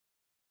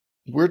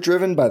We're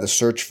driven by the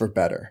search for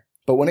better.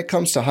 But when it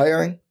comes to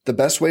hiring, the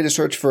best way to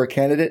search for a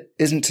candidate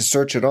isn't to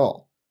search at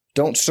all.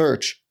 Don't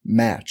search,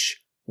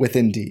 match with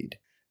Indeed.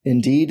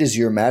 Indeed is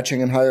your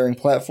matching and hiring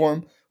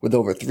platform with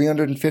over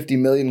 350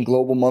 million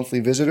global monthly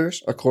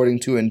visitors,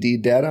 according to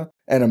Indeed data,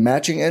 and a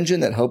matching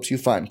engine that helps you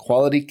find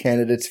quality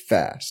candidates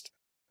fast.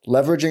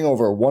 Leveraging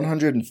over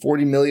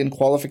 140 million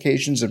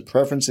qualifications and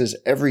preferences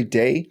every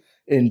day,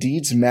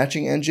 Indeed's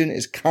matching engine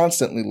is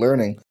constantly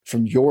learning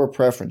from your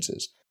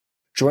preferences.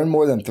 Join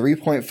more than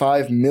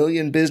 3.5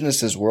 million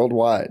businesses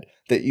worldwide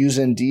that use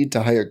Indeed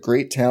to hire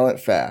great talent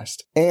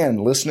fast.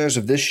 And listeners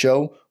of this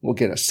show will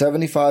get a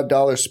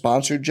 $75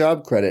 sponsored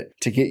job credit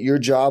to get your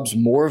jobs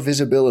more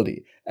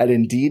visibility at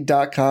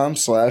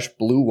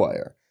Indeed.com/Blue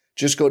Wire.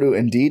 Just go to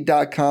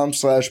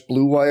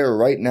Indeed.com/Blue Wire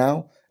right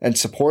now and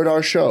support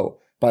our show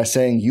by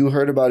saying you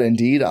heard about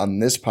Indeed on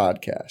this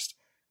podcast.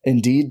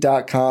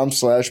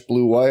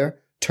 Indeed.com/Blue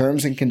Wire.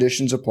 Terms and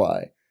conditions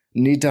apply.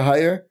 Need to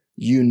hire?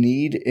 You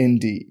need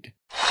Indeed.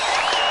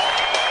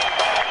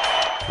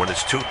 When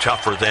it's too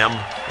tough for them,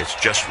 it's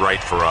just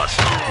right for us.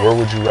 Where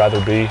would you rather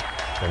be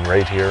than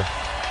right here,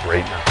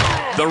 right now?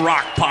 The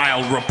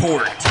Rockpile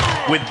Report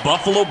with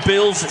Buffalo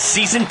Bills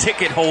season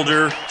ticket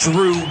holder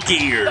Drew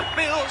Gear. The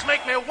Bills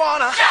make me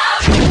wanna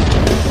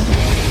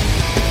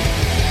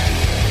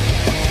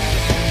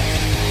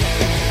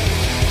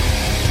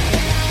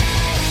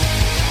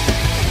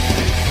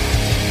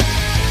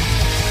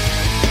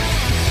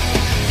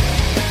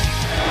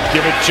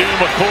Give it to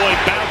McCoy,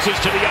 bounces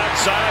to the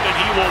outside, and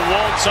he will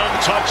waltz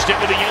untouched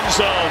into the end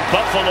zone.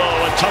 Buffalo,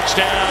 a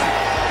touchdown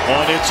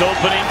on its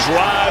opening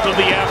drive of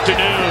the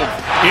afternoon.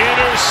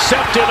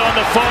 Intercepted on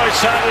the far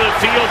side of the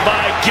field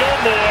by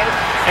Gilmore,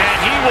 and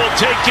he will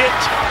take it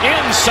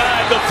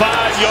inside the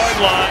 5-yard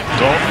line.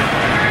 Dalton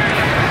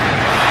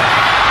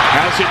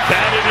has it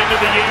batted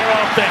into the air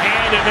off the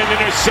hand and then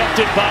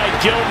intercepted by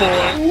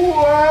Gilmore.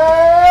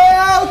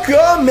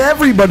 Welcome,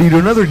 everybody, to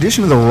another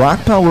edition of the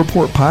Rockpile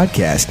Report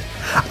podcast.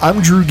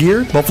 I'm Drew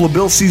Gear, Buffalo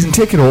Bills season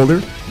ticket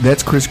holder.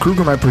 That's Chris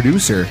Kruger, my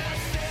producer.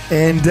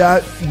 And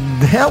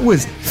that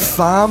was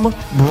Thom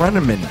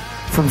Brennaman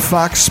from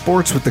Fox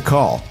Sports with the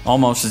call.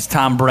 Almost. It's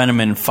Thom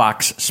Brennaman,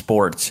 Fox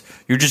Sports.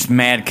 You're just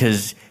mad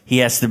because he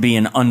has to be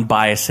an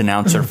unbiased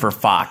announcer for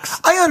Fox.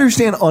 I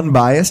understand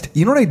unbiased.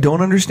 You know what I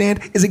don't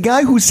understand? Is a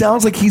guy who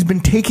sounds like he's been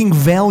taking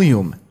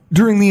Valium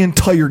during the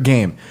entire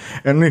game.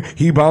 And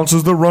he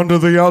bounces the run to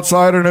the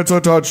outside and it's a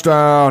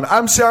touchdown.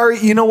 I'm sorry,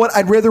 you know what?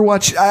 I've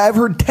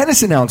heard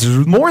tennis announcers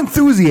with more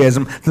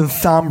enthusiasm than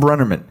Thom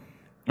Brennaman.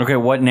 Okay,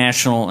 what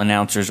national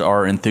announcers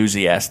are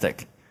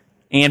enthusiastic?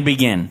 And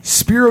begin.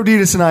 Spiro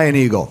Ditas and Ian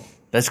Eagle.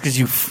 That's because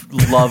you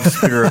love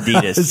Spiro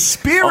Ditas.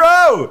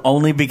 Spiro!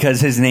 Only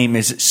because his name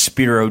is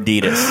Spiro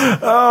Ditas.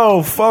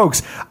 Oh,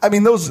 folks. I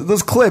mean,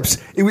 those clips,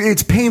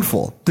 it's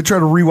painful to try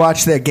to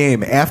rewatch that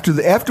game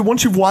after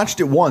once you've watched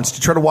it once, to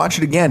try to watch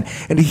it again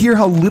and to hear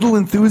how little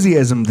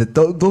enthusiasm that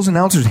those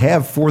announcers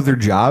have for their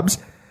jobs.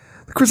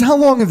 Chris, how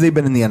long have they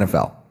been in the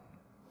NFL?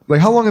 Like,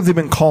 how long have they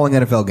been calling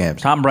NFL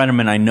games? Thom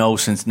Brennaman, I know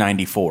since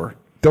 94.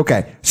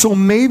 Okay, so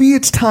maybe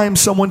it's time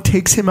someone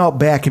takes him out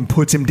back and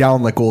puts him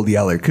down like Old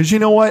Yeller. Because you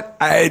know what?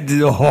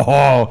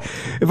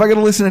 If I got to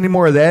listen to any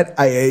more of that,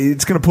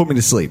 it's going to put me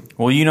to sleep.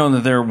 Well, you know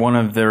that they're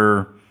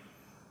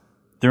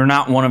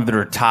not one of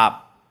their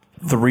top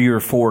 3 or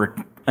 4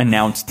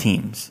 announced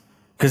teams.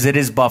 Because it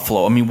is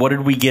Buffalo. I mean, what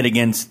did we get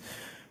against...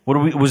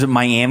 Was it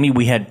Miami?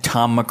 We had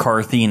Tom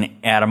McCarthy and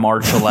Adam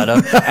Archuleta.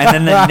 And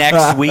then the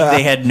next week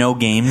they had no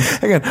games.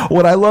 Again,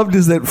 what I loved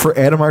is that for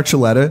Adam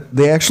Archuleta,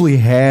 they actually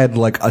had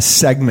like a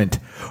segment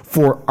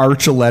for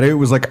Archuleta. It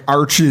was like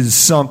Arches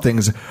something.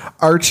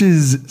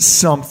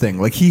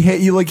 Like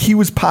he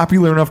was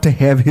popular enough to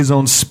have his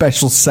own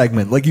special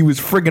segment. Like he was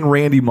friggin'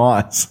 Randy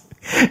Moss.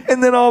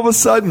 And then all of a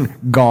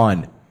sudden,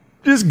 gone.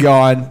 Just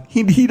gone.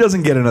 He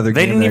doesn't get another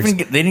game. They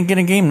didn't get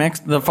a game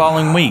the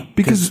following week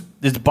because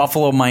it's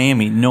Buffalo,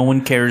 Miami. No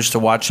one cares to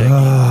watch it.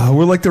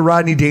 We're like the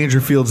Rodney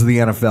Dangerfields of the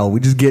NFL. We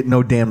just get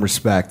no damn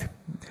respect.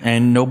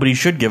 And nobody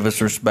should give us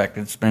respect.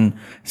 It's been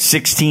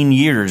 16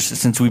 years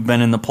since we've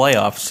been in the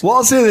playoffs. Well,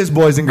 I'll say this,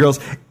 boys and girls.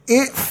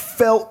 It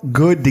felt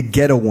good to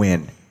get a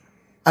win.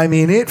 I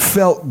mean, it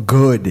felt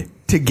good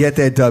to get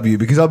that W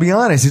because I'll be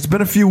honest, it's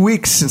been a few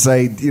weeks since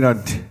I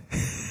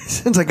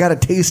got a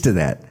taste of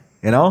that,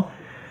 you know?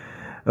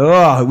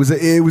 Oh, it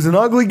was an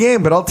ugly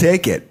game, but I'll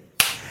take it.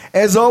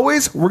 As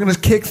always, we're going to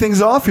kick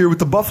things off here with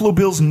the Buffalo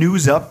Bills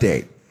news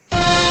update.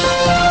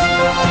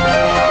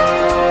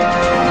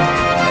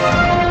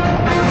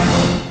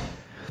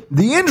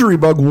 The injury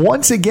bug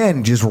once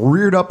again just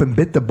reared up and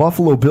bit the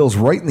Buffalo Bills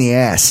right in the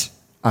ass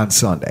on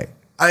Sunday,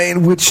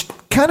 which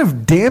kind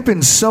of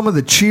dampens some of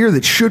the cheer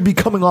that should be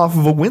coming off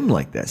of a win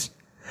like this.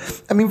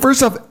 I mean,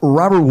 first off,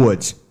 Robert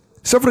Woods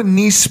suffered a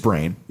knee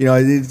sprain. You know,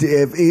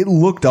 it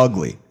looked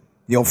ugly.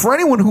 You know, for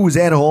anyone who was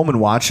at home and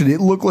watched it,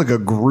 it looked like a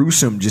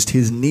gruesome, just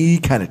his knee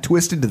kind of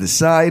twisted to the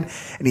side,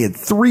 and he had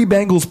 3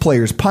 Bengals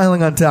players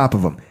piling on top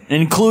of him.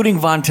 Including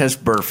Vontaze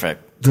Burfict.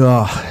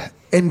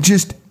 And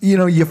just, you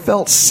know, you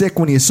felt sick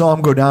when you saw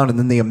him go down, and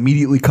then they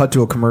immediately cut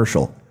to a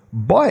commercial.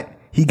 But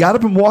he got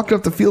up and walked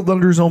up the field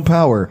under his own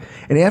power.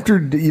 And after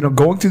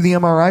going through the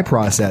MRI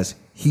process,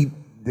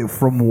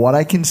 from what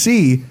I can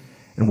see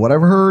and what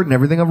I've heard and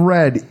everything I've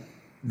read,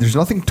 there's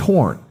nothing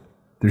torn.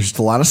 There's just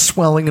a lot of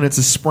swelling and it's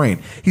a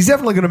sprain. He's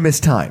definitely going to miss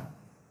time.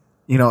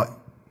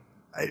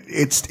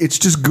 It's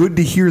just good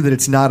to hear that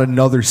it's not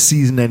another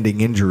season-ending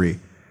injury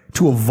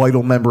to a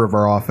vital member of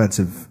our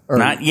offensive.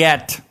 Not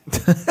yet.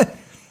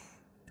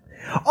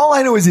 All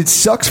I know is it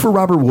sucks for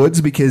Robert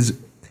Woods because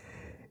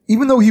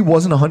even though he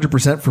wasn't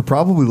 100% for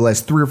probably the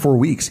last 3 or 4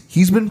 weeks,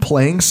 he's been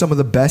playing some of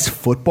the best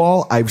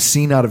football I've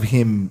seen out of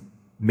him,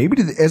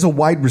 maybe as a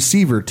wide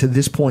receiver to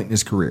this point in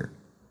his career.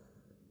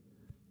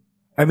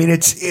 I mean,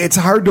 it's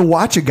hard to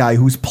watch a guy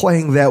who's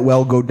playing that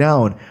well go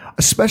down,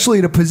 especially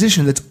at a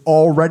position that's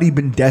already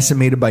been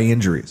decimated by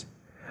injuries.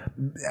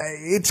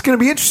 It's going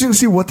to be interesting to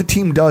see what the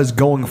team does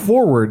going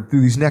forward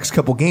through these next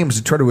couple games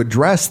to try to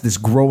address this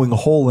growing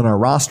hole in our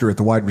roster at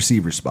the wide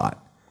receiver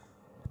spot.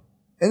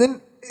 And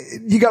then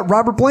you got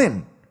Robert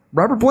Blanton.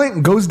 Robert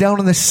Blanton goes down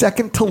in the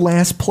second to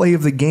last play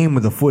of the game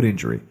with a foot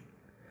injury.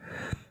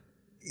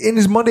 In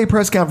his Monday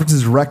press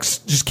conferences, Rex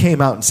just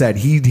came out and said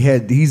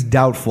he's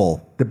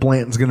doubtful that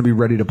Blanton's going to be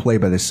ready to play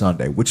by this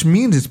Sunday, which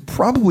means it's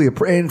probably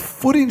and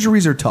foot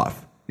injuries are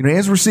tough.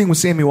 As we're seeing with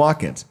Sammy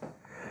Watkins.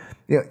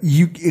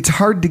 It's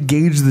hard to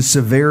gauge the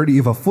severity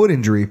of a foot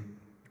injury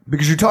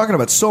because you're talking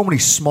about so many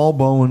small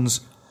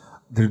bones.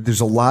 There's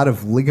a lot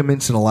of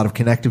ligaments and a lot of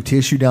connective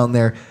tissue down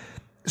there.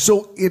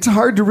 So it's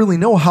hard to really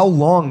know how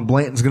long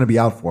Blanton's going to be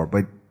out for,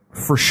 but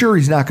for sure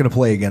he's not going to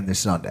play again this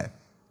Sunday.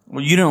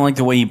 Well, you didn't like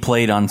the way he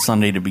played on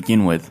Sunday to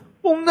begin with.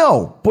 Well,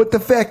 no, but the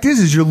fact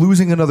is you're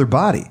losing another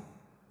body.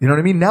 You know what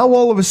I mean? Now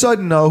all of a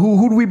sudden,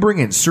 who do we bring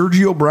in?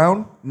 Sergio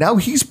Brown? Now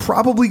he's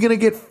probably going to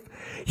get...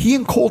 He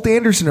and Colt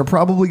Anderson are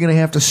probably going to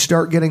have to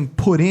start getting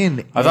put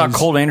in. I thought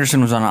Colt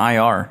Anderson was on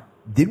IR.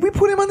 Did we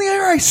put him on the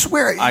IR? I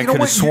swear. I could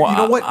have sworn.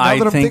 Now that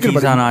I'm think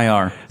he's on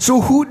IR.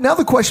 So now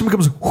the question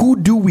becomes, who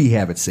do we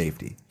have at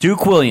safety?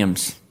 Duke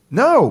Williams.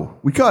 No,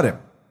 we cut him.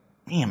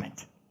 Damn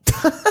it.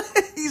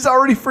 He's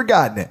already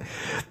forgotten it.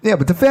 Yeah,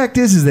 but the fact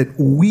is that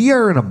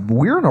we're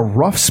in a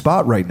rough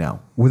spot right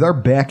now with our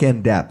back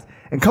end depth.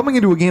 And coming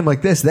into a game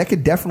like this, that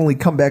could definitely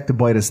come back to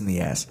bite us in the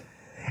ass.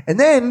 And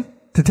then,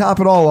 to top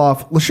it all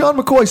off, LaShawn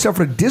McCoy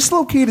suffered a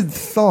dislocated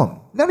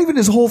thumb. Not even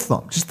his whole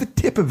thumb, just the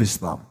tip of his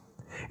thumb.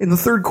 In the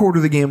third quarter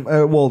of the game,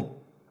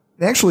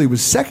 actually it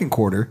was second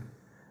quarter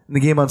in the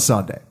game on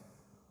Sunday.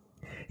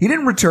 He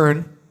didn't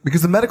return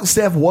because the medical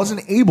staff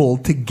wasn't able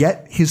to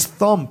get his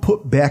thumb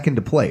put back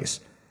into place.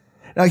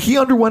 Now, he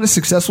underwent a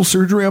successful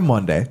surgery on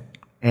Monday,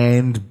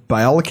 and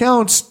by all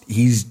accounts,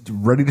 he's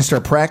ready to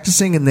start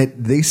practicing, and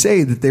that they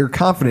say that they're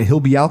confident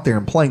he'll be out there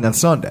and playing on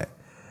Sunday.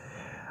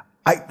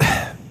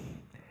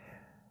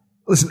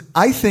 Listen,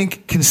 I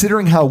think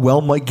considering how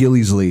well Mike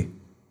Gillislee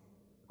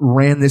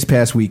ran this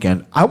past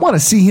weekend, I want to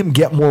see him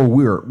get more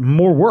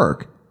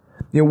work.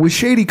 With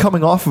Shady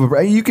coming off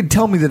of you could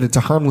tell me that it's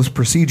a harmless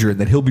procedure and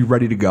that he'll be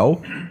ready to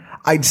go.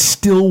 I'd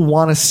still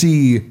want to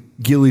see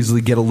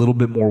Gillislee get a little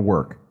bit more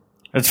work.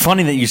 It's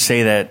funny that you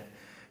say that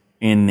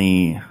in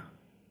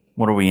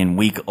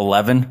week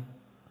 11?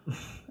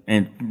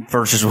 And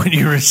versus what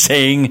you were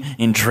saying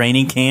in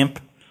training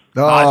camp?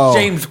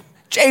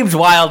 James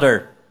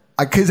Wilder.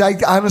 Because I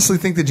honestly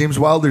think that James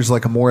Wilder's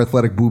like a more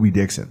athletic Boobie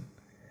Dixon.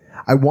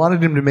 I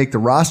wanted him to make the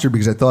roster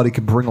because I thought he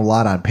could bring a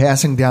lot on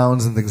passing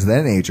downs and things of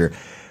that nature.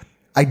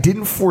 I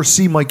didn't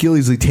foresee Mike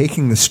Gillislee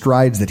taking the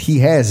strides that he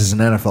has as an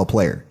NFL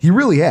player. He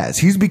really has.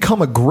 He's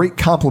become a great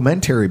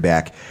complementary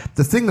back.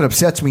 The thing that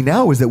upsets me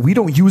now is that we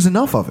don't use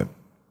enough of him.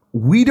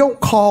 We don't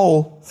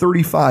call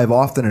 35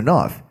 often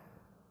enough.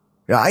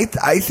 I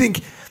think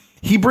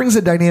he brings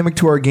a dynamic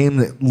to our game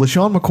that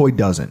LaShawn McCoy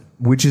doesn't,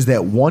 which is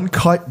that one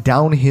cut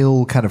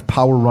downhill kind of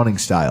power running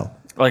style.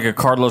 Like a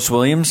Carlos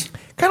Williams?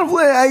 Kind of,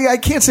 I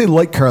can't say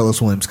like Carlos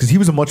Williams because he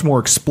was a much more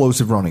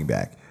explosive running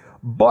back.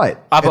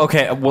 But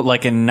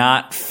like a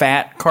not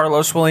fat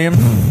Carlos Williams?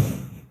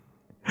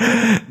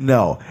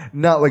 No,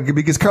 not like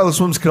because Carlos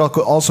Williams could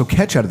also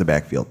catch out of the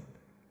backfield.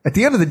 At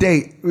the end of the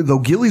day, though,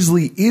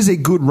 Gillislee is a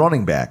good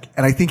running back,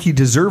 and I think he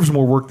deserves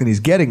more work than he's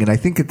getting. And I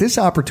think that this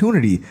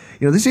opportunity,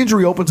 this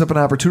injury opens up an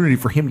opportunity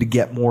for him to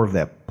get more of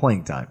that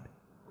playing time.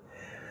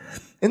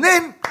 And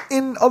then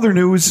in other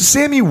news,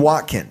 Sammy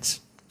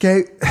Watkins.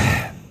 Okay.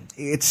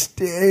 It's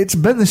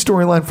been the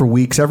storyline for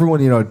weeks.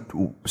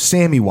 Everyone,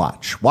 Sammy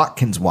watch,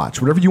 Watkins watch,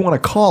 whatever you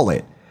want to call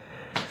it.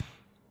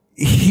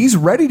 He's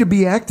ready to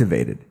be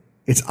activated.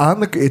 It's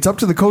up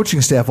to the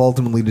coaching staff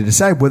ultimately to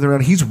decide whether or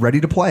not he's ready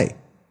to play.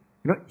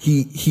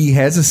 He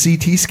has a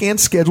CT scan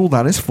scheduled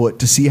on his foot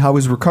to see how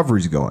his recovery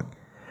is going.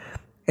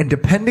 And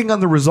depending on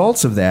the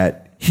results of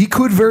that, he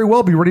could very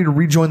well be ready to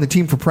rejoin the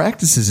team for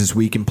practices this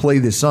week and play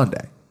this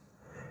Sunday.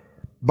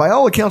 By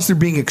all accounts, they're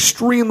being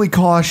extremely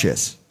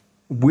cautious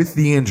with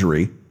the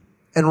injury,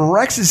 and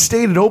Rex has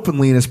stated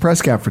openly in his press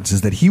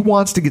conferences that he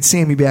wants to get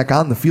Sammy back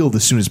on the field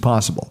as soon as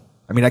possible.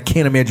 I mean, I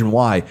can't imagine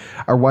why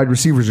our wide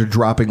receivers are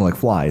dropping like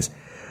flies.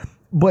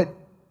 But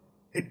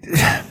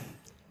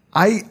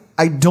I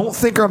I don't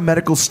think our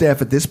medical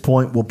staff at this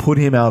point will put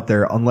him out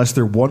there unless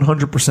they're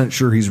 100%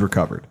 sure he's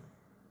recovered.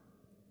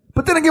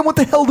 But then again, what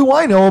the hell do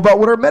I know about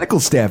what our medical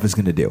staff is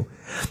going to do?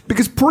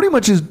 Because pretty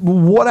much is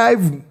what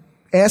I've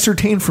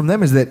ascertained from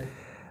them is that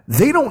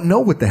they don't know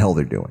what the hell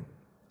they're doing.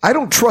 I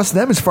don't trust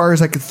them as far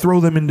as I could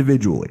throw them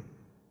individually.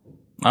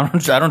 I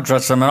don't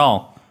trust them at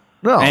all.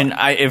 No. And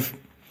if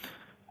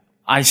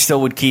I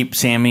still would keep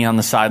Sammy on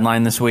the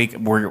sideline this week.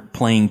 We're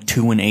playing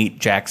 2-8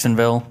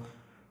 Jacksonville,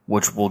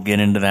 which we'll get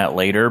into that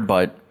later.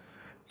 But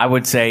I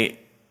would say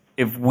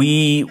if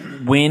we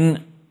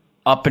win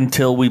up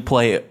until we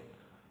play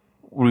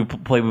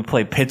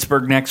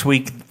Pittsburgh next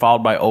week,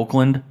 followed by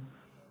Oakland,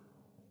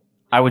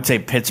 I would say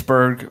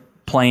Pittsburgh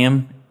play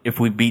him if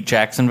we beat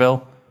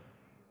Jacksonville,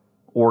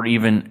 or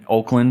even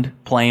Oakland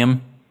play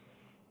him,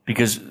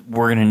 because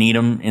we're going to need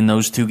him in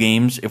those two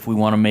games if we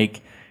want to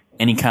make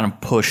any kind of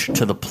push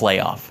to the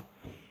playoff.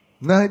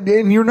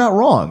 And you're not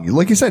wrong.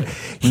 Like you said,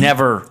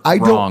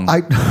 wrong.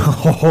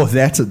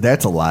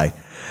 That's a lie.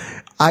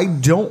 I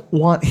don't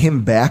want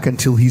him back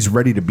until he's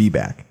ready to be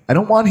back. I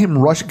don't want him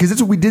rushed, because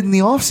that's what we did in the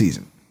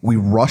offseason. We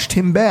rushed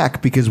him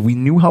back because we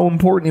knew how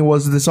important he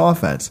was to this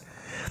offense.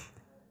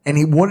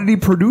 And what did he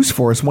produce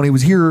for us when he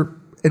was here?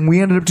 And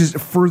we ended up just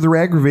further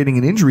aggravating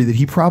an injury that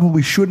he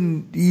probably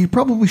shouldn't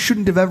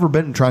have ever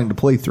been trying to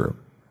play through.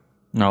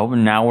 No, but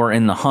now we're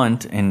in the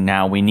hunt, and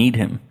now we need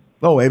him.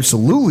 Oh,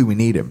 absolutely we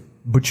need him.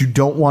 But you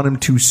don't want him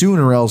too soon,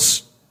 or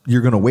else you're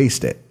going to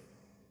waste it.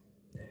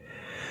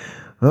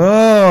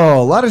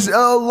 Oh, a lot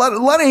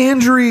of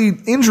injury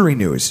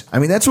news. I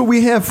mean, that's what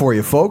we have for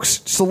you, folks.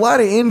 Just a lot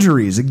of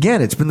injuries.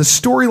 Again, it's been the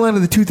storyline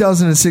of the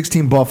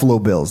 2016 Buffalo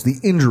Bills, the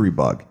injury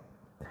bug.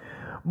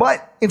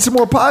 But in some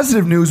more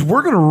positive news,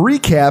 we're going to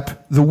recap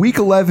the Week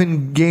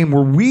 11 game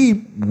where we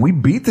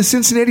beat the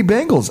Cincinnati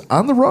Bengals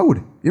on the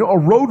road. A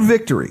road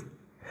victory.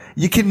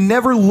 You can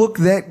never look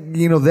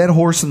that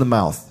horse in the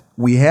mouth.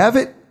 We have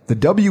it. The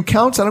W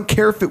counts. I don't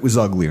care if it was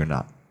ugly or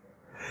not.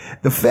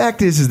 The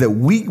fact is that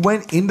we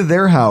went into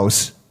their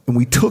house and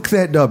we took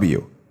that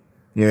W.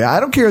 I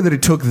don't care that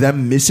it took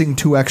them missing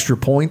 2 extra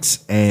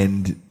points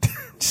and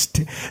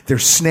their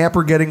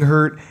snapper getting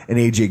hurt and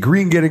A.J.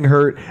 Green getting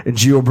hurt and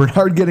Gio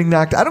Bernard getting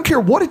knocked. I don't care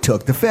what it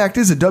took. The fact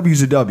is a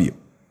W's a W.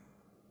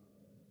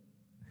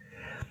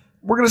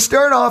 We're going to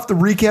start off the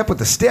recap with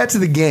the stats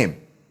of the game.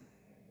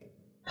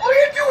 All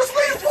you do is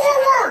lean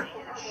forward!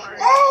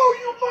 Oh,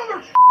 you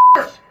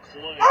motherfucker!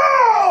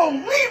 Oh,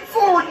 lean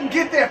forward and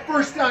get that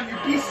first down, you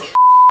piece of shit!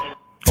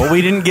 Well,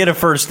 we didn't get a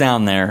first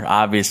down there,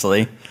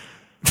 obviously.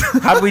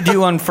 How'd we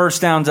do on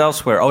first downs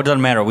elsewhere? Oh, it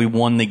doesn't matter. We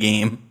won the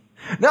game.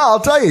 No, I'll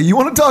tell you. You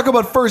want to talk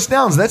about first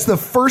downs? That's the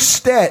first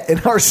stat in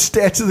our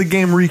stats of the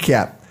game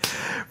recap.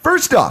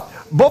 First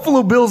off,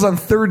 Buffalo Bills on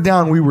third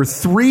down, we were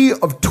 3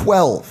 of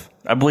 12.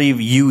 I believe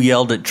you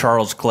yelled at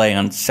Charles Clay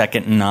on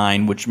 2nd and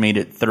 9, which made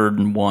it 3rd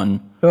and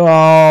 1. Oh,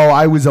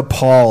 I was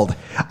appalled.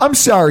 I'm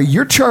sorry,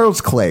 you're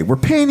Charles Clay. We're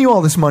paying you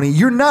all this money.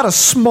 You're not a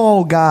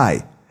small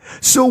guy.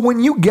 So when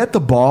you get the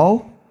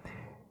ball,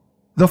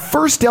 the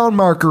first down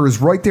marker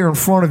is right there in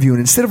front of you, and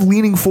instead of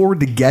leaning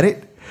forward to get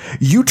it,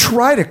 you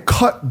try to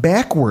cut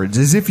backwards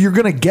as if you're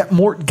going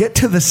to get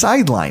to the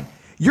sideline.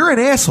 You're an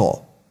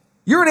asshole.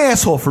 You're an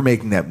asshole for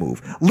making that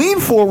move. Lean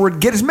forward,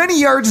 get as many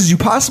yards as you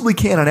possibly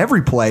can on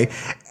every play,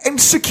 and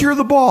secure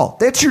the ball.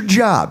 That's your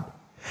job.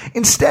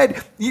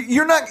 Instead,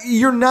 you're not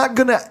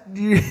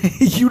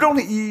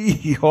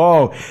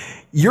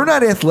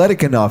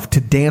athletic enough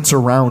to dance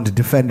around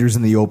defenders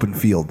in the open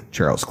field,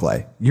 Charles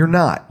Clay. You're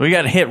not. We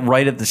got hit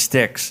right at the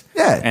sticks.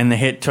 Yeah. And the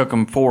hit took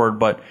him forward,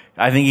 but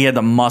I think he had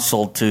the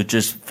muscle to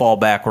just fall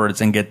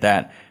backwards and get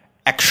that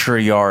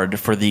extra yard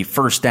for the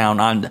first down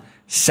on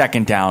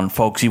second down.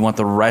 Folks, you want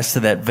the rest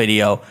of that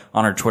video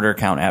on our Twitter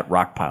account at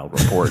Rockpile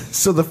Report.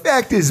 So the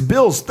fact is,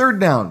 Bills, third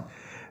down,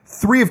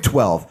 3 of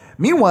 12.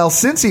 Meanwhile,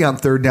 Cincy on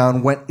third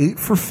down went 8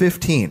 for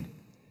 15.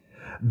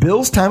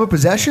 Bills' time of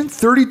possession,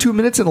 32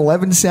 minutes and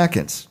 11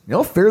 seconds.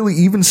 Fairly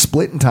even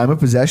split in time of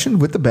possession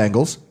with the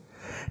Bengals.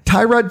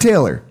 Tyrod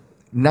Taylor,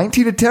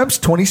 19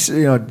 attempts,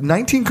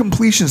 19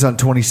 completions on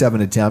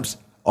 27 attempts,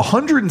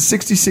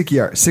 166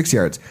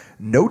 yards,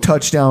 no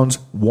touchdowns,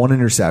 1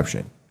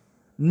 interception.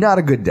 Not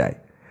a good day.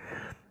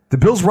 The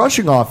Bills'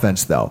 rushing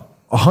offense, though,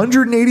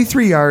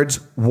 183 yards,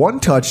 1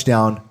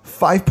 touchdown,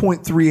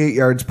 5.38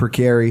 yards per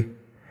carry.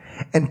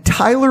 And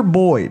Tyler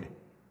Boyd,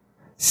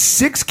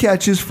 6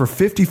 catches for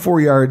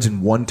 54 yards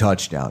and 1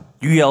 touchdown.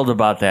 You yelled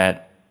about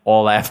that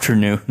all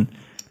afternoon.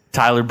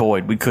 Tyler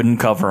Boyd, we couldn't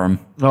cover him.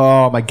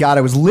 Oh, my God,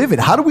 I was livid.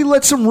 How do we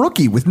let some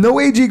rookie? With no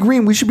A.J.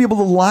 Green, we should be able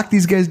to lock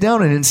these guys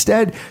down. And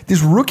instead,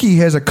 this rookie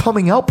has a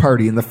coming out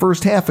party in the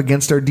first half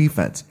against our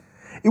defense.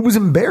 It was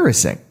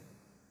embarrassing.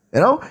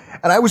 And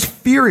I was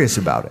furious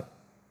about it.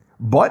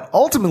 But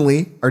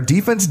ultimately, our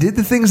defense did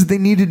the things that they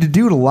needed to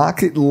do to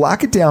lock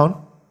it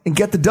down and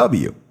get the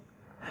W.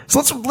 So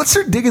let's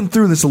start digging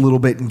through this a little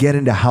bit and get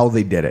into how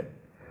they did it.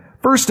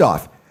 First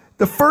off,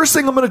 the first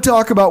thing I'm going to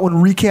talk about when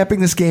recapping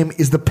this game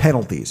is the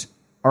penalties.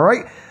 All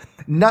right?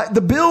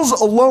 The Bills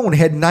alone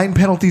had 9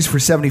 penalties for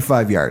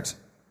 75 yards.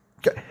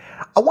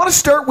 I want to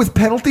start with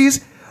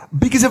penalties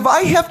because if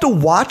I have to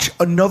watch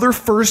another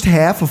first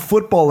half of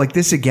football like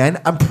this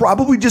again, I'm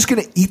probably just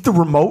going to eat the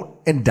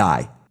remote and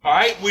die. All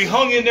right, we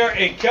hung in there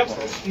and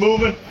kept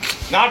moving,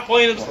 not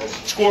playing the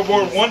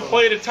scoreboard one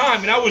play at a time,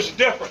 and that was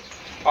different.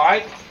 All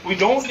right, we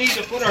don't need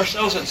to put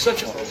ourselves in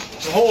such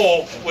a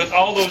hole with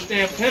all those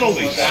damn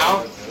penalties now.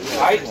 All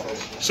right,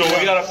 so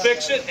we got to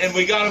fix it and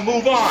we got to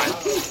move on.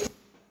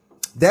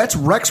 That's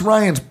Rex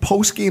Ryan's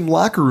post-game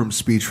locker room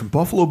speech from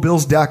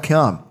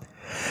BuffaloBills.com.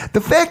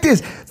 The fact is,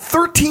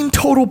 13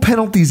 total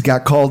penalties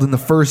got called in the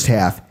first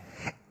half,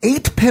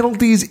 8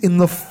 penalties in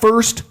the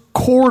first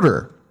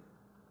quarter.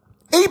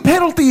 8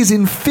 penalties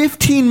in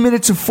 15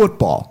 minutes of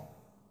football.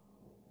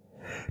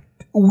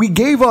 We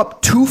gave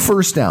up 2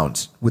 first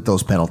downs with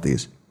those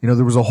penalties.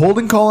 There was a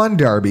holding call on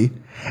Darby.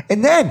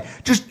 And then,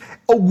 just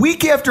a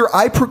week after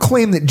I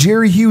proclaim that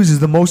Jerry Hughes is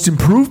the most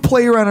improved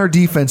player on our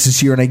defense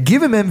this year, and I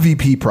give him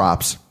MVP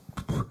props,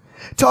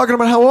 talking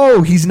about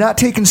how, he's not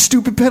taking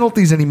stupid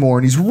penalties anymore,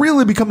 and he's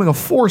really becoming a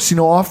force,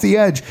 off the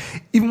edge,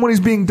 even when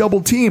he's being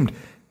double-teamed.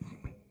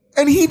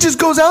 And he just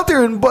goes out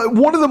there and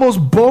one of the most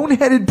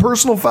boneheaded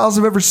personal fouls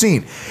I've ever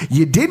seen.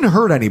 You didn't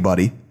hurt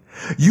anybody.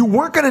 You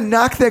weren't going to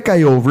knock that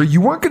guy over. You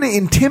weren't going to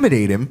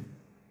intimidate him.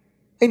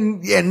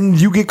 And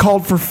you get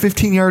called for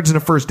 15 yards and a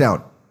first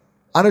down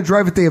on a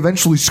drive that they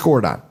eventually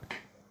scored on.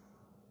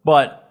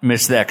 But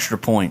missed the extra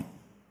point.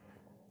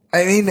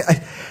 I mean,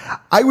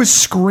 I was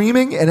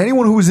screaming, and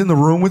anyone who was in the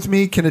room with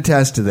me can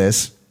attest to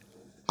this.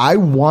 I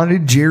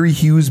wanted Jerry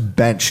Hughes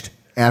benched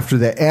after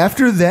that.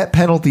 After that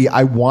penalty,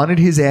 I wanted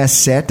his ass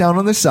sat down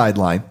on the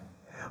sideline,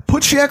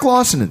 put Shaq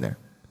Lawson in there,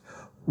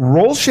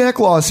 roll Shaq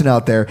Lawson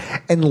out there,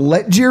 and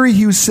let Jerry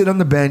Hughes sit on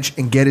the bench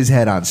and get his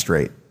head on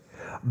straight.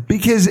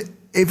 Because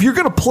if you're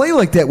going to play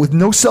like that with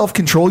no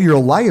self-control, you're a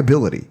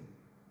liability.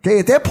 Okay,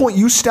 at that point,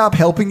 you stop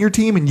helping your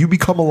team and you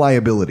become a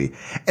liability.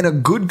 And a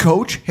good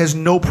coach has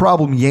no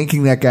problem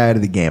yanking that guy out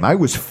of the game. I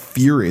was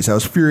furious. I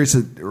was furious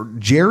at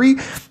Jerry.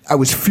 I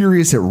was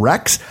furious at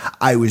Rex.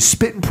 I was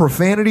spitting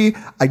profanity.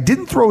 I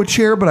didn't throw a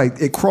chair, but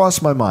it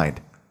crossed my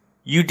mind.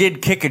 You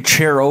did kick a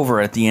chair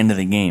over at the end of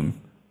the game.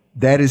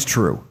 That is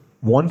true.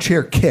 One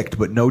chair kicked,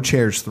 but no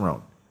chairs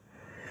thrown.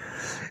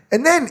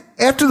 And then,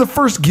 after the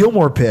first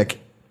Gilmore pick,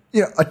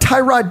 a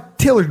Tyrod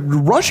Taylor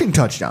rushing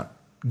touchdown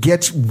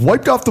gets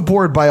wiped off the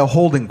board by a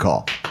holding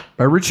call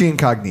by Richie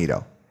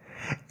Incognito.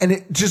 And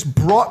it just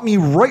brought me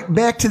right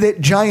back to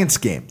that Giants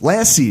game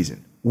last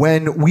season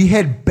when we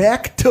had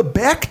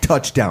back-to-back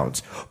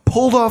touchdowns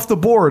pulled off the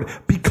board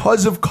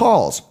because of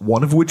calls,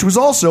 one of which was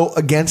also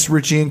against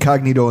Richie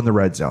Incognito in the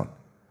red zone.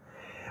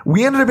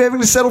 We ended up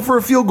having to settle for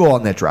a field goal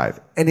on that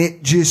drive. And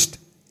those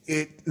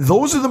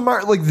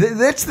are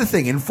that's the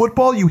thing. In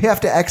football, you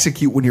have to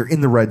execute when you're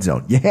in the red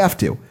zone. You have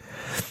to.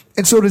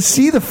 And so to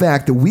see the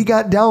fact that we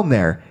got down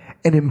there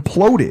and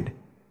imploded,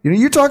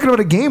 you're talking about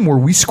a game where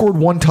we scored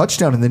 1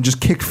 touchdown and then just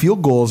kicked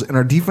field goals and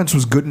our defense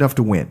was good enough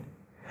to win.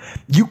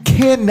 You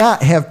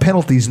cannot have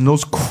penalties in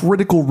those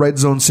critical red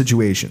zone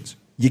situations.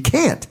 You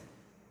can't.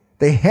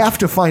 They have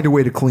to find a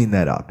way to clean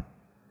that up.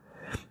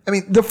 I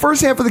mean, the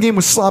first half of the game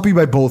was sloppy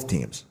by both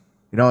teams.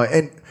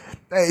 And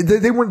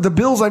they weren't the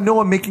Bills. I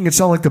know I'm making it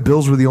sound like the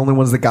Bills were the only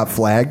ones that got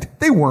flagged.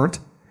 They weren't.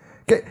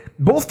 Okay,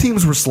 both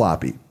teams were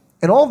sloppy.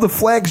 And all of the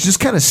flags just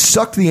kind of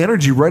sucked the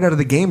energy right out of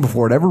the game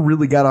before it ever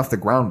really got off the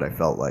ground, I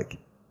felt like.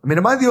 I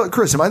mean,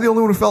 Chris, am I the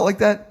only one who felt like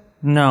that?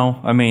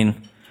 No. I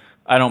mean,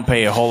 I don't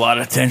pay a whole lot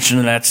of attention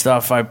to that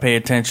stuff. I pay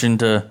attention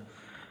to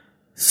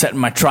setting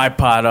my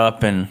tripod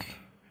up and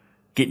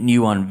getting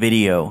you on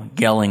video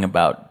yelling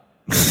about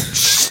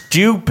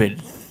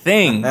stupid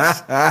things.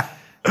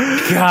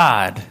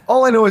 God.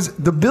 All I know is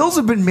the Bills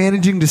have been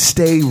managing to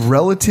stay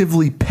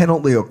relatively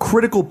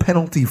critical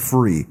penalty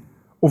free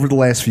over the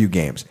last few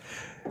games.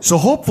 So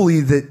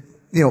hopefully that,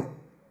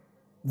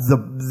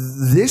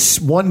 this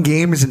one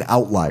game is an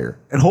outlier.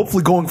 And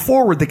hopefully going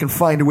forward, they can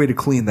find a way to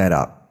clean that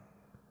up.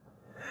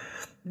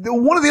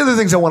 One of the other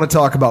things I want to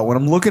talk about when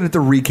I'm looking at the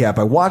recap,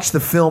 I watch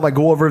the film, I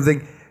go over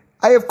everything.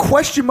 I have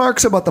question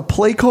marks about the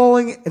play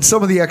calling and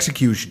some of the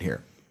execution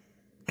here.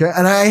 Okay,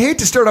 and I hate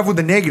to start off with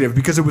the negative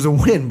because it was a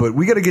win, but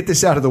we got to get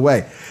this out of the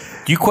way.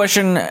 Do you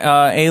question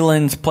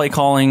Aylin's play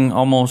calling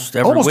almost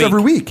every week? Almost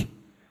every week.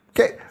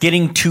 Okay.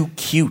 Getting too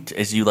cute,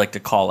 as you like to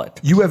call it.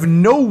 You have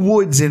no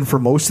Woods in for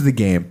most of the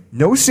game,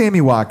 no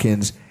Sammy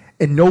Watkins,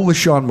 and no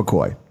LaShawn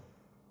McCoy.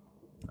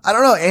 I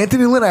don't know,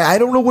 Anthony Lynn, I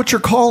don't know what you're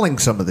calling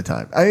some of the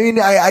time. I mean,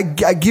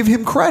 I give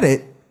him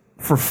credit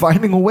for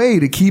finding a way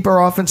to keep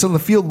our offense on the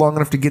field long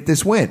enough to get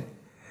this win.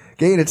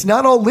 Okay, and it's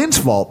not all Lynn's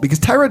fault because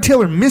Tyrod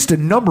Taylor missed a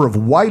number of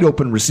wide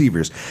open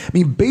receivers. I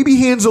mean, Baby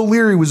Hands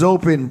O'Leary was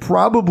open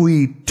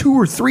probably 2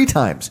 or 3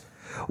 times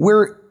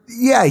where,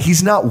 yeah,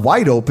 he's not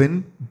wide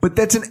open, but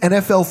that's an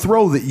NFL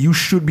throw that you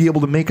should be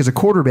able to make as a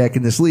quarterback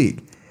in this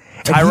league.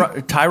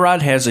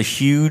 Tyrod has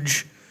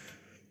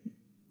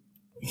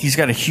he's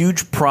got a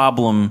huge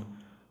problem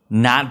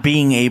not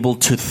being able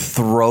to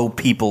throw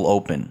people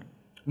open.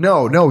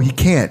 No, he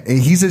can't.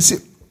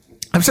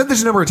 I've said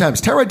this a number of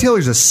times. Tyrod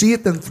Taylor's a see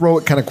it then throw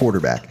it kind of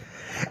quarterback.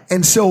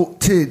 And so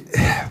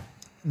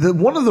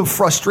one of the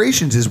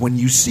frustrations is when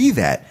you see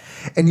that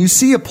and you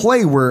see a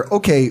play where,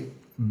 okay,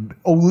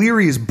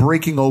 O'Leary is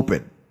breaking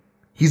open.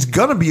 He's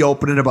going to be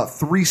open in about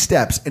 3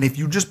 steps. And if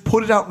you just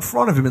put it out in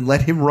front of him and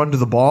let him run to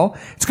the ball,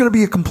 it's going to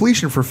be a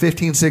completion for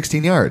 15,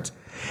 16 yards.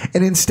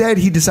 And instead,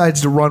 he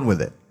decides to run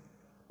with it.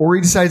 Or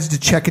he decides to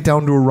check it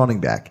down to a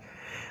running back.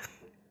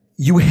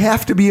 You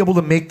have to be able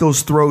to make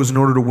those throws in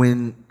order to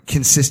win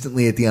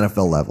consistently at the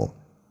NFL level.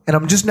 And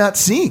I'm just not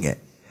seeing it.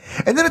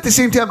 And then at the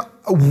same time,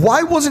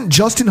 why wasn't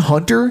Justin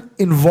Hunter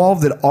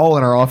involved at all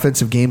in our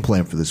offensive game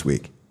plan for this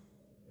week?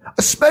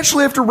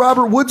 Especially after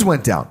Robert Woods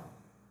went down.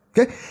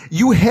 Okay,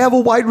 you have a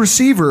wide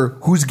receiver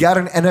who's got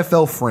an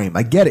NFL frame.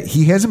 I get it.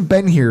 He hasn't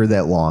been here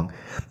that long,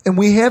 and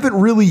we haven't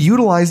really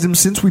utilized him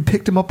since we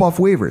picked him up off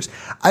waivers.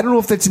 I don't know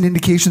if that's an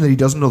indication that he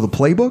doesn't know the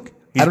playbook.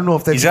 I don't know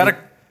if that's... He's got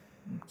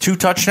 2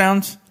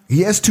 touchdowns?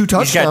 He has 2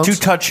 touchdowns. He's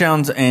got 2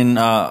 touchdowns and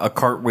a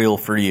cartwheel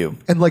for you.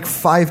 And like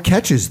 5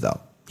 catches,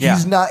 though. Yeah.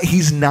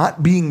 He's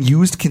not being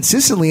used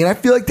consistently, and I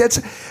feel like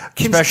that's...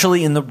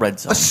 Especially in the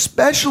red zone.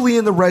 Especially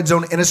in the red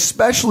zone, and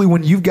especially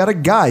when you've got a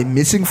guy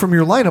missing from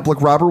your lineup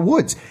like Robert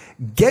Woods.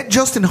 Get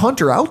Justin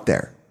Hunter out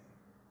there.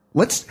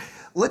 Let's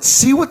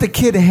see what the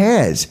kid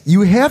has.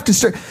 You have to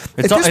start...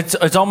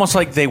 It's almost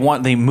like they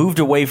moved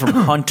away from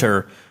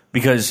Hunter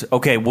because,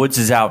 okay, Woods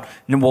is out.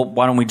 Well,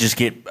 why don't we just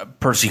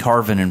get Percy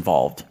Harvin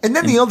involved? And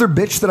then the other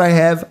bitch that I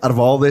have out of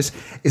all this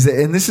is that,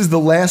 and this is the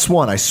last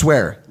one, I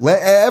swear.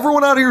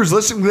 Everyone out here who's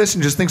listening to this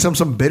and just thinks I'm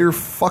some bitter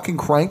fucking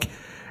crank,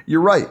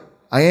 you're right.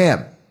 I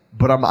am.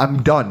 But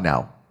I'm done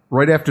now.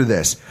 Right after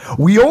this.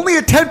 We only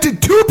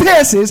attempted 2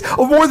 passes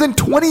of more than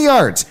 20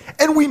 yards,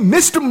 and we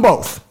missed them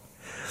both.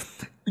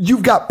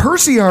 You've got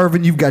Percy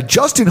Harvin, you've got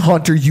Justin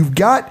Hunter, you've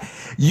got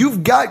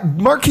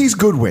Marquise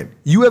Goodwin.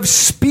 You have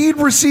speed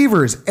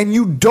receivers, and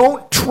you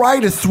don't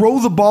try to throw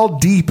the ball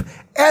deep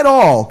at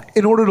all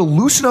in order to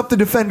loosen up the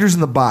defenders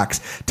in the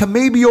box, to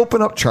maybe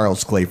open up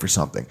Charles Clay for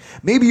something,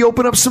 maybe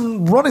open up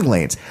some running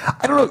lanes.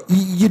 I don't know.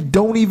 You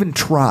don't even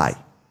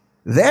try.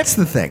 That's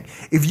the thing.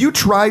 If you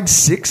tried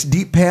 6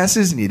 deep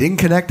passes and you didn't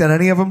connect on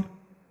any of them,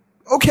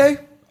 okay,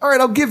 all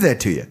right, I'll give that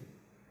to you.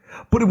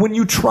 But when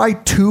you try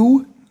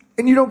 2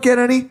 and you don't get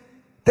any,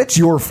 that's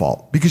your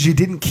fault because you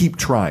didn't keep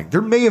trying.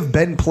 There may have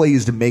been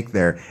plays to make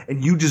there,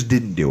 and you just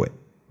didn't do it.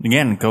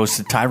 Again, it goes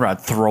to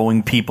Tyrod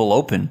throwing people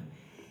open.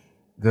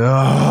 All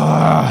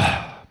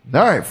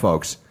right,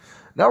 folks.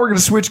 Now we're going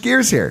to switch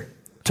gears here.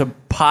 To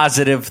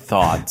positive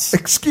thoughts.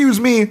 Excuse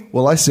me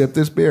while I sip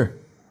this beer.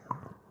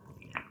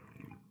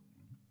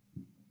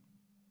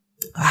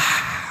 All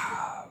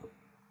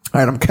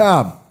right, I'm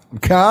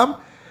calm.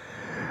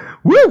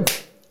 Woo!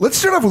 Let's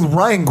start off with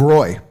Ryan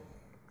Groy.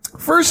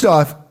 First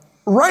off,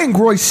 Ryan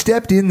Groy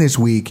stepped in this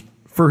week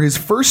for his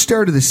first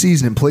start of the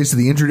season in place of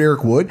the injured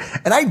Eric Wood,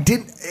 and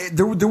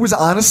there was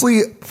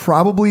honestly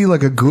probably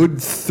like a good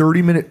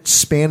 30-minute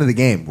span of the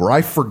game where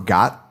I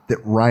forgot that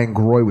Ryan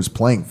Groy was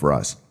playing for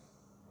us.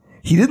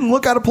 He didn't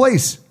look out of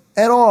place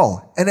at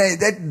all, and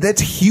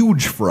that's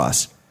huge for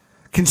us,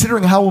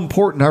 considering how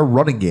important our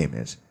running game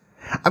is.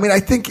 I mean, I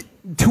think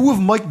 2 of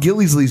Mike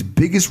Gillislee's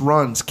biggest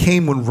runs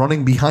came when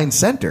running behind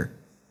center.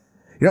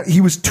 You know,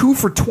 he was 2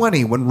 for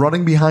 20 when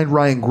running behind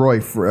Ryan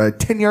Groy for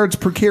 10 yards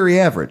per carry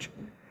average.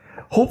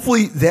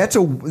 Hopefully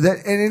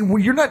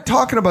and you're not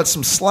talking about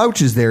some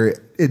slouches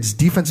there. It's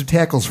defensive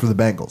tackles for the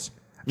Bengals.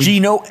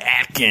 Geno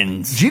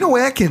Atkins. Geno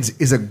Atkins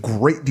is a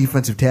great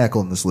defensive tackle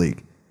in this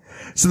league.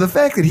 So the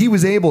fact that he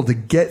was able to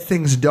get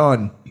things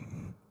done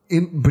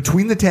in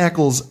between the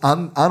tackles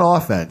on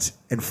offense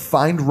and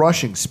find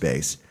rushing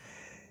space,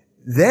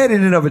 that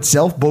in and of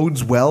itself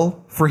bodes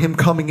well for him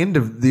coming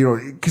into,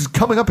 because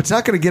coming up, it's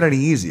not going to get any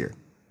easier.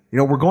 You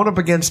know, we're going up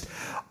against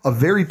a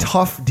very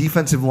tough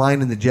defensive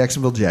line in the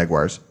Jacksonville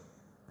Jaguars.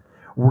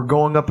 We're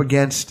going up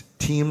against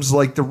teams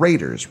like the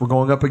Raiders. We're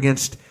going up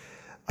against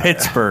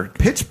Pittsburgh.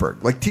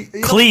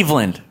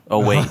 Cleveland.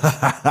 Oh, wait.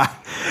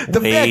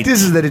 The fact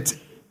is that it's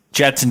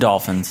Jets and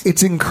Dolphins.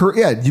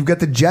 You've got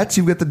the Jets,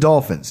 you've got the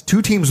Dolphins.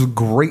 2 teams with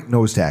great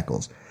nose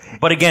tackles.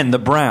 But again, the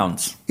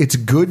Browns. It's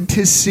good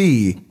to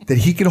see that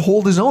he can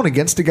hold his own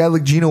against a guy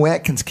like Geno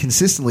Atkins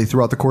consistently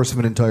throughout the course of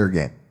an entire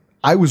game.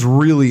 I was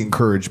really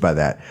encouraged by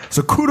that.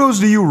 So kudos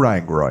to you,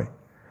 Ryan Groy.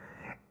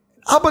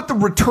 How about the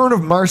return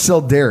of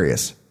Marcel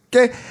Darius?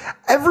 Okay,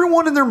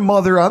 everyone and their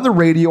mother on the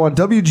radio on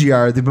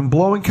WGR, they've been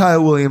blowing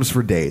Kyle Williams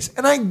for days.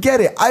 And I get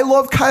it. I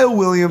love Kyle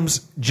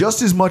Williams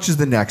just as much as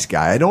the next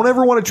guy. I don't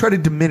ever want to try to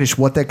diminish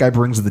what that guy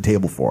brings to the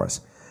table for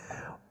us.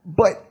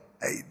 But,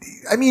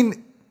 I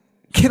mean,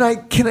 he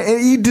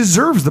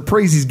deserves the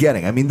praise he's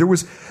getting. I mean, there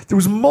was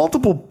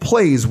multiple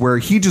plays where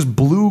he just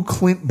blew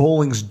Clint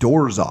Bowling's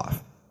doors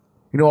off.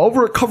 You know,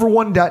 over at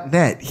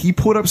cover1.net, he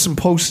put up some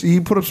clips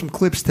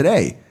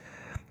today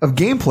of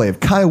gameplay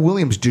of Kyle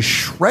Williams just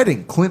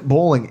shredding Clint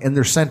Bowling and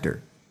their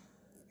center.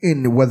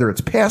 In whether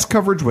it's pass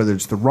coverage, whether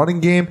it's the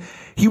running game,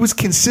 he was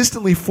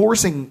consistently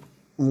forcing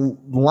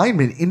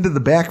linemen into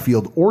the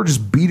backfield or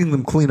just beating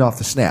them clean off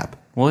the snap.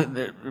 Well,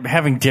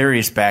 having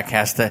Darius back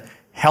has to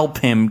help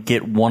him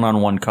get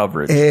one-on-one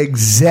coverage.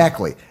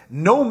 Exactly.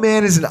 No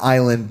man is an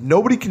island.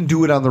 Nobody can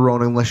do it on their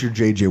own unless you're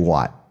J.J.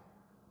 Watt.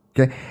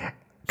 Okay.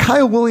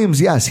 Kyle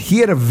Williams, yes, he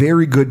had a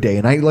very good day.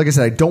 And like I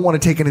said, I don't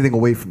want to take anything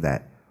away from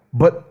that.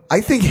 But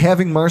I think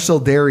having Marcell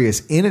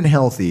Dareus in and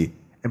healthy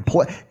and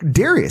play,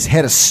 Darius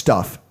had a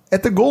stuff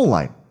at the goal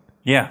line.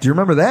 Yeah. Do you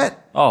remember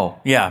that? Oh,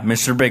 yeah,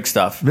 Mr. Big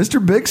Stuff.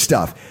 Mr. Big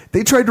Stuff.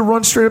 They tried to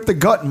run straight up the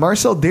gut, and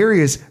Marcell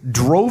Dareus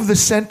drove the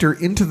center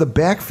into the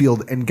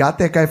backfield and got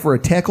that guy for a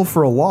tackle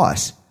for a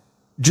loss.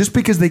 Just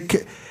because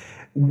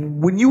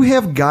when you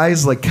have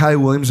guys like Kyle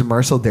Williams and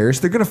Marcell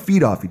Dareus, they're going to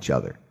feed off each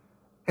other.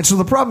 And so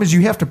the problem is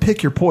you have to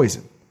pick your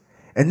poison.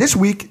 And this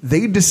week,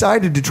 they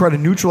decided to try to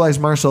neutralize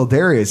Marcell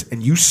Dareus,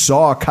 and you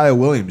saw Kyle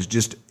Williams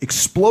just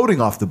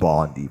exploding off the ball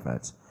on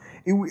defense.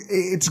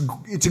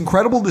 It's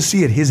incredible to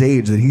see at his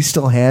age that he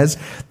still has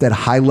that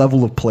high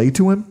level of play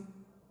to him.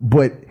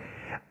 But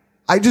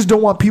I just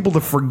don't want people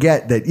to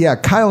forget that, yeah,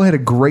 Kyle had a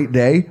great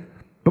day,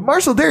 but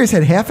Marcell Dareus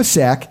had half a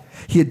sack.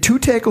 He had 2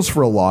 tackles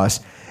for a loss,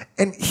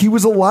 and he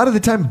was a lot of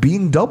the time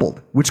being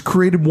doubled, which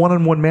created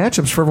one-on-one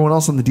matchups for everyone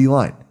else on the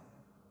D-line.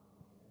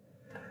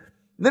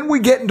 Then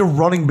we get into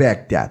running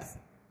back depth.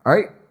 All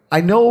right.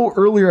 I know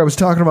earlier I was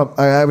talking about,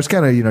 I was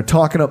kind of,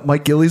 talking up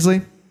Mike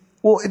Gillislee.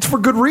 Well, it's for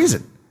good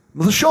reason.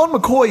 LeSean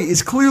McCoy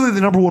is clearly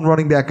the number 1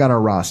 running back on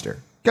our roster.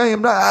 Okay,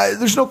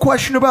 there's no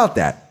question about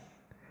that.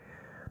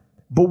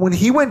 But when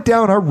he went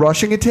down, our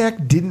rushing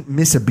attack didn't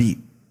miss a beat.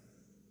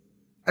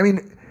 I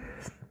mean,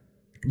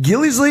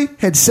 Gillislee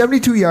had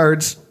 72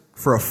 yards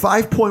for a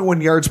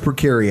 5.1 yards per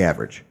carry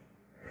average.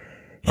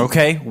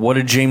 Okay, what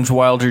did James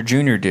Wilder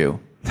Jr.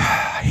 do?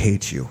 I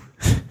hate you.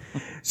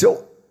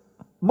 So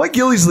Mike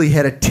Gillislee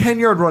had a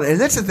 10-yard run,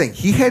 and that's the thing.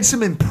 He had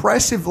some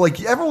impressive,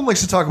 everyone likes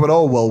to talk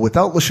about,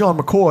 without LeSean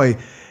McCoy,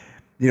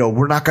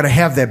 we're not going to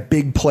have that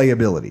big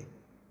playability.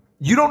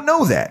 You don't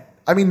know that.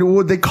 I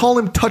mean, they call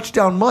him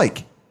Touchdown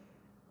Mike.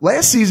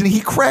 Last season, he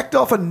cracked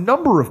off a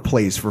number of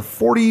plays for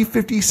 40,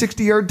 50,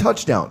 60-yard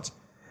touchdowns.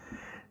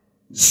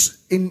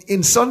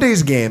 In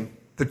Sunday's game,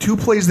 the 2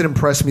 plays that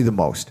impressed me the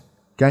most,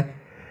 okay?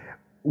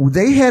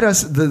 They had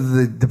us,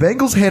 the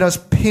Bengals had us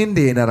pinned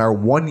in on our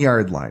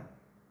 1-yard line.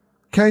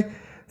 Okay?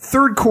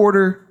 Third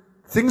quarter,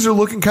 things are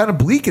looking kind of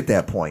bleak at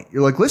that point.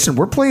 You're like, listen,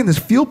 we're playing this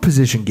field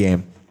position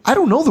game. I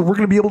don't know that we're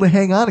going to be able to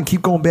hang on and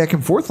keep going back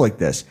and forth like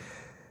this.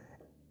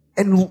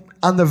 And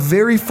on the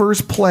very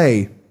first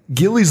play,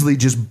 Gillislee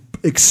just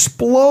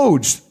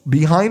explodes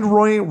behind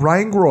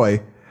Ryan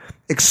Groy,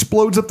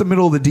 explodes up the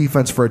middle of the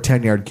defense for a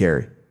 10-yard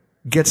carry.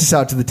 Gets us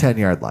out to the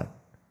 10-yard line.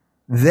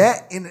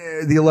 That in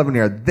the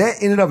 11-yard,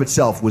 that in and of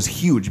itself was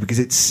huge because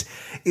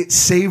it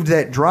saved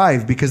that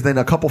drive, because then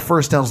a couple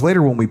first downs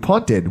later when we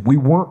punted, we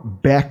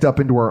weren't backed up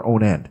into our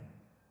own end.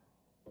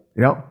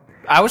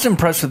 I was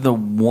impressed with the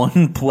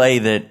one play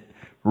that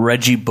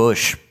Reggie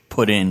Bush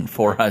put in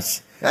for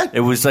us. It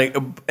was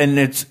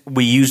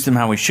we used him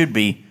how we should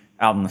be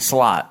out in the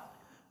slot,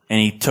 and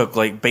he took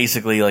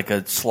basically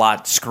a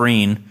slot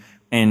screen,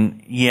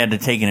 and he had to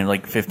take it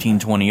at 15,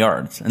 20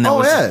 yards. And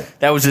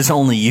that was his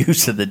only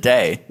use of the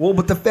day. Well,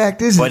 but the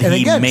fact is,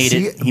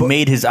 he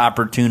made his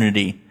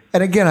opportunity.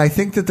 And again, I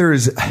think that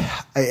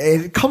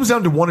it comes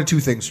down to one of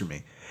 2 things for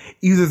me.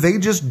 Either they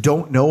just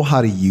don't know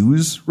how to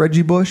use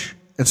Reggie Bush,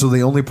 and so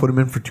they only put him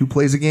in for 2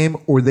 plays a game,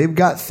 or they've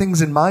got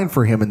things in mind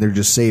for him and they're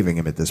just saving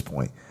him at this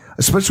point.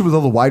 Especially with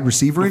all the wide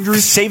receiver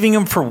injuries. Saving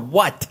him for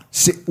what?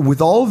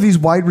 With all of these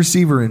wide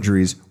receiver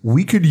injuries,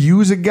 we could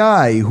use a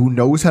guy who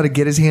knows how to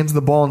get his hands on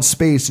the ball in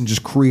space and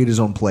just create his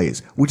own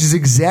plays, which is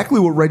exactly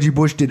what Reggie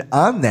Bush did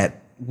on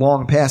that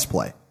long pass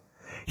play.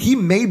 He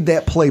made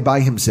that play by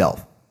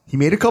himself. He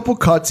made a couple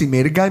cuts, he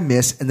made a guy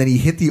miss, and then he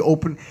hit the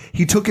open.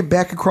 He took it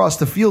back across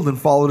the field and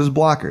followed his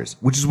blockers,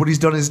 which is what he's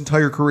done his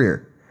entire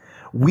career.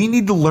 We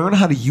need to learn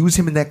how to use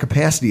him in that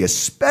capacity,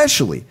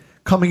 especially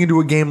coming into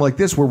a game like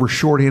this where we're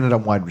shorthanded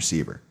on wide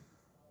receiver.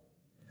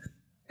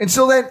 And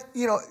so then,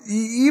 you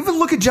even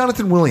look at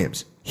Jonathan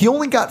Williams. He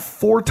only got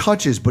 4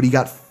 touches, but he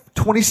got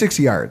 26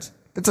 yards.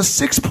 That's a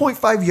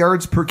 6.5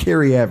 yards per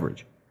carry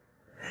average.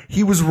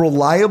 He was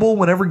reliable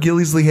whenever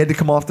Gillislee had to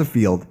come off the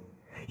field.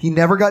 He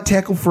never got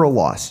tackled for a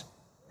loss.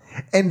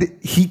 And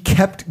he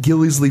kept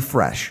Gillislee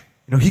fresh.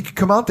 He could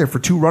come out there for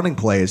 2 running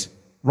plays,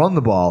 run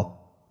the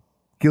ball.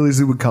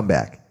 Gillislee would come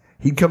back.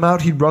 He'd come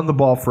out, he'd run the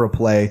ball for a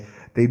play.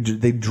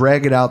 They'd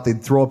drag it out.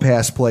 They'd throw a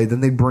pass play.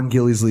 Then they'd bring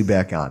Gillislee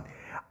back on.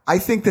 I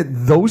think that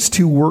those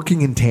 2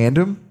 working in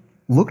tandem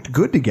looked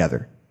good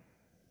together.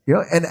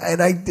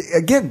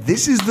 Again,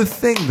 this is the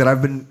thing that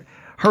I've been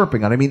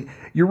harping on. I mean,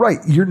 you're right.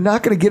 You're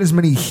not going to get as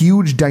many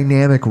huge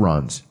dynamic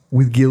runs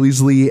with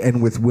Gillislee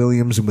and with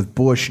Williams and with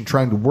Bush and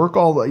trying to work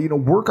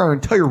work our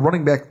entire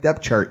running back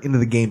depth chart into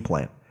the game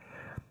plan.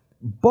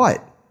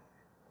 But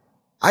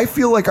I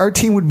feel like our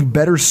team would be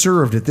better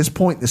served at this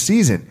point in the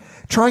season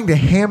trying to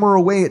hammer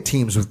away at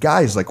teams with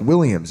guys like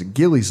Williams and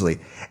Gillislee.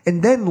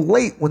 And then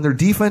late, when their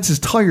defense is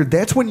tired,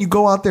 that's when you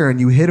go out there and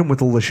you hit them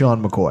with a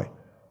LeSean McCoy.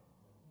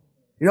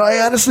 I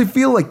honestly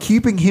feel like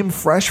keeping him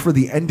fresh for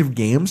the end of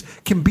games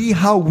can be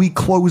how we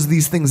close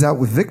these things out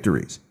with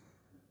victories.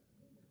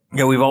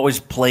 Yeah, we've always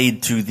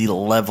played to the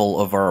level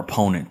of our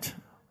opponent,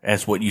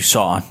 as what you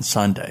saw on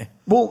Sunday.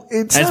 Well,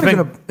 it's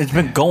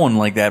been going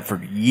like that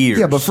for years.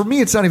 Yeah, but for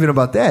me, it's not even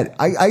about that.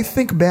 I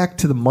think back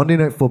to the Monday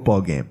Night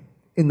Football game.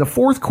 In the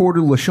fourth quarter,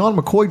 LaShawn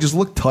McCoy just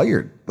looked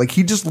tired. Like,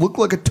 he just looked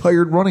like a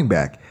tired running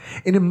back.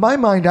 And in my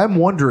mind, I'm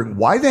wondering,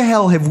 why the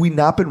hell have we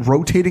not been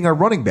rotating our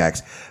running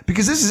backs?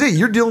 Because this is it.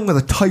 You're dealing with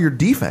a tired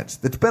defense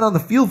that's been on the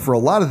field for a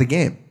lot of the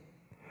game.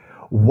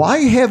 Why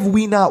have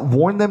we not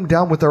worn them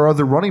down with our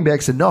other running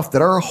backs enough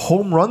that our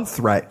home run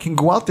threat can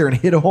go out there and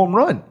hit a home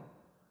run?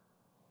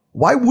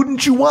 Why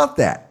wouldn't you want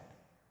that?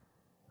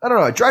 I don't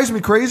know. It drives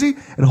me crazy,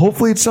 and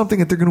hopefully it's something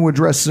that they're going to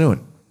address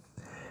soon.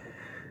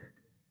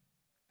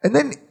 And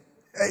then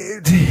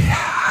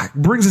it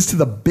brings us to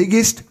the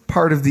biggest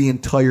part of the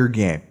entire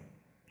game.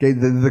 Okay,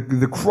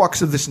 the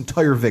crux of this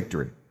entire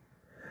victory.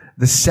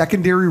 The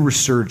secondary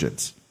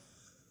resurgence.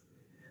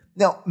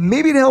 Now,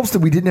 maybe it helps that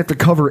we didn't have to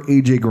cover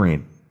A.J.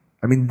 Green.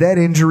 I mean, that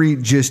injury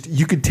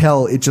you could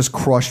tell it just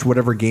crushed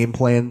whatever game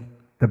plan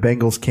the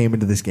Bengals came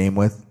into this game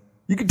with.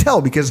 You could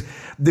tell because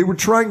they were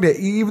trying to,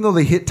 even though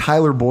they hit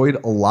Tyler Boyd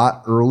a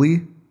lot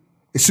early,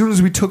 as soon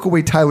as we took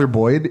away Tyler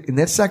Boyd, in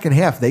that second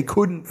half, they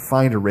couldn't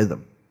find a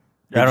rhythm.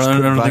 I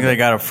don't think they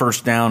got a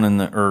first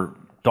down or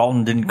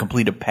Dalton didn't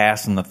complete a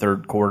pass in the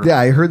third quarter. Yeah,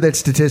 I heard that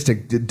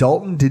statistic.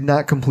 Dalton did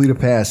not complete a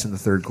pass in the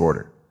third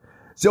quarter.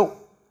 So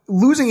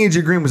losing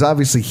A.J. Green was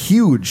obviously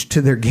huge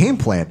to their game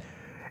plan.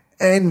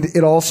 And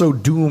it also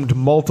doomed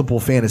multiple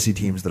fantasy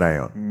teams that I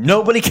own.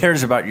 Nobody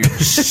cares about your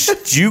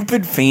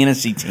stupid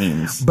fantasy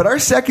teams. But our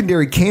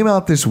secondary came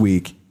out this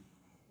week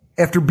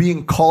after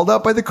being called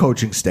out by the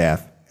coaching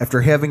staff,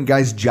 after having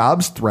guys'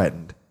 jobs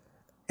threatened,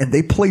 and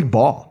they played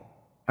ball.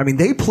 I mean,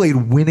 they played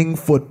winning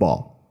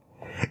football.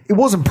 It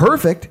wasn't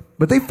perfect,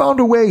 but they found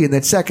a way in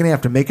that second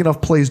half to make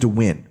enough plays to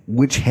win,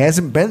 which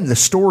hasn't been the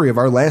story of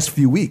our last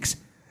few weeks.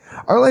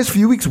 Our last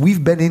few weeks,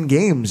 we've been in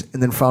games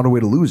and then found a way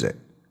to lose it.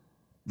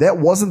 That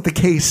wasn't the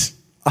case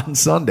on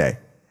Sunday.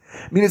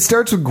 I mean, it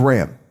starts with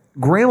Graham.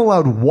 Graham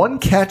allowed one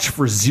catch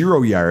for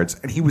 0 yards,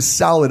 and he was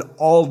solid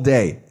all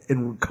day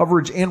in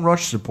coverage and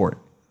rush support.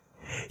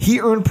 He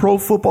earned Pro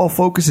Football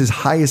Focus's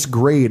highest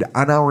grade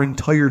on our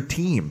entire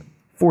team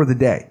for the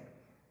day.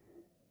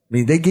 I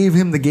mean, they gave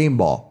him the game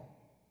ball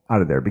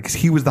out of there because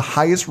he was the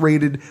highest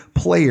rated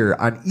player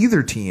on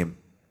either team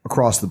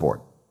across the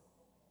board.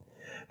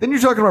 Then you're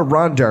talking about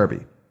Ron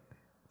Darby.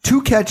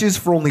 2 catches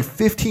for only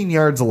 15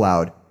 yards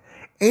allowed.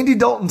 Andy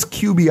Dalton's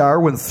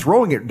QBR when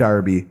throwing at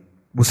Darby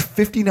was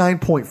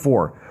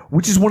 59.4,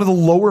 which is one of the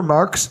lower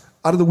marks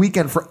out of the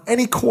weekend for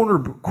any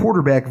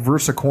quarterback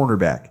versus a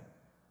cornerback.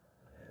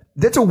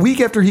 That's a week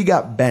after he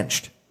got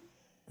benched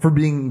for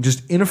being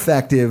just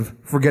ineffective,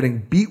 for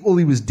getting beat while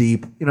he was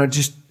deep. You know,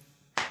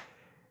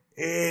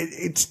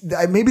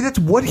 maybe that's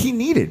what he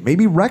needed.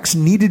 Maybe Rex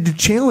needed to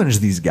challenge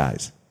these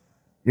guys.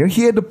 You know,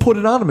 he had to put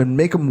it on them and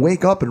make them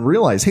wake up and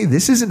realize, hey,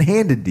 this isn't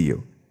handed to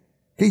you.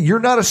 Hey,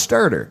 you're not a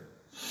starter.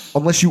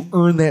 Unless you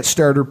earn that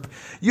starter,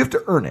 you have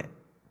to earn it.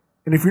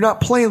 And if you're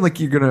not playing like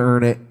you're going to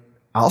earn it,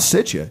 I'll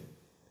sit you.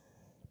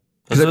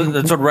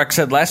 That's what Rex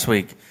said last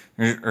week.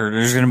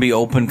 There's going to be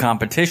open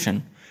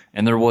competition,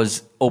 and there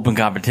was open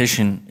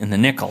competition in the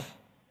nickel.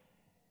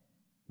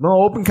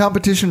 No, open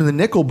competition in the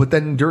nickel, but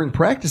then during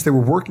practice, they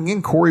were working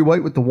in Corey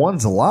White with the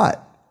ones a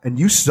lot. And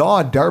you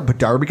saw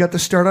Darby got the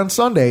start on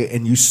Sunday,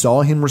 and you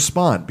saw him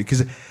respond.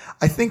 Because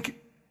I think,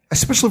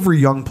 especially for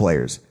young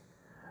players,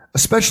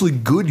 especially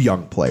good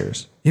young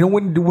players. You know,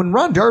 when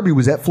Ron Darby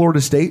was at Florida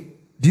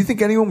State, do you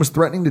think anyone was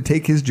threatening to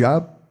take his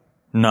job?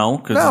 No,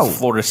 because it's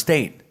Florida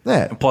State.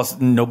 Yeah. And plus,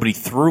 nobody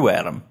threw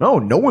at him. No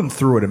one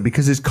threw at him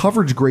because his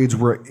coverage grades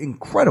were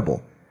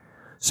incredible.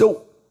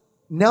 So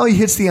now he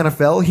hits the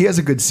NFL. He has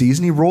a good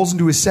season. He rolls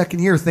into his second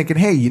year thinking,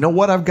 hey, you know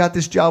what? I've got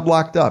this job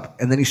locked up.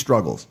 And then he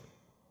struggles.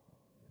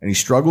 And he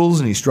struggles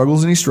and he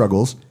struggles and he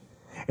struggles.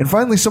 And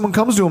finally, someone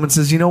comes to him and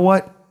says, you know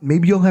what?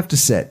 Maybe you'll have to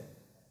sit.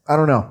 I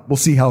don't know. We'll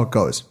see how it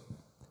goes.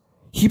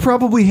 He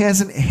probably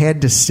hasn't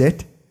had to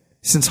sit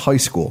since high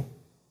school.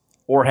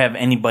 Or have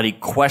anybody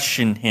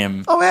question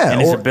him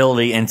and his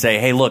ability and say,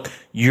 hey, look,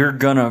 you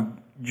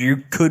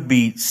could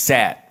be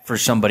sat for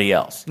somebody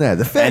else. Yeah,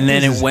 the fact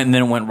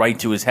it went right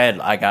to his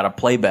head. I got to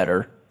play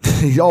better.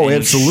 Absolutely.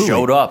 He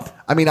showed up.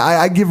 I mean,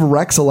 I give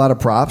Rex a lot of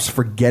props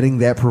for getting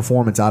that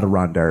performance out of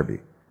Ron Darby.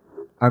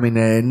 I mean,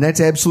 and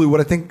that's absolutely what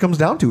I think it comes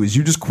down to is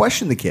you just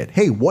question the kid.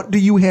 Hey, what do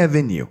you have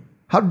in you?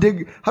 How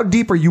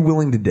deep are you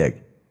willing to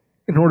dig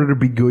in order to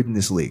be good in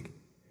this league?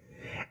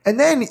 And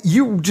then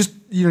you were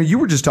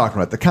just talking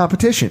about the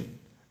competition.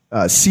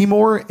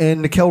 Seymour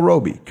and Nickel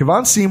Roby.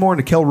 Kevon Seymour and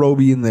Nickel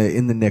Roby in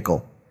the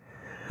nickel.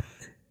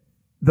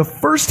 The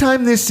first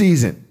time this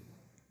season,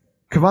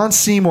 Kevon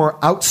Seymour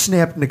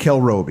outsnapped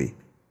Nickel Roby.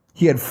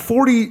 He had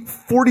 40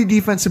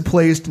 defensive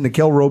plays to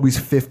Nickel Roby's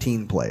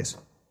 15 plays.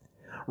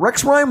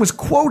 Rex Ryan was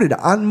quoted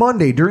on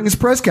Monday during his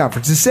press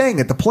conference as saying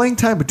that the playing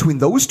time between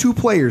those two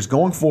players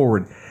going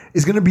forward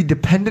is going to be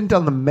dependent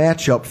on the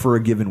matchup for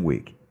a given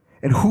week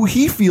and who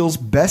he feels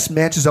best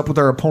matches up with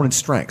our opponent's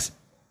strengths.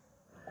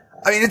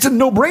 I mean, it's a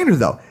no-brainer,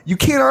 though. You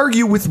can't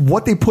argue with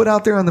what they put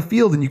out there on the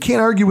field, and you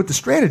can't argue with the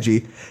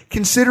strategy,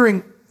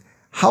 considering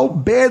how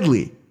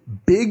badly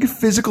big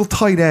physical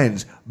tight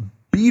ends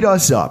beat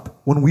us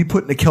up when we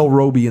put Nickel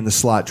Roby in the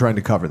slot trying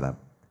to cover them.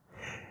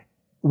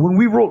 When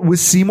we rolled with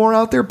Seymour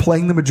out there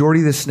playing the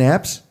majority of the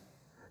snaps,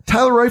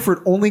 Tyler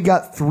Eifert only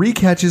got 3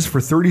 catches for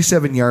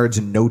 37 yards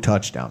and no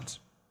touchdowns.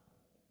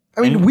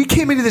 I mean, we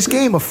came into this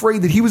game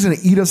afraid that he was going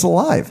to eat us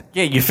alive.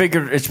 Yeah, you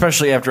figured,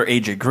 especially after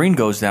AJ Green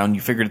goes down,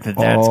 you figured that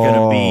that's going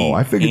to be...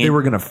 I figured they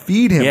were going to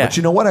feed him. Yeah. But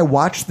you know what? I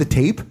watched the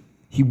tape.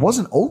 He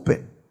wasn't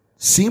open.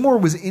 Seymour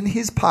was in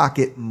his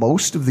pocket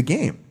most of the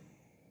game.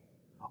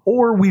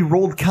 Or we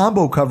rolled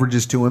combo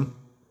coverages to him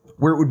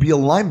where it would be a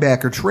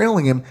linebacker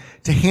trailing him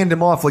to hand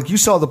him off. Like you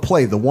saw the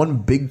play, the one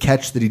big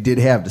catch that he did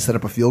have to set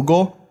up a field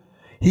goal.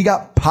 He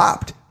got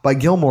popped by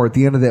Gilmore at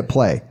the end of that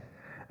play.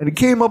 And it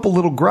came up a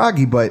little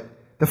groggy, but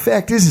the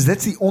fact is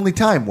that's the only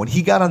time when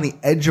he got on the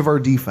edge of our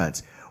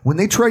defense. When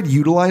they tried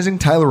utilizing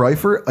Tyler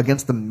Eifert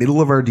against the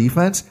middle of our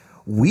defense,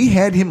 we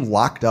had him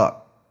locked up.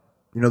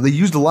 You know, they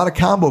used a lot of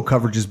combo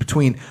coverages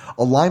between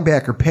a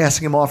linebacker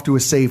passing him off to a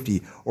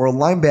safety or a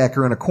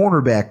linebacker and a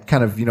cornerback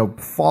kind of,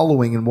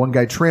 following and one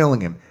guy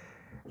trailing him.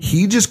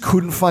 He just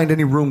couldn't find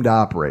any room to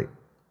operate.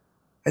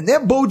 And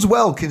that bodes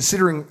well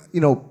considering,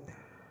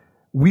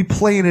 we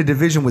play in a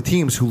division with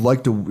teams who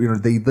like to,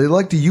 they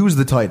like to use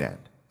the tight end,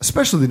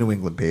 especially the New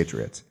England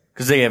Patriots.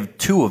 Because they have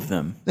 2 of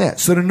them. Yeah,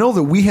 so to know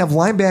that we have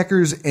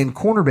linebackers and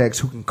cornerbacks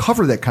who can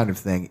cover that kind of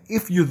thing,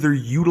 if they're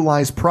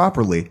utilized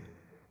properly,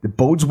 it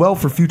bodes well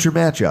for future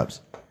matchups.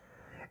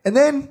 And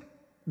then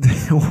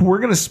we're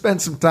going to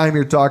spend some time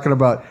here talking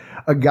about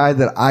a guy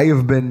that I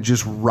have been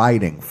just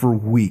riding for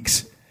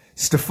weeks,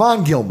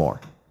 Stephon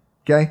Gilmore.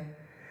 Okay?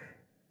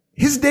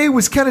 His day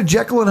was kind of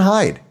Jekyll and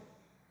Hyde.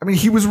 I mean,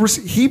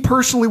 he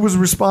personally was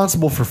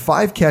responsible for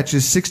 5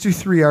 catches,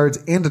 63 yards,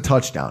 and a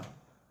touchdown.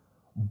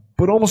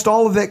 But almost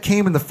all of that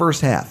came in the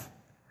first half.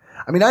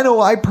 I mean, I know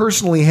I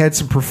personally had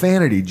some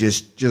profanity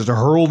just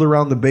hurled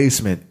around the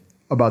basement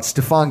about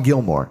Stephon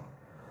Gilmore.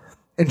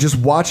 And just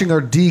watching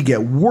our D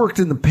get worked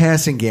in the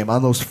passing game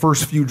on those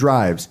first few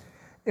drives,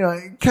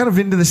 kind of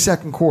into the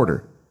second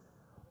quarter.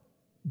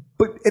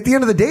 But at the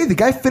end of the day, the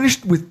guy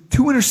finished with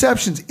 2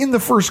 interceptions in the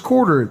first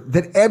quarter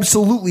that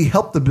absolutely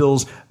helped the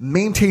Bills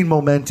maintain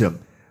momentum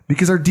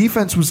because our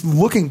defense was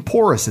looking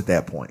porous at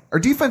that point. Our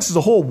defense as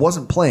a whole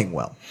wasn't playing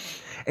well.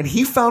 And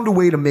he found a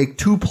way to make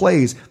 2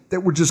 plays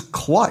that were just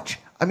clutch.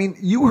 I mean,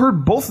 you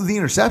heard both of the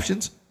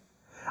interceptions.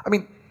 I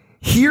mean,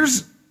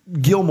 here's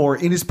Gilmore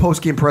in his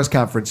post-game press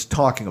conference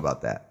talking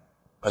about that.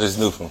 I just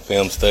knew from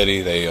film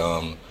study they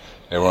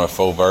run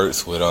 4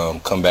 verts with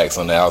comebacks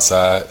on the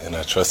outside, and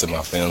I trusted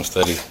my film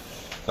study.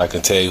 I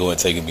can tell he wasn't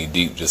taking me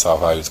deep just off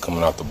how he was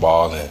coming off the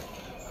ball, and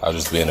I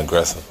was just being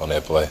aggressive on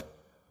that play.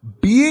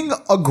 Being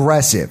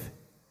aggressive.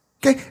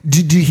 Okay,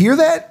 did you hear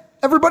that,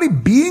 everybody?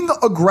 Being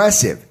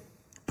aggressive.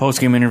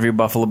 Post-game interview,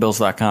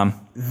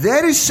 BuffaloBills.com.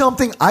 That is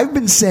something I've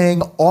been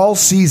saying all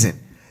season.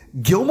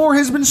 Gilmore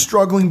has been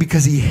struggling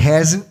because he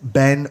hasn't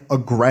been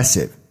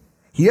aggressive.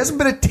 He hasn't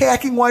been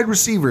attacking wide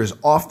receivers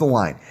off the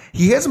line.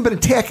 He hasn't been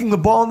attacking the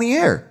ball in the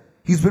air.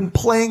 He's been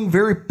playing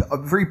very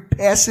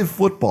passive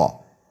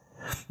football.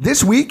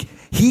 This week,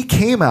 he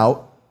came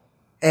out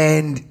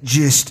and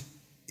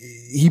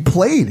he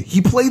played.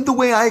 He played the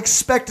way I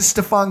expect a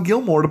Stephon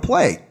Gilmore to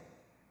play.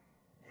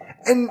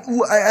 And,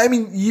 I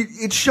mean,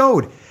 it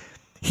showed.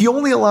 He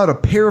only allowed a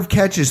pair of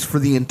catches for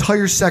the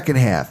entire second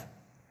half.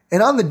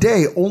 And on the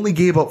day, only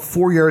gave up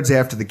 4 yards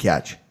after the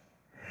catch.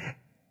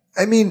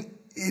 I mean,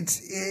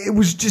 it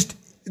was just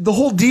the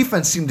whole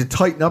defense seemed to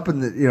tighten up in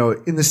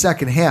the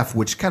second half,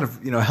 which kind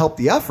of helped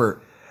the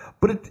effort.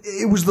 But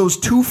it was those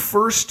 2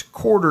 first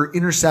quarter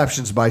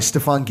interceptions by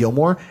Stephon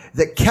Gilmore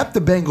that kept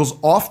the Bengals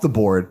off the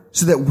board,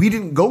 so that we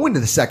didn't go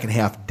into the second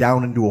half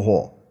down into a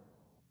hole.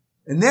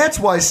 And that's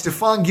why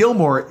Stephon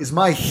Gilmore is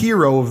my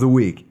hero of the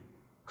week.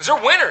 Because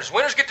they're winners.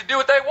 Winners get to do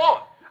what they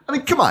want. I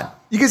mean, come on.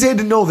 You guys had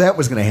to know that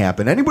was going to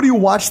happen. Anybody who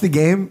watched the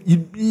game,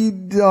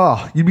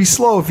 you'd be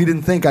slow if you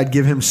didn't think I'd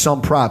give him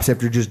some props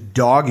after just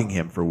dogging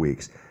him for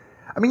weeks.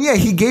 I mean, yeah,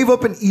 he gave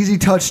up an easy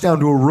touchdown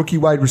to a rookie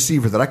wide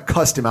receiver that I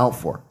cussed him out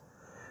for.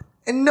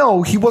 And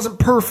no, he wasn't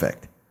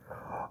perfect.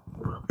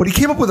 But he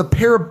came up with a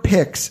pair of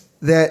picks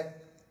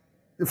that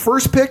the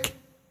first pick,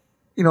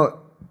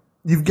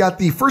 you've got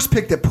the first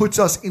pick that puts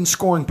us in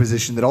scoring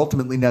position that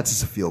ultimately nets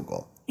us a field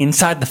goal.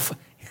 Inside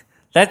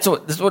that's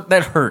what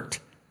that hurt.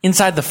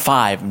 Inside the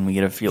 5 and we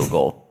get a field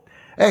goal.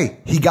 Hey,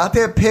 he got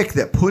that pick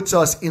that puts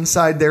us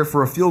inside there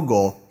for a field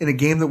goal in a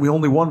game that we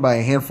only won by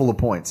a handful of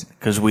points.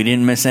 Because we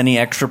didn't miss any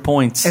extra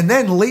points. And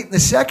then late in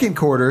the second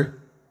quarter,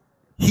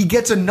 he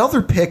gets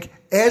another pick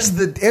as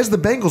the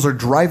Bengals are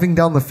driving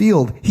down the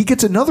field. He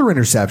gets another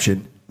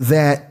interception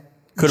that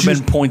could have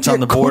been points on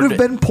the board. Could have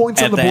been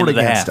points on the board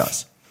against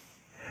us.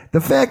 The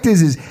fact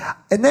is,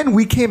 and then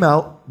we came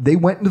out, they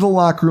went into the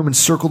locker room and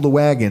circled the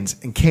wagons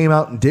and came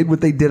out and did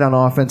what they did on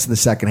offense in the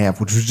second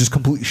half, which was just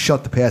completely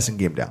shut the passing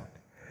game down.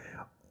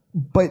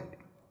 But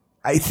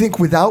I think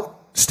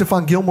without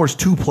Stephon Gilmore's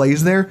 2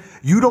 plays there,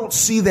 you don't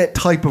see that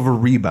type of a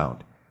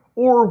rebound.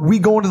 Or we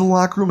go into the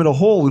locker room in a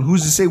hole, and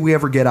who's to say we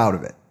ever get out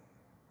of it?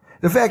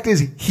 The fact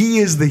is, he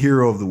is the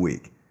hero of the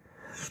week.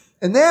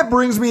 And that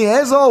brings me,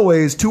 as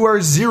always, to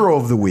our 0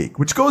 of the week,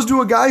 which goes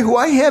to a guy who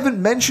I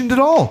haven't mentioned at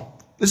all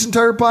this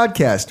entire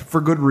podcast,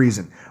 for good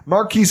reason.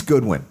 Marquise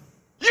Goodwin.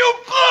 You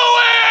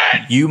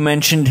blew it! You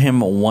mentioned him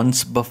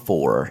once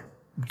before.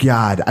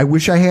 God, I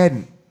wish I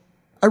hadn't.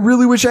 I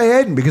really wish I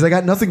hadn't, because I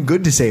got nothing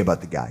good to say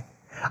about the guy.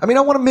 I mean,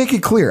 I want to make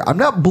it clear. I'm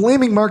not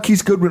blaming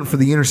Marquise Goodwin for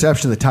the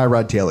interception that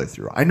Tyrod Taylor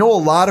threw. I know a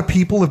lot of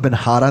people have been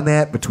hot on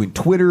that between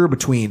Twitter,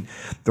 between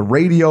the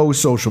radio,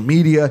 social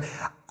media.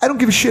 I don't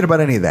give a shit about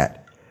any of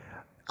that.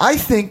 I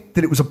think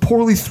that it was a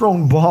poorly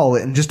thrown ball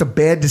and just a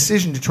bad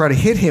decision to try to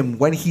hit him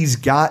when he's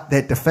got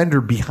that defender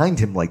behind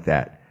him like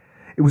that.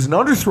 It was an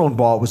underthrown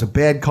ball. It was a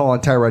bad call on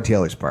Tyrod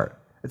Taylor's part.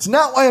 It's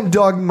not why I'm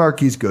dogging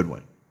Marquise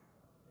Goodwin.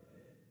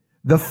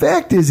 The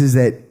fact is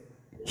that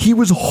he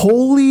was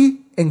wholly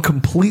and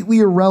completely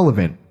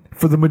irrelevant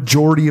for the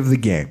majority of the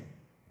game.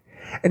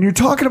 And you're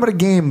talking about a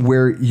game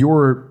where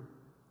your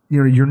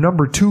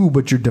number 2,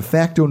 but your de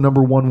facto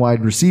number 1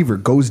 wide receiver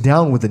goes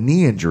down with a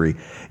knee injury.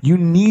 You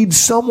need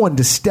someone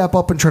to step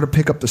up and try to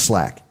pick up the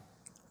slack.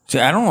 See,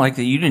 I don't like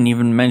that you didn't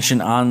even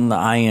mention on the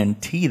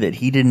INT that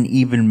he didn't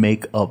even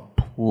make a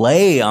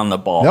play on the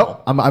ball.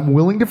 Nope, I'm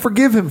willing to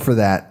forgive him for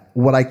that.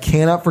 What I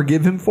cannot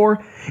forgive him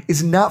for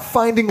is not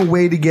finding a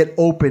way to get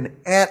open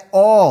at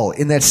all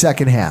in that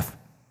second half.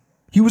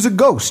 He was a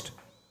ghost.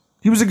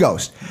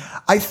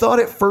 I thought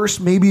at first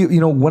maybe,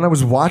 when I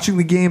was watching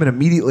the game and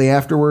immediately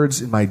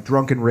afterwards in my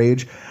drunken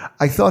rage,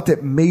 I thought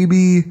that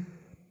maybe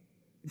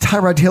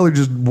Tyrod Taylor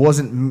just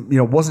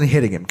wasn't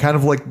hitting him. Kind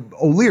of like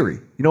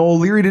O'Leary.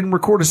 O'Leary didn't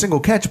record a single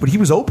catch, but he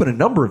was open a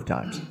number of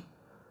times.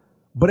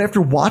 But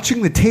after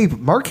watching the tape,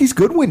 Marquise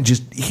Goodwin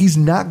he's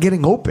not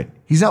getting open.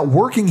 He's not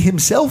working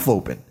himself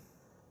open.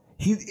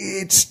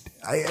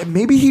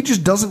 Maybe he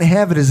just doesn't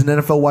have it as an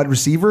NFL wide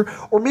receiver,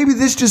 or maybe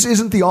this just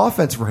isn't the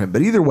offense for him.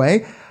 But either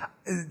way,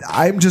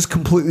 I'm just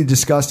completely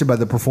disgusted by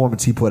the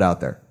performance he put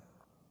out there.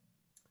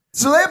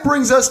 So that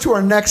brings us to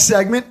our next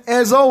segment.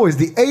 As always,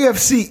 the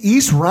AFC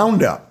East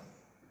Roundup.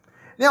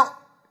 Now,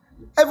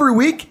 every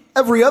week,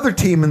 every other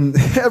team in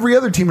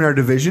our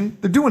division,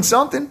 they're doing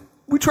something.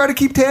 We try to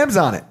keep tabs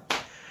on it.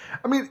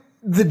 I mean,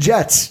 the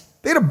Jets,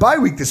 they had a bye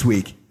week this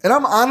week, and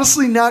I'm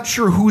honestly not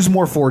sure who's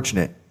more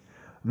fortunate.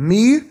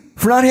 Me,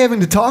 for not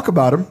having to talk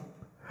about them,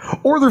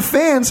 or their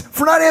fans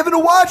for not having to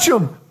watch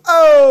them.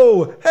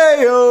 Oh,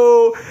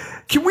 hey-oh.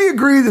 Can we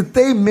agree that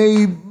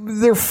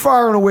they're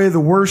far and away the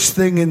worst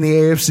thing in the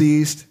AFC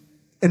East,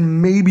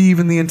 and maybe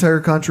even the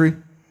entire country?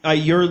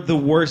 You're the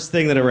worst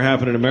thing that ever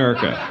happened in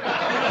America.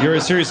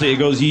 Seriously, it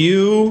goes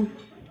you,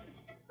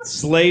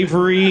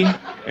 slavery,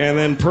 and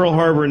then Pearl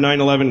Harbor and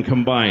 9/11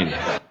 combined.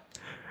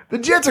 The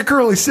Jets are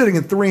currently sitting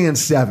at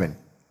 3-7.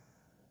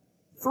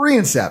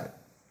 3-7.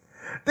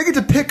 They get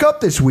to pick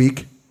up this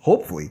week,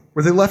 hopefully,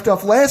 where they left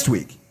off last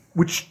week,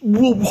 which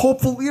will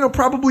hopefully,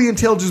 probably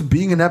entail just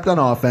being inept on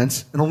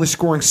offense and only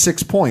scoring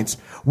 6 points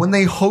when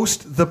they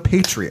host the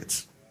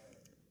Patriots.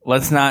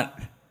 Let's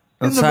not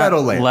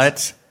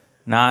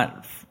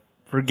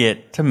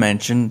forget to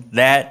mention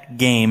that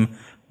game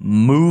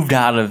moved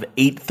out of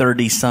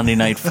 8:30 Sunday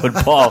Night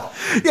Football.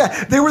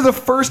 Yeah, they were the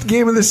first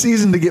game of the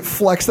season to get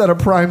flexed out of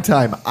prime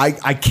time. I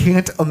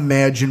can't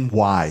imagine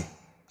why.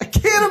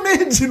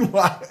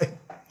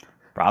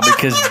 Probably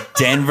because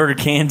Denver,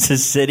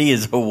 Kansas City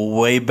is a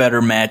way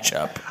better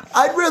matchup.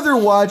 I'd rather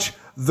watch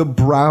the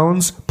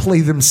Browns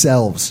play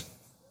themselves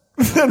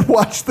than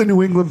watch the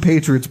New England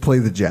Patriots play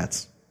the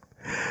Jets.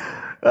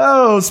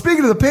 Oh,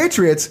 speaking of the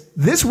Patriots,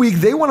 this week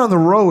they went on the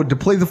road to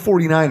play the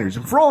 49ers.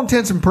 And for all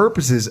intents and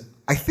purposes,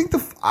 I think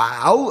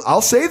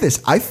I'll say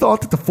this. I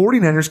thought that the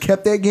 49ers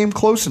kept that game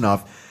close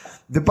enough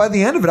that by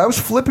the end of it, I was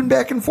flipping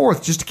back and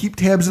forth just to keep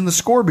tabs on the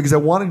score because I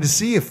wanted to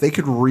see if they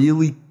could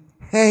really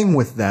hang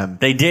with them.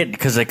 They did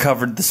because they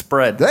covered the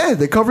spread. Yeah,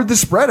 they covered the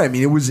spread. I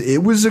mean, it was I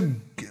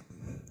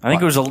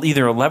think it was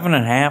either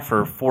 11.5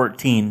 or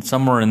 14,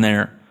 somewhere in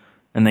there,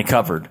 and they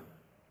covered.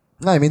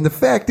 I mean, the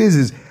fact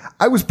is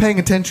I was paying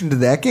attention to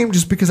that game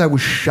just because I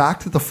was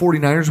shocked that the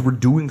 49ers were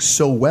doing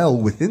so well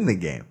within the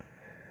game.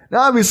 Now,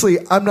 obviously,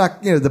 I'm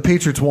not, the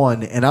Patriots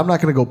won, and I'm not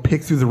going to go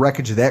pick through the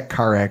wreckage of that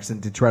car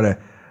accident to try to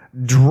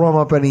drum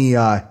up any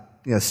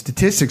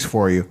statistics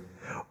for you.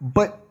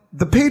 But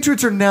the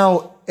Patriots are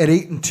now at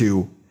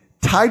 8-2,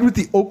 tied with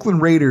the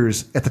Oakland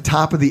Raiders at the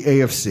top of the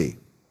AFC.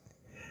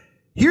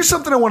 Here's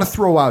something I want to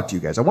throw out to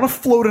you guys. I want to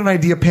float an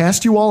idea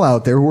past you all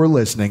out there who are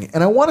listening,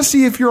 and I want to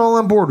see if you're all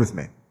on board with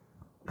me.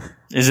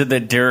 Is it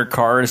that Derek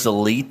Carr is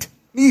elite?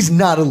 He's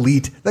not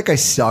elite. That guy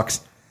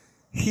sucks.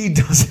 He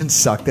doesn't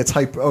suck. That's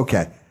hype.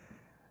 Okay.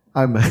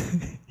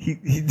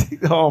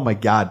 Oh my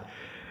God.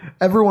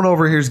 Everyone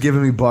over here is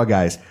giving me bug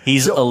eyes.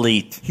 He's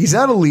elite. He's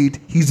not elite.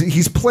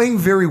 He's playing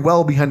very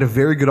well behind a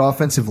very good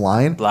offensive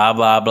line. Blah,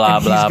 blah, blah,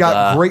 and blah,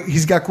 blah.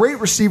 He's got great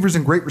receivers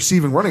and great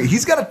receiving running.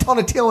 He's got a ton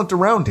of talent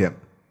around him.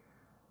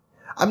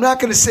 I'm not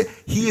going to say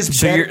he is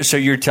So better.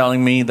 you're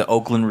telling me the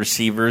Oakland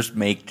receivers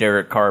make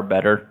Derek Carr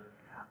better?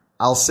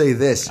 I'll say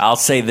this.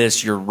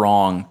 You're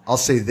wrong. I'll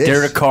say this.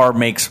 Derek Carr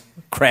makes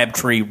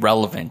Crabtree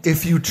relevant.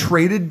 If you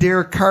traded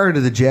Derek Carr to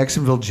the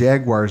Jacksonville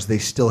Jaguars, they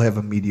still have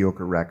a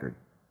mediocre record.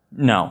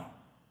 No.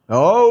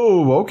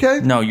 Oh, okay.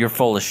 No, you're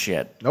full of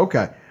shit.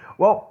 Okay.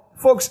 Well,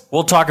 folks,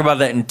 we'll talk about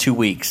that in 2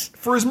 weeks.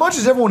 For as much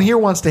as everyone here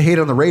wants to hate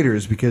on the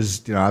Raiders,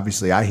 because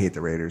obviously I hate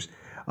the Raiders,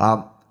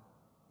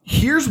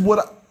 here's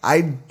what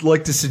I'd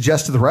like to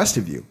suggest to the rest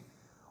of you.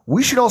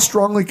 We should all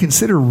strongly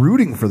consider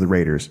rooting for the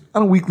Raiders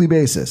on a weekly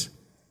basis.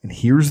 And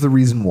here's the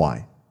reason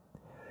why.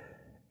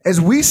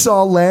 As we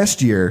saw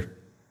last year,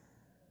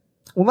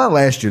 well, not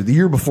last year, the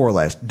year before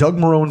last, Doug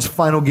Marone's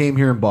final game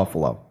here in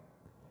Buffalo.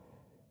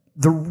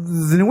 The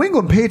New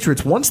England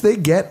Patriots, once they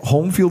get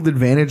home field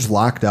advantage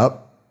locked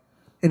up,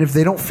 and if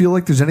they don't feel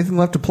like there's anything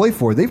left to play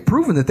for, they've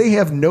proven that they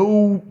have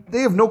no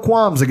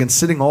qualms against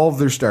sitting all of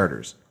their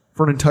starters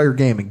for an entire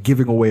game and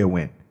giving away a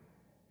win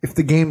if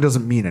the game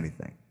doesn't mean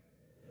anything.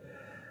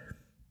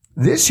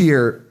 This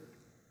year,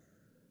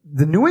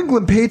 the New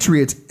England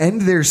Patriots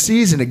end their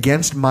season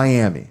against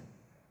Miami,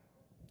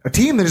 a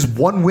team that is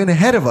one win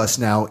ahead of us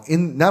now,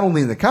 in not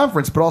only in the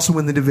conference but also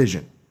in the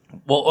division.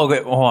 Well,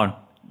 okay, hold on.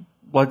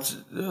 What's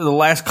the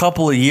last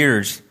couple of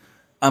years?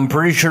 I'm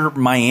pretty sure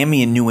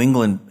Miami and New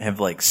England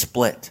have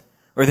split,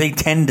 or they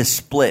tend to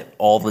split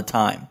all the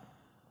time.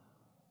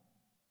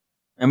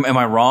 Am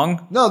I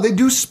wrong? No, they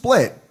do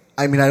split.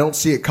 I mean, I don't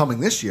see it coming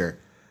this year.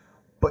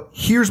 But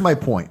here's my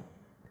point.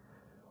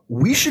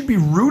 We should be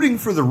rooting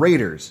for the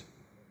Raiders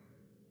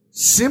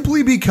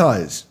simply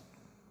because,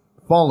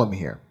 follow me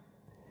here,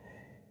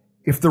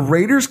 if the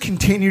Raiders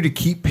continue to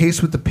keep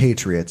pace with the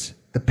Patriots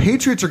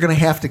are going to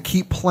have to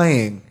keep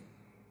playing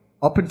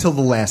up until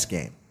the last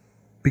game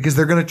because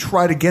they're going to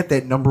try to get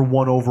that number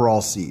 1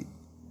 overall seed.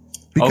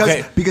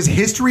 Because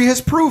history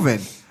has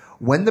proven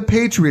when the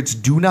Patriots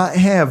do not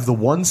have the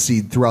 1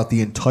 seed throughout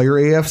the entire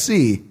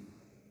AFC,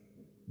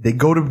 they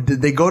go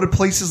to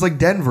places like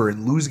Denver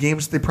and lose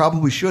games they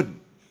probably shouldn't.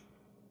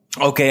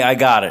 Okay, I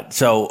got it.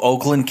 So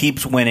Oakland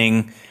keeps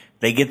winning.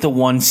 They get the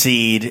 1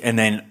 seed, and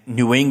then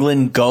New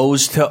England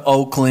goes to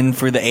Oakland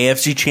for the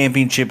AFC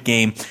Championship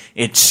game.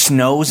 It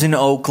snows in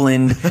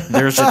Oakland.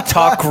 There's a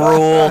tuck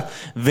rule.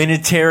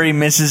 Vinatieri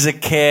misses a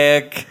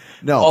kick.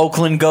 No.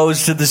 Oakland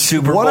goes to the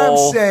Super Bowl. What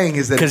I'm saying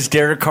is that because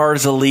Derek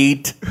Carr's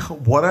elite.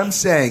 What I'm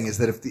saying is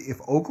that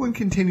if Oakland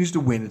continues to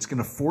win, it's going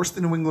to force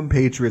the New England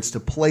Patriots to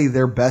play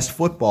their best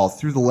football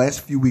through the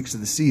last few weeks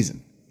of the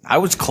season. I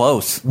was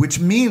close. Which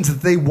means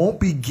that they won't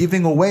be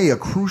giving away a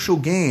crucial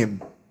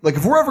game. Like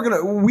if we're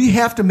ever we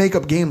have to make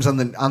up games on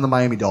the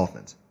Miami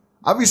Dolphins.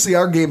 Obviously,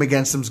 our game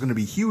against them is going to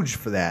be huge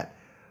for that.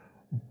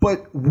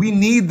 But we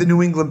need the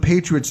New England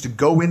Patriots to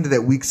go into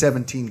that Week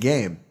 17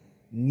 game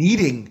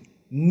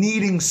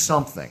needing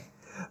something,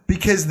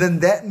 because then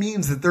that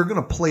means that they're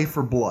going to play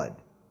for blood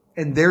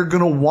and they're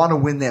going to want to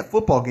win that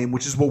football game,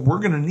 which is what we're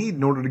going to need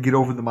in order to get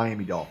over the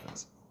Miami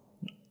Dolphins.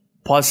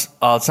 Plus,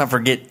 let's not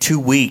forget 2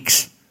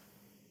 weeks.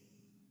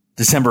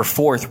 December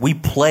 4th, we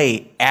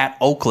play at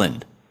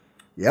Oakland.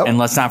 Yep. And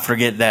let's not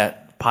forget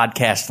that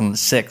podcast on the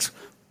 6th.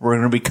 We're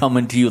going to be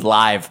coming to you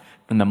live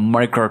from the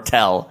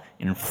Microtel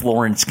in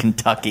Florence,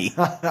 Kentucky.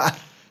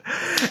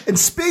 And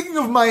speaking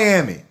of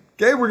Miami,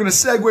 okay, we're going to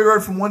segue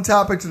right from one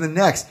topic to the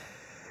next.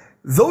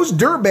 Those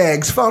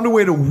dirtbags found a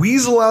way to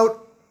weasel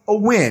out a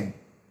win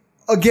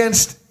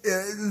against,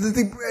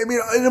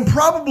 an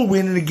improbable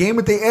win in a game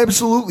that they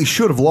absolutely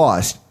should have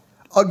lost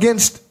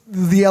against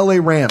the LA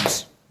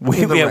Rams. We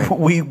had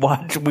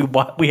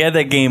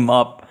that game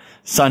up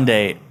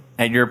Sunday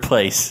at your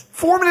place.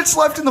 4 minutes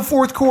left in the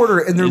fourth quarter,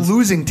 and they're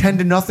losing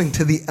 10-0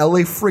 to the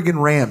LA friggin'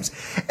 Rams.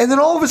 And then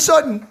all of a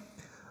sudden,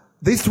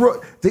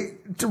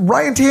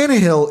 Ryan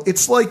Tannehill,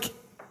 it's like,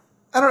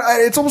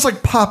 it's almost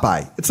like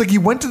Popeye. It's like he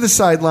went to the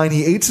sideline,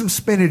 he ate some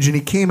spinach, and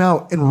he came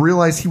out and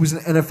realized he was an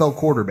NFL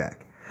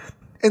quarterback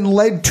and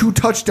led 2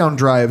 touchdown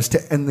drives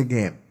to end the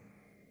game.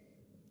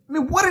 I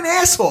mean, what an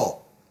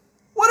asshole.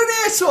 What an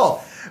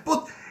asshole.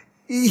 But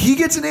he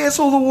gets an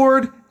asshole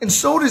award, and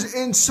so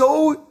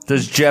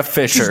does Jeff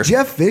Fisher.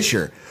 Jeff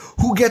Fisher,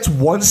 who gets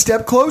one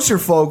step closer,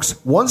 folks,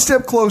 one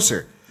step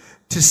closer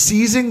to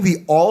seizing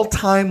the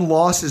all-time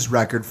losses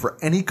record for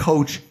any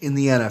coach in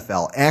the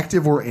NFL,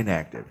 active or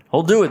inactive.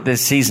 He'll do it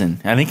this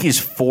season. I think he's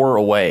 4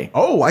 away.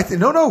 Oh,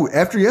 no.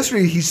 After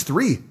yesterday, he's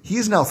 3. He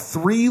is now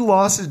 3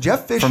 losses.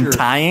 Jeff Fisher from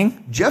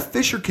tying. Jeff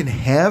Fisher can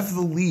have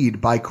the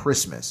lead by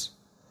Christmas.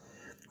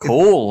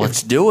 Cool,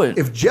 let's do it.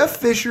 If Jeff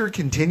Fisher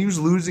continues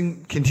to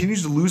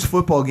lose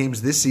football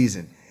games this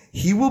season,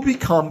 he will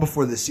become,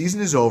 before the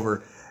season is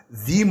over,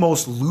 the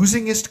most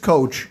losingest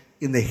coach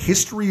in the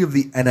history of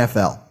the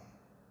NFL.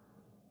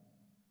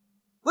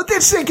 Let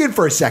that sink in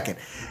for a second.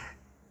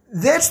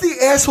 That's the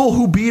asshole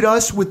who beat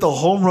us with the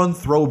home run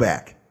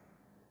throwback.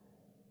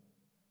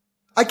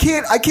 I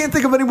can't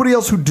think of anybody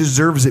else who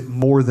deserves it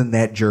more than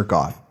that jerk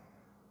off.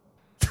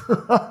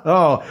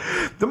 Oh,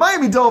 the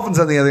Miami Dolphins,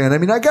 on the other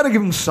hand, I got to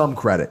give them some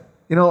credit.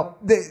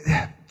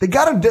 They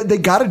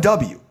got a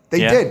W. They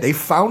did. They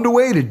found a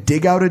way to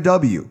dig out a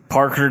W.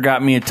 Parker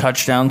got me a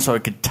touchdown so I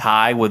could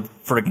tie with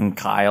freaking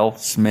Kyle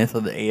Smith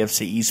of the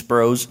AFC East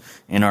Bros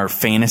in our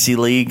fantasy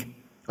league.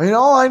 I mean,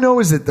 all I know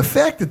is that the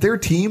fact that their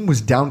team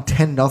was down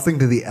 10-0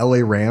 to the LA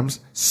Rams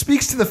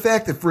speaks to the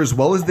fact that for as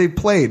well as they've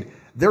played,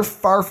 they're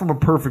far from a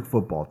perfect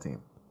football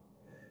team.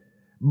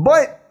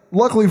 But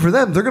luckily for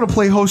them, they're going to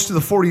play host to the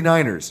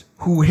 49ers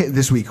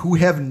this week, who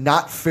have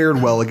not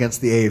fared well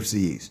against the AFC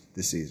East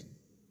this season.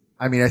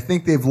 I mean, I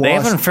think they've lost. They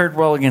haven't fared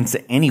well against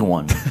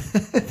anyone.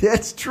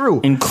 That's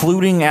true.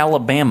 Including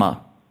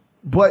Alabama.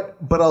 But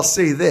I'll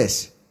say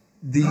this.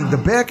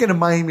 The back end of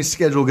Miami's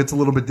schedule gets a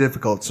little bit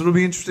difficult, so it'll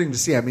be interesting to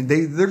see. I mean,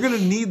 they're going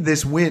to need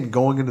this win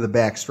going into the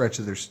back stretch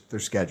of their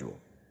schedule.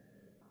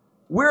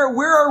 Where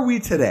are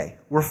we today?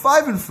 We're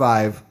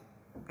 5-5.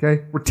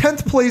 Okay? We're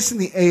 10th place in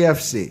the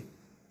AFC.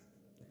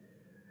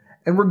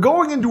 And we're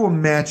going into a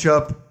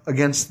matchup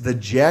against the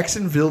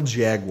Jacksonville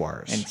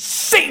Jaguars. And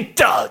St.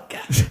 Doug!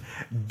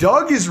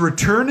 Doug is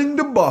returning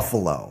to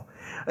Buffalo.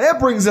 That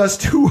brings us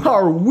to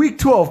our Week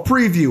 12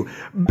 preview.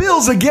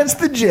 Bills against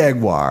the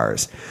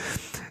Jaguars.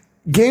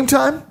 Game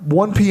time,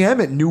 1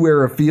 p.m. at New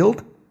Era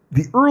Field.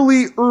 The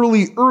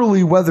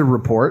early weather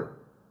report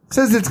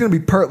says it's going to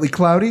be partly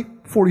cloudy,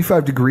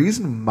 45 degrees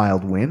and a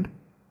mild wind.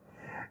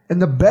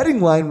 And the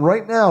betting line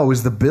right now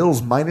is the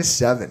Bills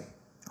 -7.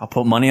 I'll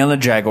put money on the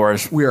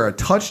Jaguars. We are a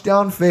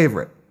touchdown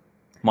favorite.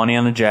 Money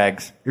on the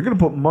Jags. You're going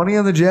to put money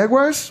on the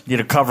Jaguars? You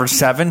to cover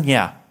 7?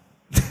 Yeah.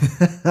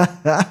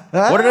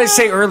 What did I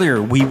say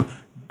earlier?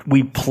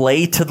 We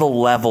play to the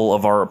level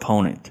of our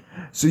opponent.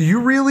 So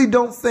you really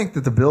don't think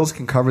that the Bills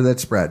can cover that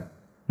spread?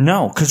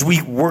 No, because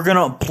we're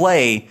going to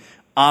play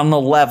on the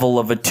level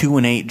of a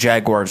 2-8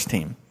 Jaguars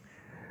team.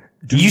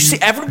 You see,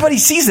 everybody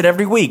sees it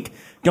every week.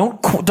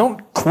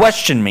 Don't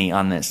question me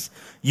on this.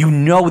 You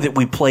know that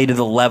we play to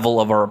the level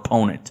of our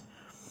opponent.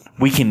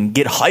 We can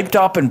get hyped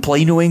up and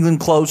play New England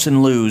close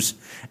and lose,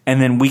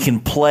 and then we can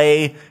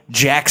play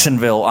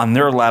Jacksonville on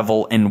their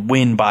level and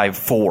win by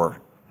 4.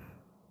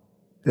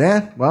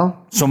 Yeah,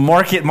 well. So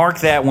mark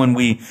that when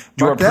we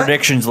do our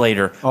predictions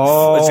later.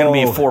 Oh. It's going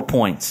to be 4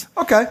 points.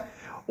 Okay.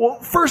 Well,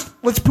 first,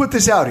 let's put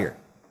this out here.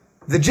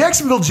 The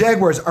Jacksonville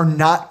Jaguars are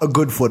not a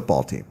good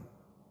football team.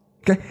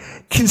 Okay?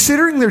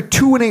 Considering their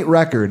 2-8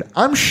 record,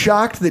 I'm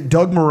shocked that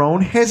Doug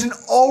Marrone hasn't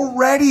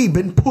already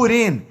been put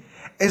in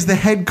as the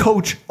head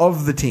coach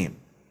of the team.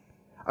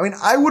 I mean,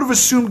 I would have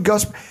assumed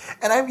Gus,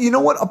 and you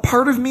know what? A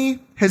part of me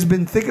has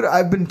been thinking,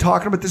 I've been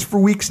talking about this for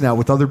weeks now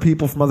with other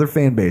people from other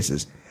fan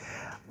bases.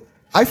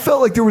 I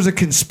felt like there was a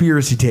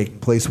conspiracy taking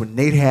place when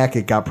Nate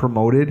Hackett got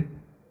promoted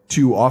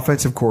to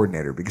offensive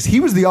coordinator because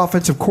he was the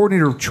offensive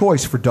coordinator of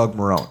choice for Doug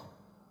Marrone.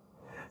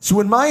 So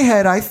in my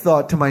head, I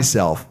thought to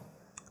myself,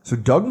 so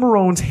Doug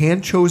Marrone's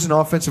hand-chosen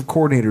offensive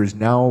coordinator is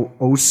now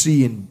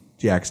OC in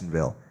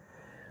Jacksonville.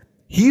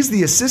 He's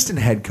the assistant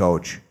head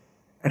coach,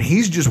 and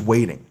he's just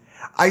waiting.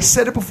 I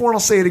said it before, and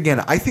I'll say it again.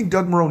 I think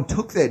Doug Marrone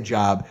took that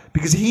job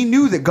because he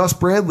knew that Gus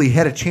Bradley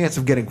had a chance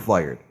of getting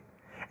fired,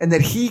 and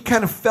that he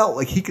kind of felt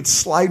like he could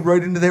slide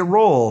right into that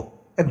role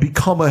and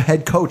become a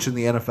head coach in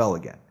the NFL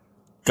again.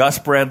 Gus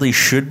Bradley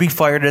should be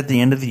fired at the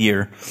end of the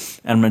year,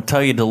 and I'm going to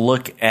tell you to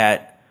look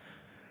at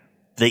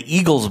the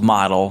Eagles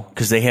model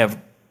because they have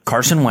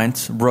Carson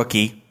Wentz,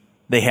 rookie.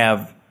 They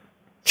have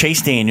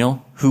Chase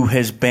Daniel, who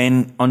has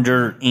been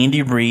under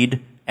Andy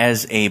Reid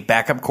as a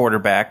backup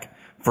quarterback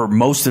for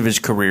most of his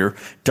career.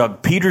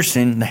 Doug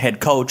Peterson, the head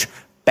coach,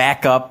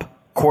 backup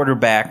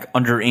quarterback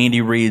under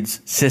Andy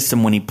Reid's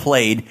system when he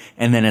played.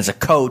 And then as a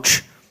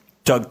coach,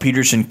 Doug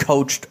Peterson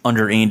coached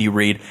under Andy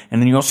Reid. And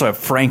then you also have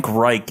Frank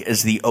Reich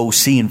as the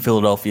OC in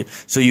Philadelphia.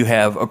 So you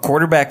have a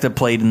quarterback that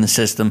played in the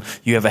system.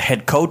 You have a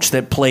head coach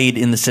that played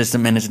in the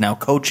system and is now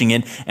coaching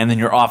it. And then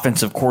your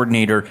offensive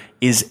coordinator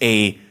is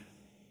a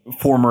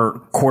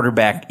former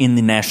quarterback in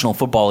the National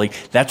Football League.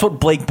 That's what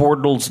Blake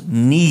Bortles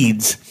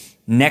needs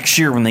next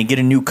year when they get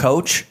a new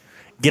coach.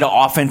 Get an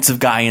offensive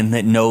guy in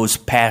that knows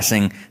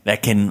passing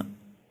that can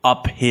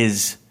up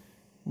his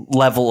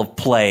level of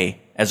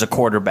play as a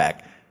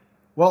quarterback.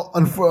 Well,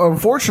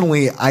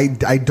 unfortunately,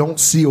 I don't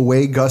see a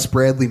way Gus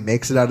Bradley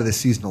makes it out of the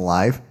season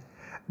alive.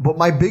 But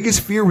my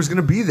biggest fear was going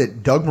to be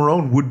that Doug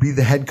Marrone would be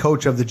the head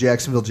coach of the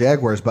Jacksonville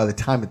Jaguars by the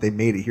time that they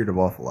made it here to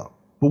Buffalo.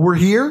 But we're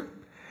here.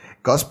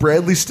 Gus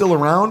Bradley's still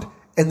around,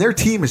 and their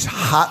team is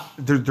hot.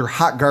 They're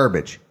hot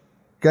garbage.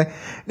 Okay.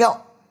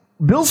 Now,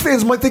 Bills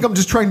fans might think I'm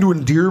just trying to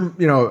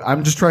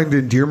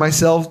endear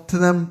myself to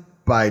them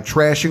by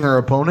trashing our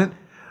opponent.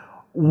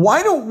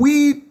 Why don't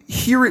we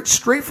hear it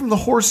straight from the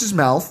horse's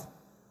mouth?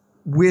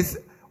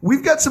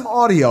 We've got some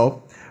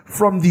audio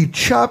from the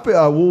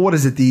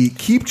the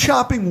Keep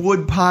Chopping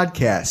Wood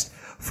podcast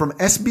from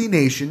SB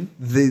Nation.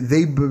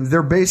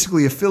 They're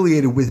basically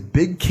affiliated with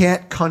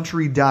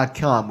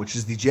BigCatCountry.com, which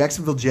is the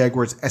Jacksonville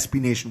Jaguars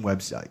SB Nation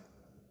website.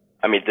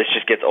 I mean, this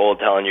just gets old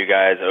telling you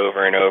guys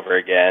over and over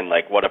again,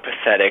 like, what a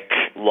pathetic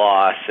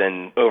loss,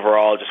 and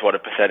overall just what a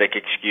pathetic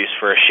excuse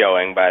for a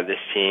showing by this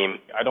team.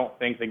 I don't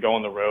think they go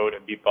on the road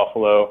and beat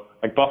Buffalo.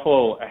 Like,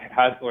 Buffalo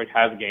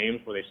has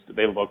games where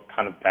they look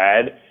kind of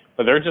bad,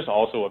 but they're just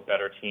also a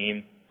better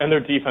team. And their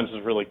defense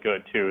is really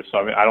good, too. So,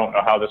 I mean, I don't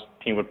know how this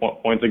team would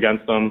put points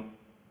against them.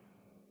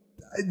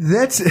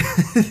 That's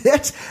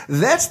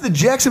the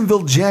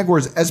Jacksonville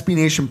Jaguars SB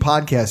Nation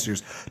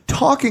podcasters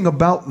talking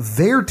about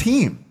their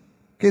team.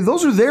 Okay,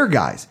 those are their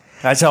guys.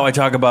 That's how I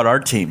talk about our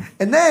team.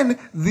 And then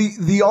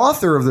the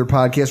author of their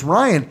podcast,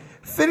 Ryan,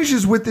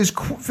 finishes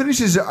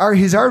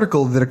his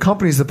article that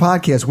accompanies the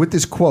podcast with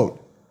this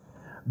quote: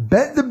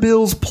 "Bet the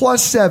Bills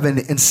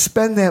 +7 and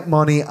spend that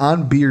money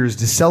on beers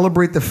to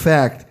celebrate the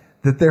fact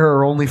that there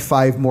are only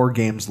 5 more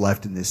games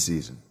left in this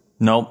season."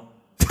 Nope.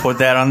 Put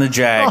that on the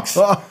Jags.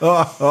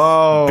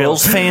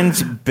 Bills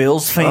fans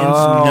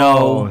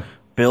know.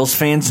 Bills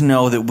fans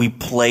know that we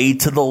play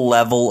to the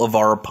level of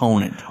our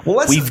opponent.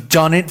 We've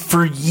done it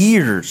for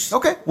years.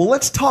 Okay, well,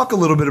 let's talk a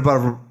little bit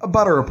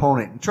about our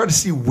opponent and try to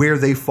see where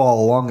they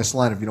fall along this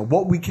line of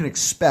what we can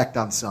expect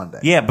on Sunday.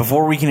 Yeah,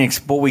 before what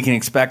we can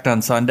expect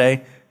on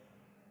Sunday.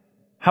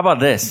 How about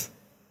this?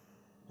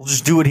 We'll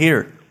just do it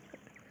here.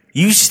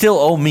 You still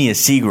owe me a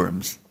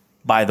Seagrams,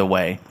 by the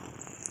way.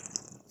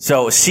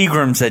 So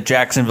Seagrams at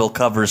Jacksonville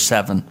covers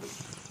 7.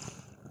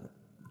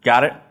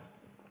 Got it?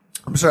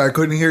 I'm sorry, I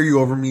couldn't hear you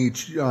over me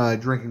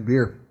drinking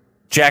beer.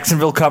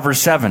 Jacksonville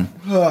covers 7.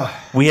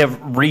 We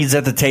have Reed's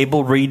at the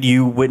table. Reed,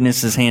 you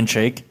witness his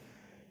handshake.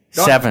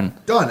 Done. 7.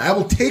 Done. I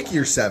will take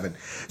your 7.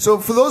 So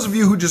for those of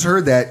you who just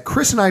heard that,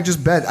 Chris and I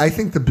just bet I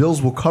think the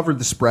Bills will cover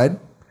the spread.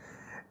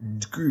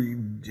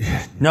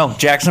 No,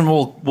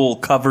 Jacksonville will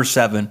cover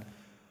 7.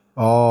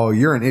 Oh,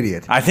 you're an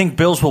idiot. I think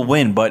Bills will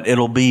win, but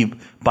it'll be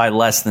by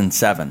less than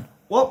 7.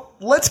 Well,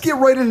 let's get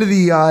right into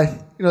the,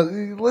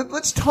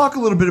 let's talk a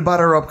little bit about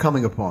our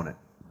upcoming opponent.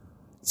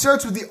 It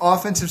starts with the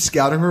offensive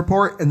scouting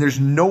report, and there's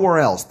nowhere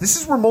else.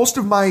 This is where most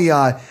of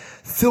my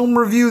film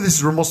review, this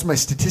is where most of my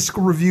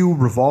statistical review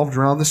revolved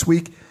around this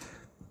week,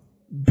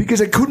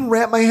 because I couldn't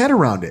wrap my head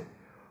around it.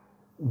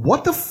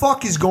 What the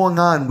fuck is going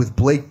on with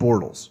Blake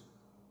Bortles?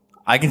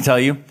 I can tell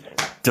you,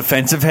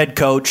 defensive head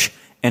coach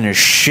and a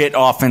shit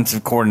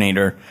offensive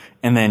coordinator,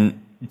 and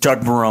then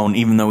Doug Marrone,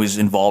 even though he's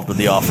involved with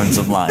the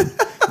offensive line.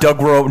 Doug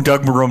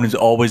Marrone is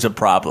always a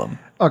problem.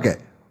 Okay.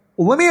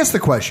 Well, let me ask the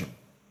question.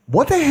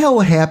 What the hell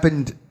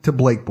happened to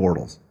Blake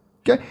Bortles?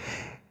 Okay.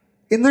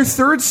 In their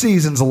third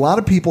seasons, a lot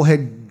of people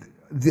had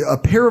a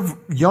pair of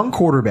young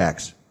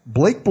quarterbacks,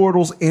 Blake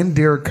Bortles and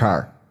Derek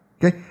Carr.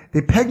 Okay.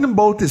 They pegged them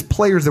both as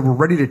players that were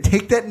ready to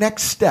take that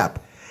next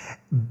step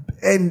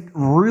and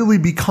really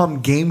become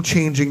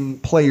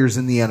game-changing players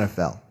in the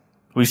NFL.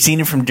 We've seen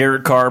it from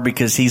Derek Carr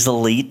because he's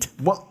elite.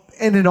 Well,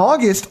 and in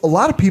August, a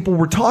lot of people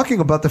were talking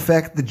about the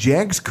fact the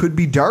Jags could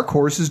be dark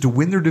horses to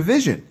win their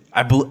division.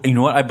 You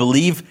know what? I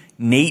believe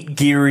Nate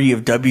Geary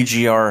of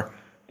WGR,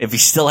 if he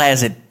still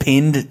has it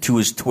pinned to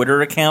his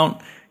Twitter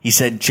account, he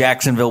said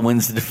Jacksonville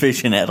wins the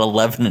division at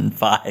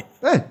 11-5.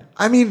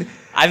 I mean,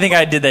 I think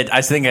I did that.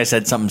 I think I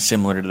said something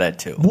similar to that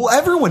too. Well,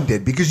 everyone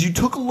did, because you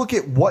took a look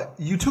at what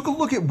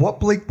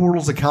Blake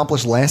Bortles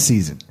accomplished last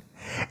season.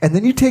 And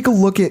then you take a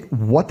look at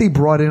what they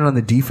brought in on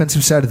the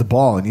defensive side of the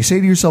ball, and you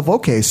say to yourself,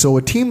 okay, so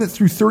a team that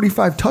threw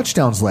 35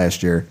 touchdowns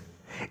last year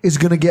is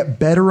going to get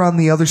better on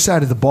the other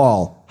side of the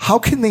ball. How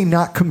can they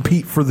not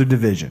compete for the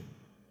division?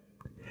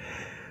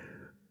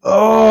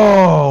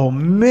 Oh,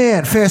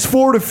 man. Fast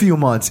forward a few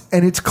months,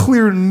 and it's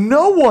clear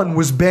no one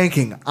was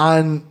banking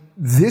on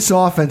this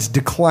offense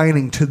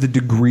declining to the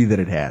degree that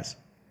it has.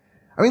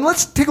 I mean,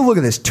 let's take a look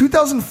at this.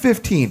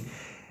 2015,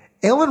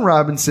 Allen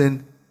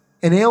Robinson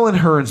and Allen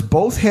Hurns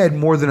both had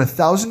more than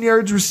 1,000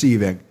 yards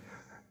receiving.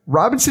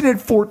 Robinson had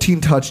 14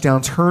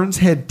 touchdowns. Hurns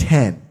had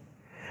 10.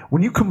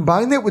 When you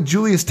combine that with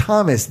Julius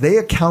Thomas, they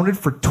accounted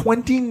for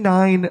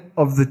 29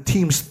 of the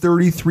team's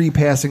 33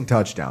 passing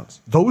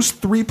touchdowns. Those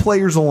 3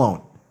 players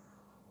alone.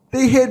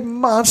 They had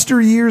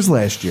monster years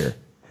last year.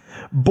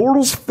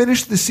 Bortles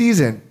finished the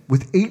season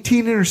with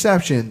 18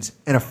 interceptions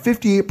and a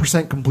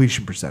 58%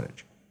 completion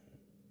percentage.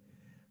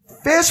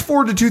 Fast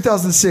forward to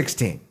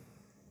 2016.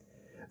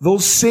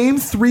 Those same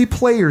 3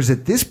 players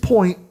at this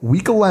point,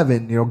 week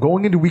 11,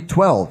 going into week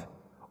 12,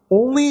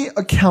 only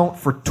account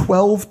for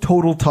 12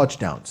 total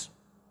touchdowns.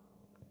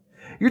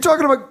 You're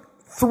talking about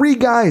 3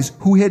 guys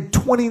who had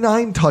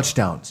 29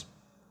 touchdowns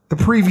the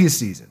previous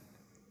season.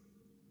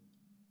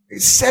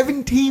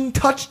 17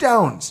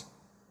 touchdowns.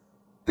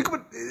 Think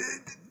about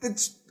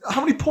that's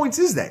how many points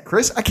is that,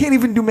 Chris? I can't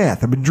even do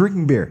math. I've been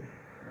drinking beer.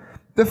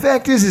 The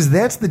fact is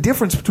that's the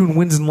difference between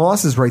wins and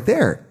losses right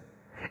there.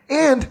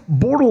 And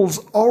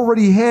Bortles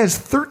already has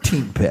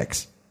 13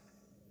 picks.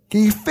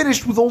 He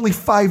finished with only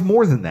 5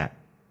 more than that.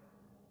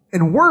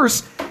 And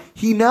worse,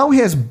 he now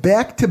has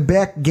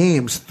back-to-back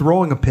games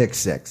throwing a pick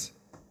 6.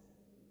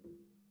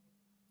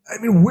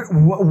 I mean,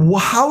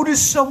 how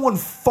does someone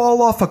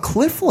fall off a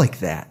cliff like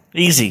that?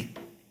 Easy.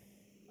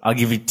 I'll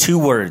give you 2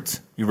 words.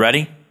 You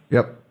ready?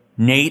 Yep.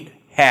 Nate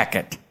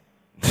Hackett.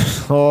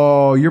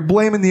 Oh, you're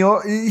blaming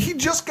he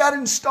just got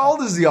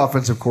installed as the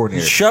offensive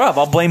coordinator. Shut up.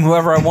 I'll blame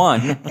whoever I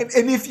want.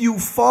 and if you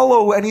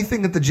follow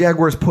anything that the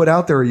Jaguars put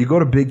out there, or you go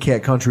to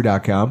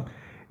BigCatCountry.com,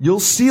 you'll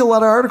see a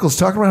lot of articles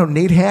talking about how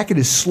Nate Hackett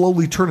is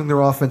slowly turning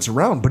their offense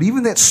around. But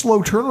even that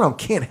slow turnaround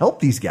can't help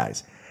these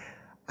guys.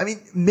 I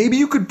mean, maybe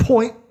you could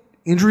point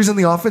injuries on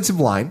the offensive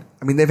line.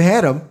 I mean, they've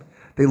had them.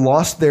 They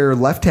lost their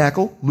left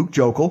tackle, Luke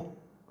Jokel,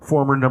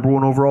 former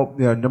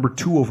number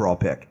 2 overall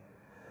pick.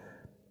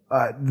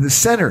 The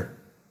center,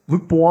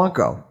 Luke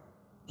Blanco,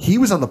 he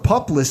was on the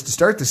PUP list to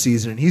start the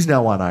season, and he's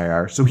now on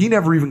IR, so he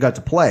never even got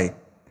to play.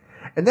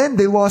 And then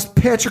they lost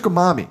Patrick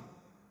Amami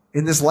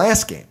in this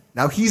last game.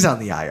 Now he's on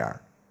the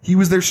IR. He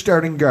was their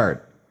starting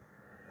guard.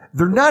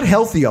 They're not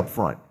healthy up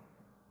front,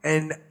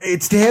 and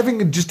it's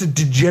having just a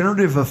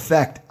degenerative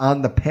effect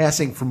on the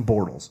passing from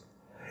Bortles.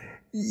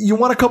 You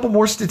want a couple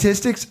more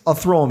statistics? I'll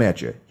throw them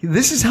at you.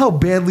 This is how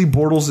badly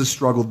Bortles has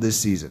struggled this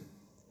season.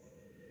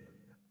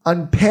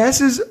 On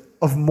passes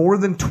of more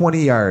than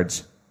 20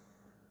 yards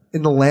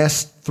in the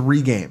last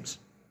 3 games,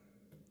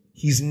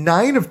 he's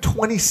 9 of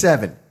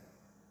 27,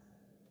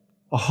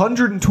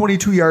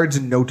 122 yards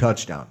and no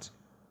touchdowns.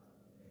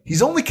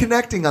 He's only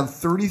connecting on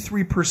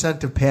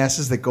 33% of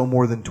passes that go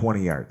more than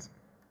 20 yards.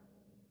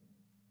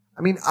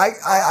 I mean,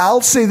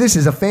 I'll say this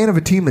as a fan of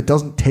a team that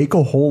doesn't take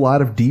a whole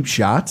lot of deep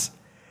shots.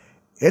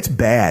 It's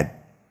bad.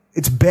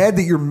 It's bad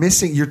that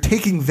you're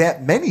taking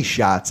that many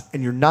shots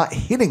and you're not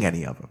hitting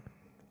any of them.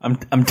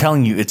 I'm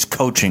telling you, it's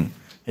coaching.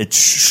 It's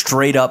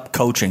straight up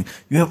coaching.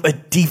 You have a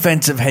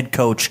defensive head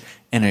coach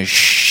and a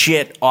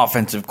shit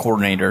offensive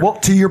coordinator. Well,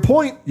 to your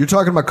point, you're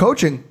talking about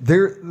coaching.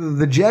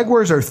 The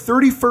Jaguars are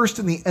 31st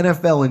in the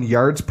NFL in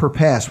yards per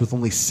pass with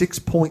only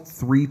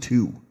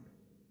 6.32.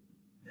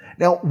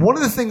 Now, one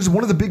of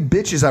the big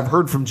bitches I've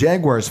heard from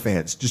Jaguars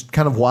fans, just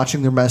kind of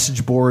watching their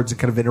message boards and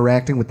kind of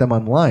interacting with them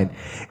online,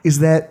 is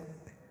that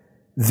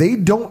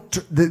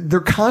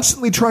they're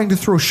constantly trying to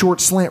throw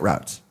short slant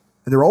routes.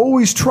 And they're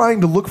always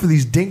trying to look for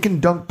these dink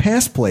and dunk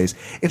pass plays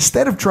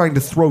instead of trying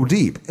to throw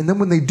deep. And then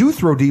when they do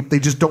throw deep, they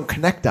just don't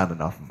connect on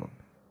enough of them.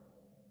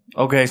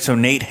 Okay, so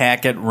Nate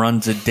Hackett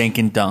runs a dink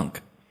and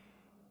dunk.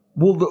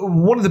 Well,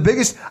 one of the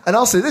biggest, and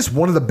I'll say this,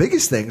 one of the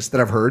biggest things that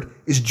I've heard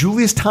is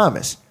Julius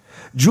Thomas.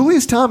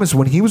 Julius Thomas,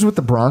 when he was with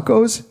the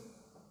Broncos,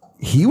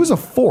 he was a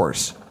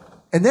force.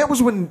 And that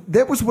was when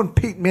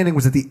Peyton Manning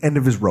was at the end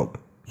of his rope.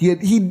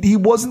 He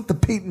wasn't the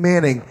Peyton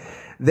Manning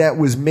that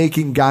was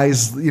making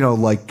guys,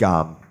 like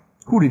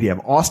who did he have?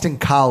 Austin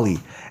Collie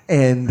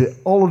and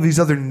all of these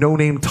other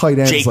no-name tight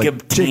ends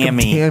Jacob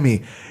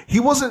Tamme.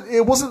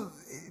 It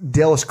wasn't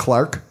Dallas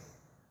Clark.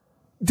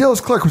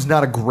 Dallas Clark was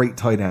not a great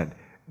tight end.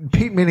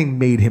 Peyton Manning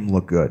made him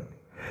look good.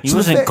 He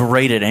wasn't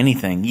great at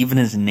anything. Even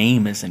his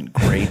name isn't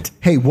great.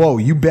 Hey, whoa,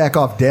 you back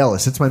off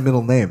Dallas. It's my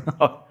middle name.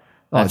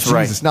 That's Jesus.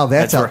 right. Now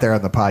that's out right. there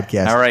on the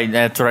podcast. All right,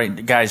 that's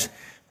right. Guys,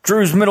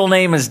 Drew's middle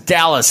name is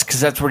Dallas because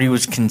that's where he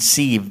was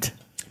conceived.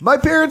 My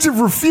parents have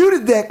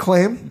refuted that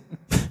claim.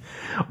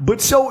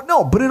 But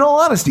in all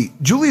honesty,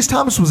 Julius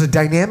Thomas was a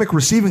dynamic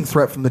receiving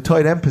threat from the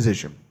tight end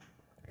position.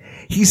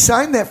 He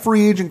signed that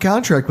free agent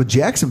contract with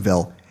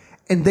Jacksonville,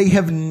 and they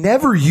have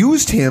never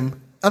used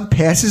him on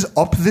passes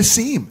up the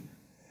seam.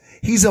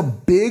 He's a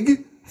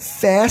big,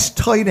 fast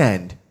tight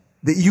end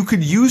that you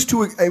could use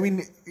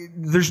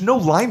there's no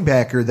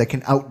linebacker that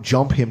can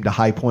out-jump him to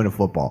high point of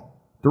football.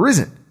 There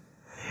isn't.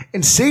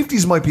 And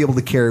safeties might be able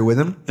to carry with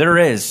him. There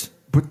is.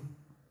 But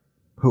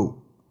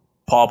who?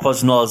 Paul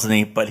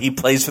Posluszny, but he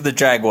plays for the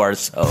Jaguars.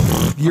 So.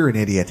 You're an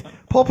idiot.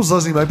 Paul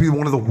Posluszny might be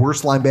one of the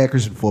worst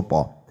linebackers in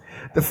football.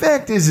 The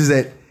fact is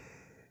that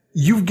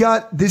you've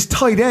got this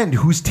tight end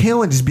whose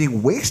talent is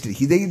being wasted.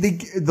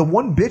 The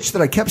one bitch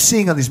that I kept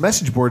seeing on these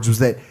message boards was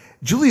that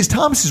Julius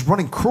Thomas is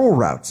running curl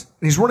routes,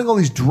 and he's running all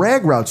these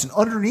drag routes and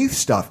underneath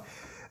stuff.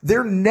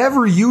 They're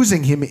never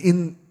using him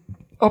in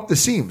up the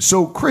seam.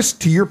 So, Chris,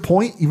 to your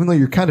point, even though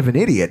you're kind of an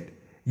idiot,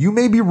 you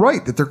may be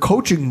right that their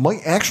coaching might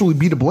actually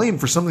be to blame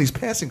for some of these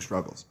passing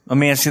struggles. Let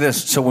me ask you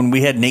this. So when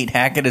we had Nate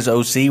Hackett as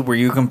OC, were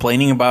you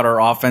complaining about our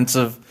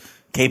offensive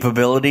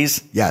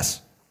capabilities? Yes.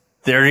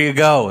 There you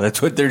go.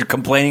 That's what they're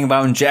complaining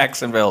about in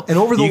Jacksonville. And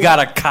you got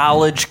a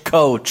college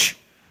coach,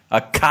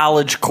 a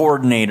college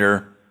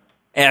coordinator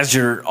as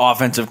your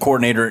offensive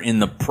coordinator in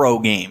the pro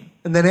game.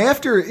 And then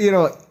after,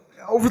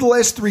 over the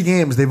last 3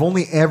 games, they've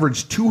only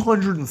averaged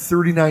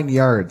 239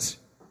 yards.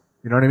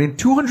 You know what I mean?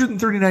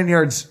 239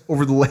 yards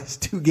over the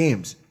last 2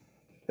 games.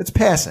 That's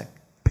passing.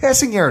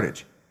 Passing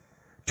yardage.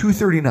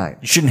 239.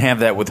 You shouldn't have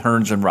that with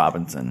Hearns and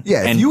Robinson.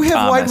 Yeah, if you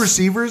have wide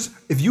receivers,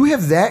 if you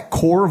have that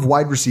core of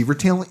wide receiver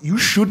talent, you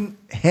shouldn't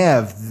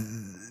have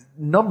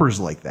numbers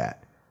like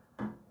that.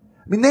 I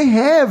mean, they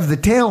have the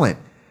talent.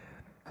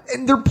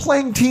 And they're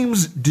playing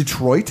teams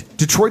Detroit.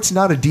 Detroit's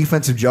not a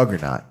defensive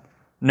juggernaut.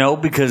 No,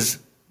 because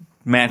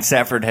Matt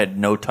Stafford had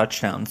no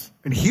touchdowns.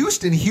 And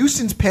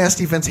Houston's pass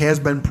defense has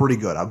been pretty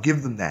good. I'll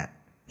give them that.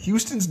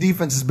 Houston's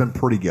defense has been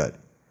pretty good.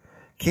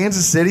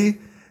 Kansas City,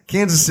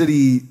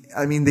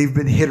 I mean, they've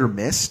been hit or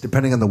miss,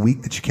 depending on the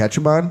week that you catch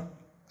them on.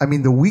 I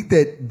mean, the week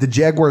that the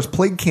Jaguars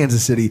played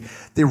Kansas City,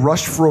 they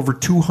rushed for over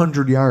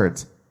 200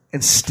 yards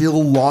and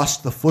still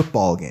lost the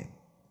football game.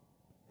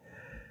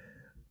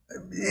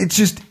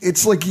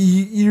 It's like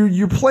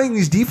you're playing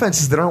these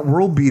defenses that aren't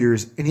world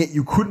beaters, and yet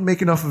you couldn't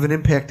make enough of an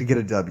impact to get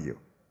a W.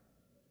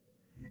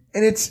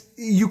 And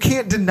you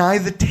can't deny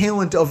the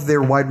talent of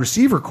their wide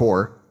receiver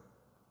core.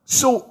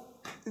 So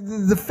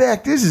the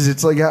fact is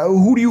it's like,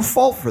 who do you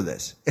fault for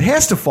this? It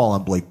has to fall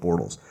on Blake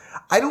Bortles.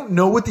 I don't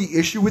know what the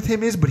issue with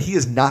him is, but he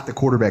is not the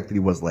quarterback that he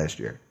was last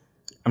year.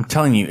 I'm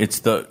telling you, it's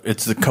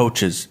the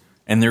coaches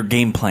and their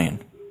game plan.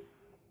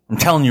 I'm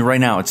telling you right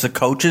now, it's the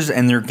coaches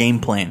and their game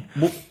plan.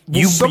 Well,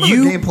 some of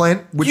the game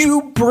plan,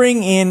 you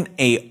bring in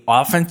a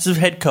offensive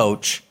head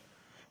coach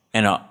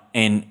and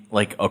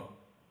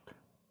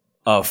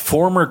a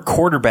former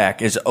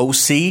quarterback as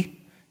OC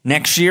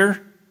next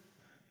year,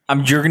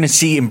 you're going to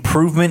see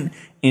improvement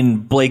in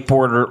Blake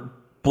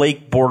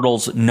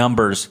Bortles'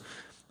 numbers.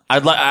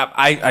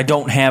 I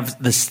don't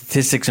have the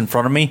statistics in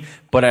front of me,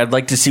 but I'd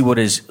like to see what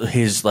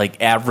his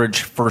like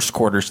average first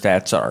quarter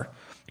stats are,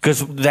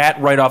 because that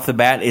right off the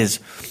bat is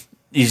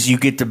you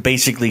get to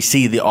basically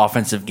see the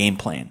offensive game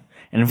plan,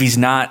 and if he's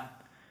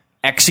not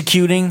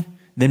executing,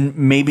 then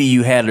maybe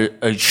you had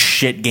a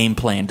shit game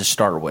plan to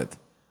start with.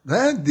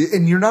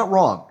 And you're not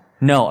wrong.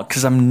 No,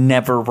 because I'm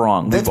never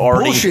wrong. That's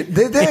bullshit.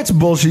 That's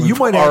bullshit. You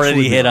might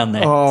already hit on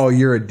that. Oh,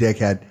 you're a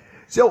dickhead.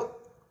 So,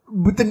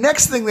 but the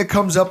next thing that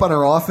comes up on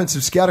our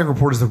offensive scouting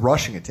report is the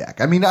rushing attack.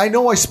 I mean, I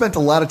know I spent a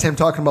lot of time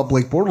talking about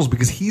Blake Bortles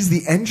because he's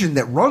the engine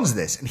that runs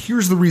this, and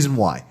here's the reason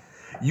why.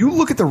 You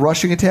look at the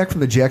rushing attack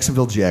from the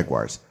Jacksonville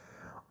Jaguars.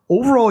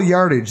 Overall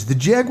yardage, the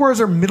Jaguars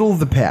are middle of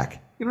the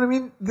pack. You know what I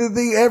mean?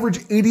 They average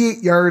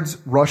 88 yards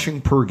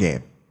rushing per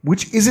game,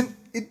 which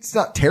it's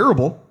not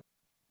terrible.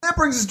 That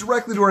brings us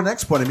directly to our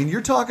next point. I mean, you're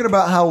talking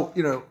about how,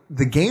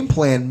 the game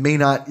plan may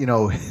not,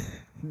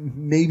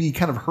 maybe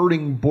kind of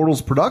hurting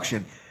Bortles'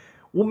 production.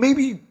 Well,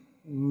 maybe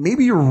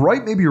you're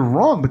right, maybe you're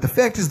wrong, but the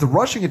fact is the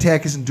rushing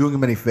attack isn't doing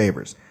him any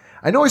favors.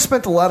 I know I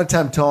spent a lot of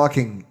time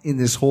talking in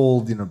this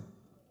whole,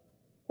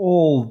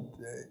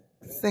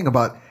 thing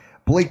about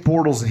Blake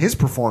Bortles and his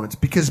performance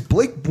because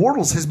Blake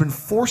Bortles has been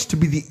forced to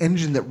be the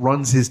engine that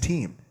runs his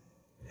team.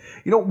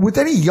 With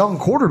any young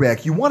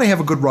quarterback, you want to have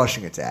a good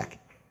rushing attack.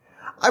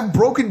 I've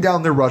broken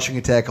down their rushing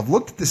attack. I've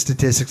looked at the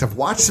statistics. I've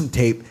watched some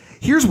tape.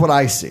 Here's what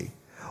I see.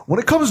 When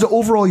it comes to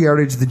overall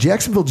yardage, the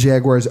Jacksonville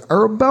Jaguars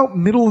are about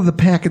middle of the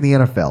pack in the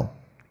NFL,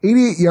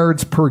 88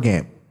 yards per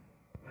game.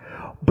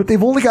 But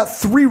they've only got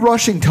 3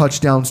 rushing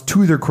touchdowns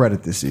to their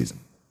credit this season.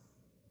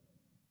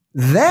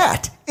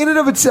 That, in and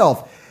of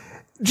itself,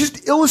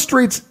 just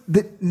illustrates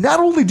that not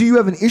only do you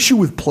have an issue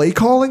with play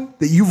calling,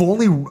 that you've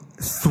only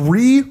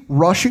 3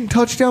 rushing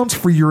touchdowns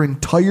for your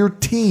entire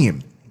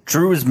team.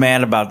 Drew is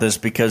mad about this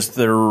because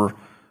their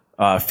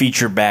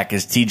feature back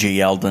is TJ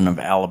Yeldon of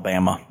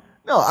Alabama.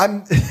 No,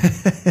 I'm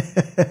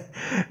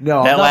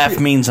That laugh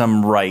means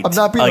I'm right. I'm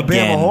not being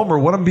again. a Bama homer.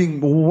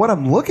 What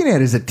I'm looking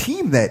at is a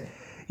team that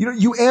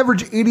you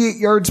average 88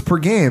 yards per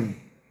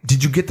game.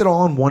 Did you get that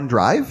all in one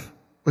drive?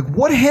 Like,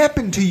 what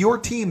happened to your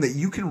team that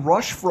you can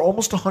rush for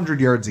almost 100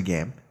 yards a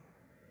game,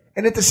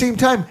 and at the same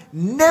time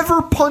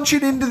never punch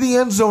it into the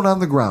end zone on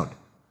the ground?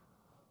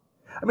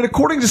 I mean,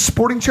 according to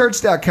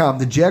SportingCharts.com,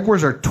 the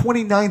Jaguars are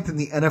 29th in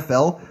the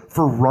NFL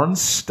for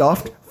runs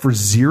stuffed for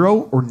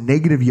 0 or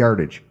negative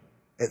yardage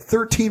at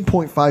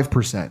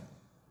 13.5%.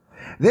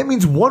 That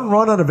means 1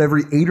 run out of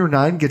every 8 or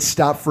 9 gets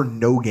stopped for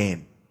no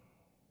gain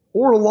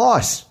or a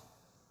loss,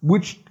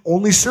 which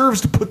only serves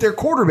to put their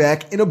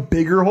quarterback in a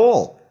bigger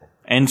hole.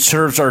 And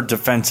serves our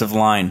defensive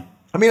line.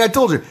 I mean, I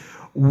told you,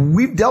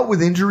 we've dealt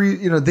with injury.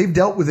 They've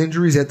dealt with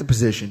injuries at the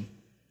position.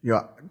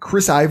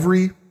 Chris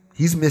Ivory,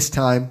 he's missed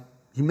time.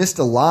 He missed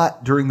a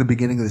lot during the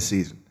beginning of the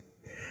season.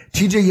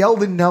 TJ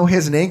Yeldon now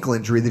has an ankle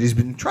injury that he's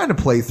been trying to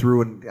play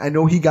through, and I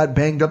know he got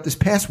banged up this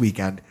past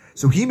weekend,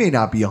 so he may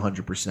not be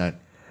 100%.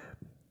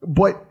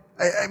 But,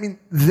 I mean,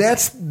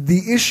 that's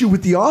the issue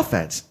with the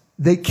offense.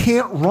 They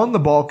can't run the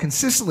ball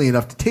consistently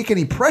enough to take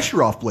any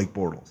pressure off Blake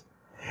Bortles.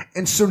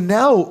 And so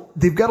now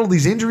they've got all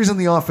these injuries on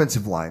the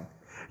offensive line.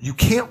 You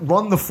can't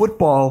run the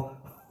football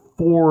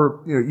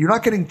you're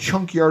not getting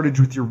chunk yardage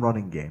with your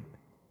running game.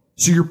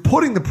 So you're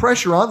putting the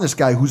pressure on this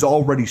guy who's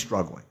already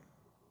struggling.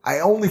 I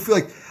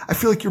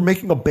feel like you're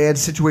making a bad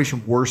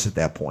situation worse at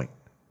that point.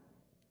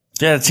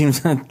 Yeah,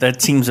 that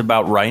seems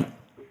about right.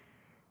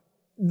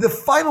 The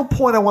final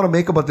point I want to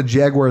make about the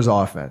Jaguars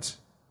offense.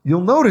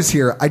 You'll notice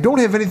here I don't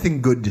have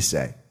anything good to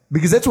say,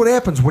 because that's what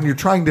happens when you're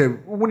trying to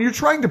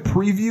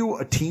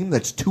preview a team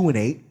that's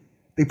 2-8.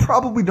 They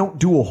probably don't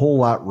do a whole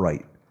lot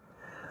right.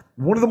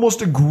 One of the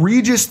most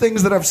egregious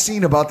things that I've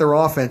seen about their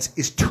offense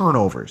is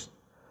turnovers.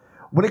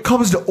 When it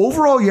comes to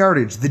overall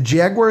yardage, the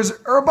Jaguars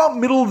are about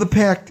middle of the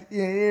pack.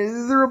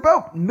 They're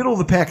about middle of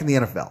the pack in the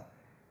NFL.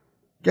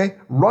 Okay?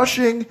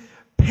 Rushing,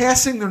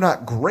 passing, they're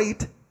not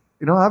great.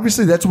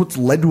 Obviously that's what's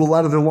led to a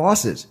lot of their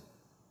losses.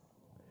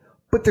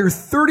 But they're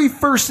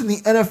 31st in the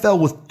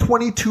NFL with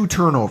 22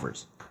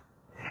 turnovers.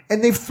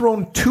 And they've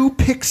thrown 2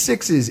 pick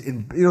sixes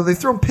they've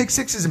thrown pick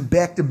sixes in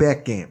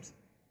back-to-back games.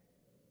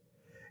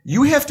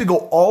 You have to go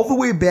all the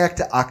way back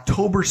to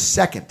October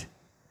 2nd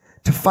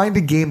to find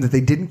a game that they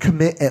didn't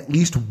commit at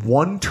least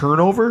 1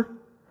 turnover.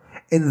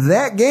 And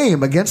that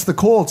game against the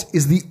Colts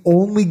is the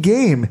only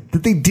game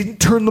that they didn't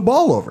turn the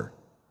ball over.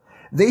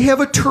 They have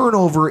a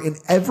turnover in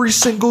every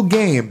single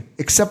game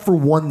except for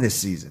 1 this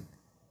season.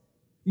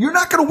 You're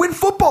not going to win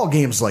football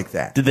games like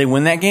that. Did they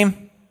win that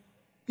game?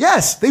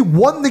 Yes, they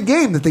won the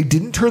game that they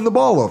didn't turn the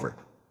ball over.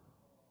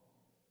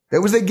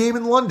 That was that game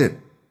in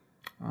London.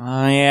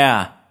 Oh,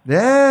 yeah.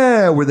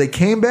 Yeah, where they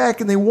came back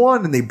and they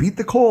won and they beat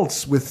the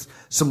Colts with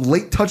some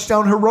late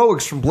touchdown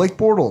heroics from Blake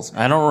Bortles.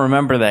 I don't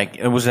remember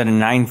that. Was it a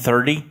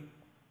 9:30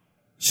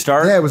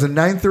 start? Yeah, it was a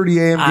 9:30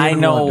 a.m. game I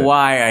know London.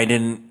 why I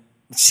didn't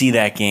see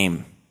that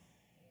game.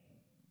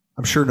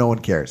 I'm sure no one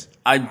cares.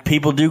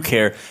 People do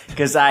care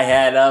because I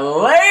had a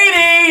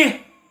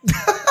lady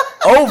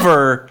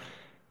over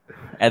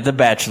at the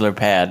bachelor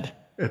pad.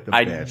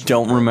 I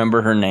don't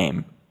remember her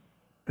name.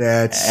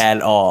 That's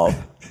at all.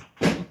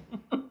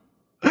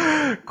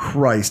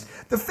 Christ.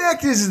 The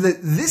fact is that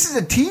this is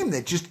a team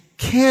that just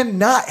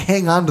cannot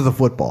hang on to the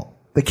football.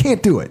 They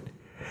can't do it.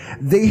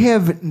 They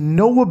have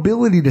no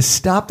ability to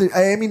stop it.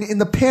 I mean, in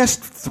the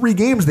past 3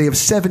 games, they have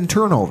 7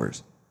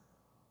 turnovers.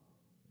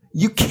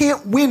 You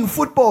can't win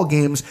football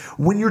games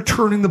when you're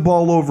turning the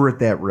ball over at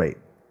that rate.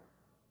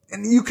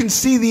 And you can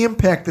see the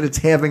impact that it's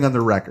having on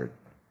the record.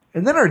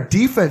 And then our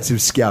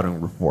defensive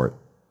scouting report.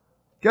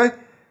 Okay?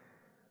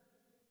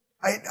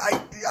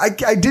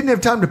 I didn't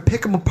have time to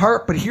pick them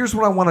apart, but here's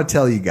what I want to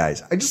tell you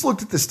guys. I just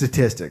looked at the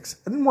statistics.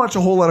 I didn't watch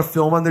a whole lot of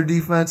film on their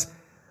defense,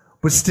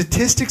 but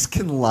statistics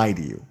can lie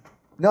to you.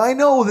 Now, I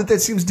know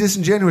that seems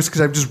disingenuous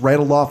because I've just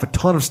rattled off a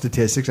ton of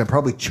statistics. I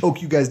probably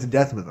choke you guys to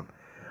death with them.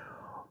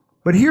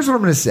 But here's what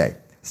I'm going to say.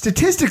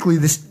 Statistically,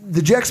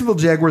 the Jacksonville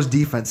Jaguars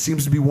defense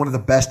seems to be one of the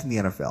best in the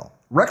NFL.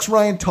 Rex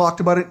Ryan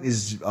talked about it in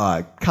his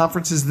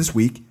conferences this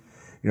week.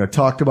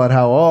 Talked about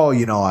how,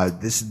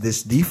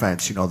 this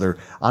defense, they're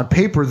on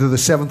paper, they're the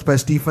 7th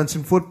best defense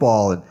in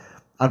football. And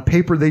on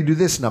paper, they do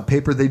this, and on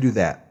paper, they do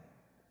that.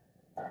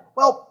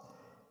 Well,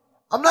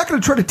 I'm not going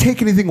to try to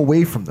take anything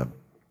away from them.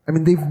 I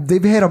mean,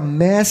 they've had a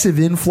massive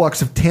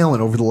influx of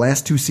talent over the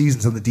last 2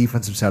 seasons on the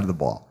defensive side of the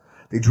ball.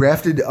 They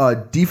drafted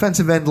a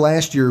defensive end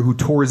last year who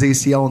tore his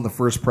ACL in the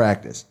first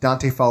practice,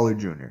 Dante Fowler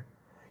Jr.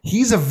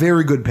 He's a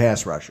very good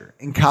pass rusher.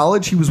 In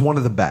college, he was one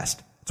of the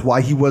best. That's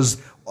why he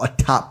was a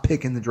top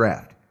pick in the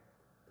draft.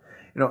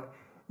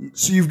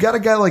 So you've got a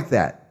guy like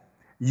that.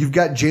 You've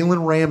got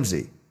Jalen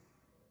Ramsey.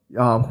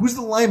 Who's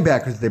the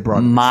linebacker that they brought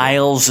in?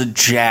 Miles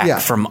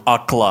Jack from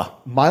UCLA.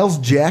 Miles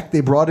Jack,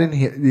 they brought in,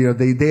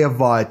 they have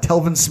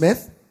Telvin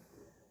Smith,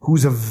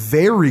 who's a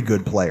very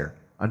good player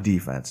on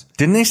defense.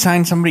 Didn't they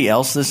sign somebody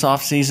else this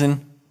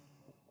offseason?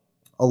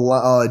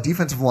 A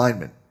defensive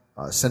lineman.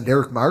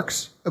 Senderick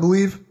Marks, I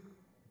believe.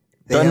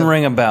 Doesn't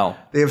ring a bell.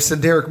 They have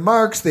Senderick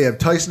Marks. They have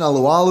Tyson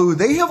Alualu.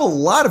 They have a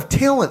lot of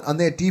talent on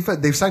that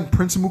defense. They've signed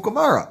Prince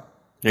Amukamara.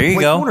 There you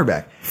go.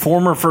 Cornerback.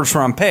 Former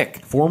first-round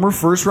pick. Former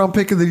first-round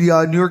pick of the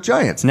New York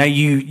Giants. Now,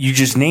 you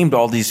just named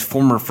all these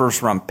former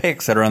first-round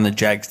picks that are on the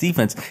Jags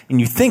defense,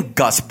 and you think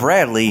Gus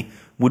Bradley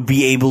would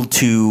be able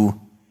to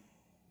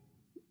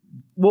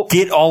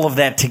get all of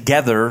that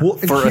together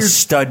for a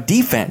stud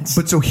defense.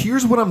 But so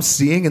here's what I'm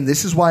seeing, and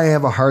this is why I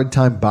have a hard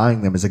time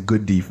buying them as a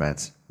good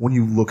defense when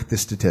you look at the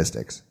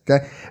statistics.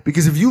 Okay?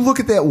 Because if you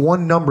look at that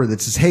one number that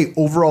says, hey,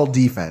 overall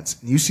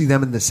defense, and you see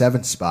them in the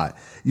 7th spot,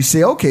 you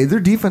say, okay, their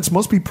defense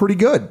must be pretty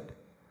good.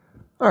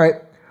 All right.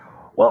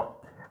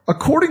 Well,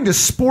 according to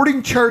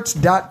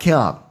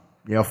sportingcharts.com,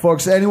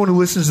 folks, anyone who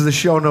listens to the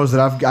show knows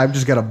that I've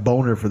just got a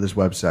boner for this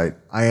website.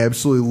 I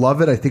absolutely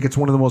love it. I think it's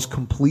one of the most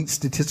complete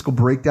statistical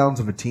breakdowns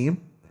of a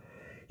team.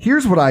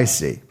 Here's what I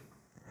see.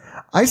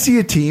 I see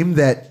a team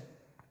that,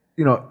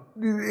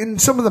 in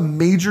some of the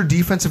major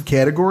defensive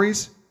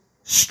categories,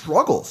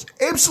 struggles.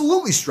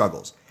 Absolutely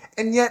struggles.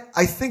 And yet,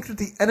 I think that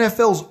the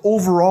NFL's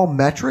overall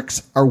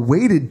metrics are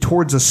weighted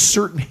towards a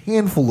certain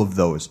handful of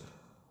those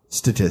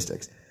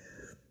statistics.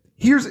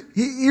 Here's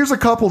a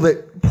couple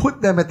that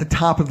put them at the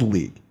top of the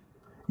league.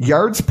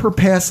 Yards per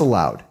pass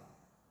allowed.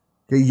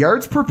 Okay,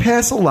 yards per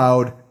pass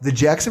allowed. The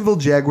Jacksonville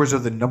Jaguars are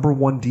the number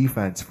 1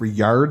 defense for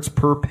yards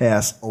per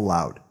pass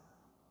allowed.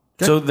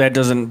 Okay? So that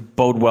doesn't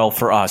bode well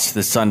for us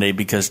this Sunday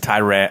because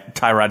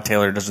Tyrod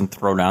Taylor doesn't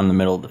throw down the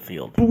middle of the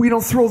field. But we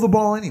don't throw the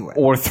ball anyway.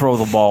 Or throw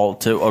the ball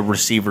to a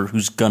receiver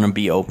who's going to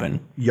be open.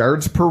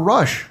 Yards per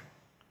rush.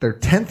 They're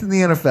 10th in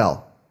the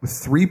NFL with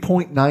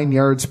 3.9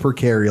 yards per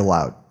carry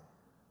allowed.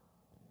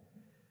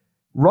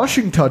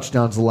 Rushing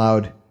touchdowns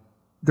allowed.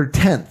 They're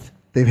 10th.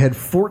 They've had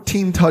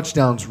 14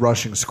 touchdowns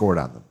rushing scored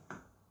on them.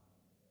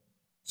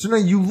 So now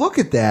you look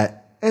at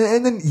that,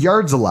 and then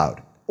yards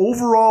allowed.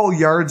 Overall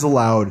yards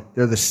allowed,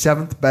 they're the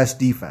 7th best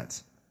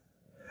defense.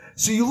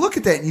 So you look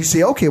at that and you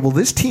say, okay, well,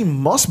 this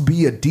team must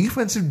be a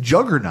defensive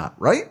juggernaut,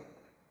 right?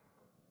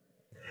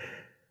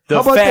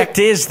 The fact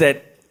is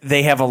that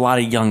they have a lot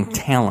of young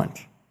talent.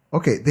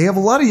 Okay, they have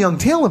a lot of young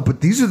talent, but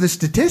these are the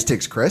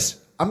statistics, Chris.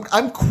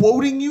 I'm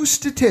quoting you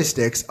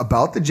statistics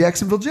about the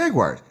Jacksonville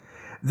Jaguars.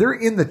 They're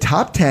in the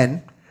top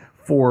 10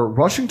 for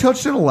rushing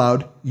touchdown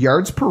allowed,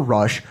 yards per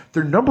rush.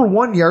 They're number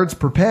 1 yards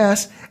per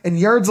pass, and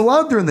yards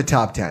allowed, they're in the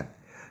top 10.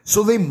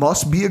 So they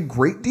must be a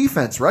great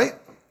defense, right?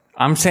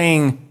 I'm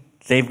saying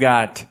they've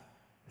got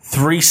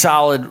 3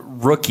 solid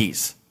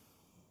rookies.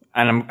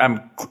 And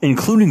I'm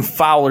including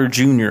Fowler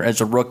Jr.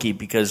 as a rookie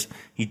because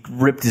he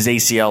ripped his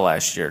ACL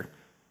last year.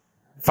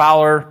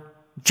 Fowler,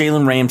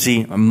 Jalen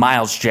Ramsey,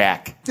 Miles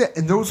Jack. Yeah,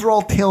 and those are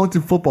all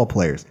talented football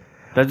players.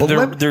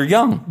 They're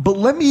young. But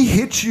let me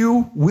hit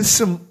you with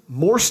some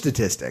more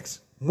statistics.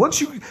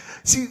 Once you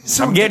see,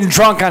 so I'm getting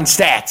drunk on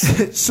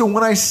stats. So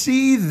when I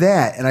see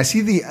that, and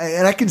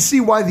I can see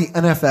why the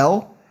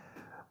NFL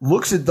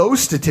looks at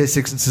those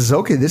statistics and says,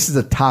 okay, this is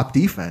a top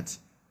defense.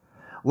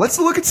 Let's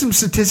look at some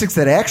statistics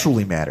that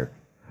actually matter.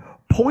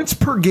 Points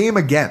per game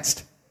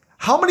against.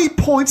 How many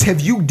points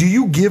do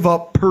you give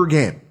up per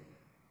game?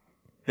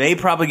 They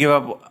probably give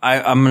up,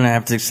 I'm going to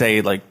have to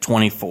say like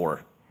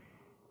 24.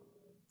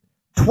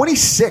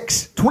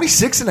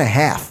 26 and a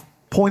half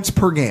points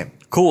per game.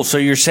 Cool. So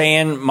you're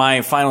saying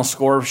my final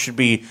score should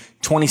be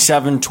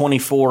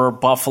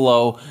 27-24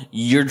 Buffalo.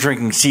 You're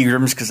drinking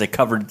Seagrams because they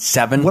covered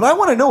 7. What I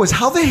want to know is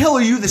how the hell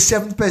are you the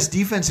 7th best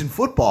defense in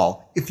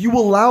football if you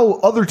allow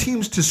other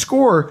teams to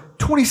score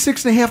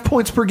 26 and a half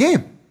points per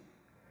game?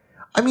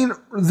 I mean,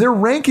 their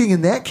ranking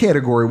in that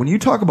category, when you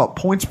talk about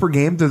points per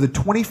game, they're the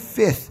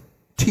 25th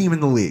team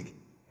in the league.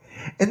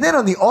 And then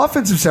on the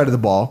offensive side of the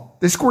ball,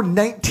 they scored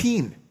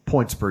 19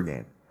 points per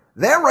game.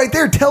 That right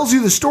there tells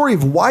you the story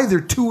of why they're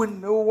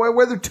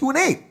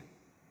 2-8.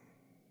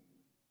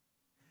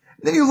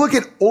 Then you look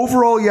at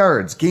overall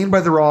yards gained by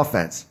their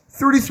offense,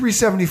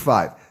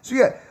 3375. So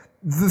yeah,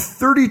 the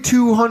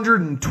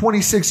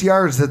 3,226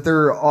 yards that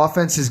their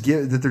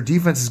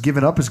defense has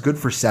given up is good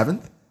for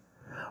 7th.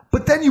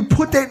 But then you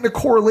put that into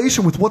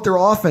correlation with what their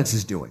offense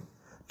is doing.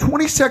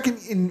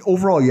 22nd in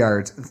overall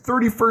yards and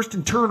 31st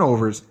in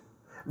turnovers.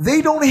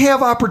 They don't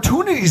have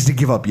opportunities to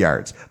give up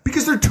yards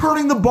because they're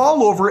turning the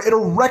ball over at a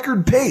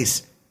record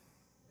pace.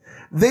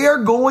 They are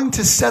going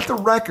to set the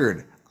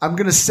record. I'm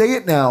going to say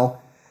it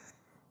now.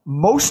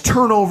 Most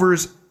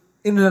turnovers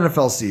in an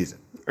NFL season.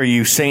 Are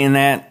you saying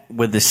that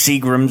with the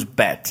Seagrams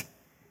bet?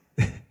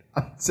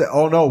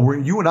 Oh no,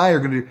 you and I are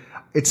going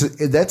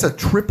to. That's a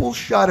triple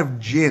shot of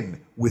gin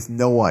with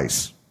no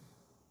ice.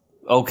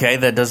 Okay,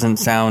 that doesn't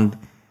sound.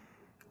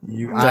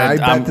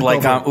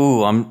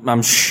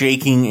 I'm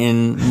shaking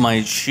in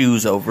my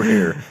shoes over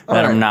here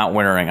that I'm not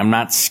wearing. I'm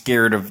not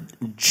scared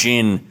of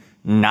gin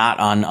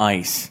not on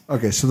ice.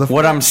 Okay, so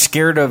what I'm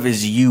scared of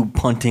is you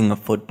punting a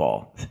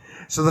football.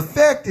 So the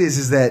fact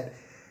is that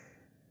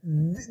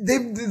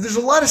there's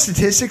a lot of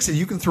statistics that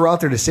you can throw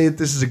out there to say that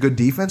this is a good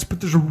defense, but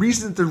there's a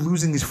reason that they're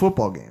losing these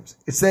football games.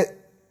 It's that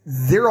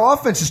their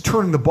offense is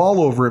turning the ball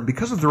over, and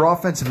because of their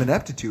offensive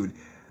ineptitude,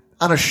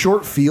 on a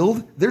short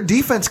field, their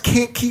defense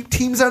can't keep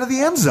teams out of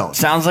the end zone.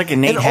 Sounds like a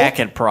Nate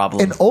Hackett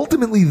problem. And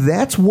ultimately,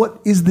 that's what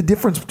is the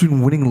difference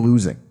between winning and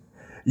losing.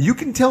 You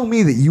can tell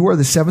me that you are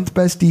the 7th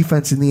best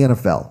defense in the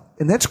NFL,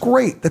 and that's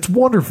great. That's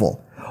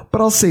wonderful.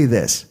 But I'll say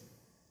this.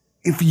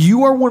 If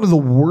you are one of the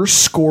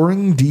worst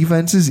scoring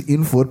defenses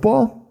in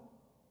football,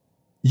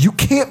 you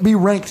can't be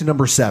ranked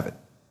number 7.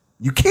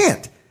 You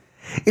can't.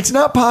 It's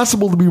not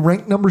possible to be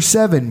ranked number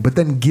 7, but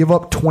then give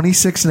up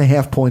 26 and a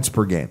half points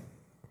per game.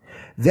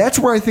 That's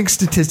where I think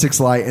statistics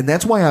lie, and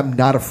that's why I'm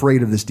not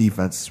afraid of this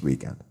defense this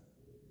weekend.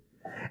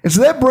 And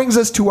so that brings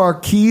us to our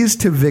keys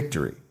to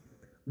victory.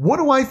 What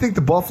do I think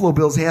the Buffalo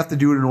Bills have to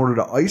do in order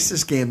to ice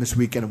this game this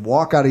weekend and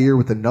walk out of here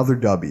with another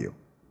W?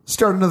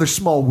 Start another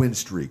small win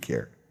streak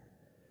here.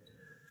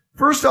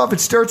 First off, it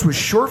starts with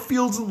short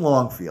fields and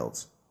long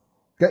fields.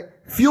 Okay?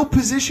 Field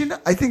position,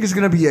 I think, is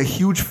going to be a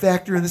huge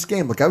factor in this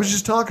game. Like I was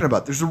just talking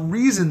about, there's a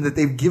reason that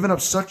they've given up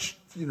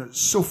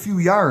so few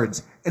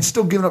yards and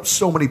still given up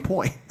so many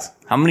points.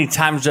 How many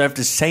times do I have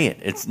to say it?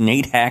 It's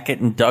Nate Hackett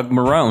and Doug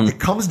Marrone. It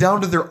comes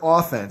down to their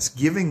offense,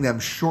 giving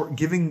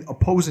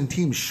opposing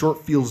teams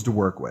short fields to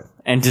work with.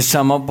 And to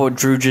sum up what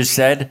Drew just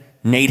said,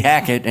 Nate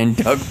Hackett and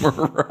Doug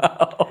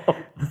Marrone.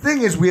 The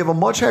thing is, we have a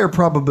much higher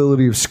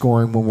probability of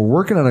scoring when we're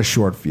working on a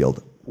short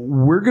field.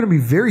 We're going to be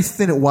very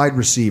thin at wide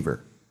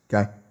receiver.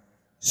 Okay?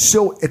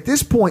 So at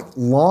this point,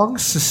 long,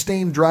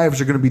 sustained drives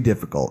are going to be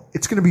difficult.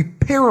 It's going to be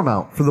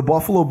paramount for the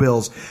Buffalo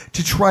Bills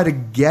to try to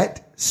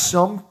get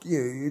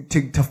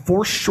to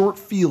force short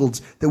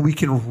fields that we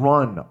can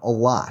run a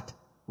lot.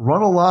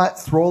 Run a lot,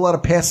 throw a lot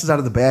of passes out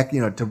of the back,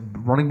 to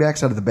running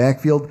backs out of the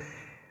backfield.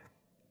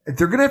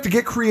 They're going to have to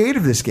get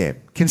creative this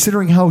game,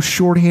 considering how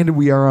shorthanded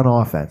we are on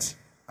offense.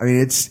 I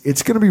mean,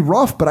 it's going to be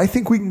rough, but I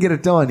think we can get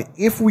it done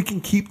if we can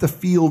keep the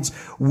fields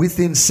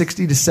within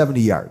 60 to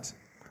 70 yards.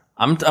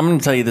 I'm going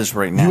to tell you this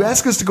right now. You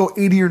ask us to go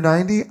 80 or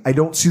 90, I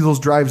don't see those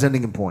drives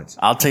ending in points.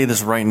 I'll tell you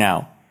this right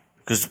now,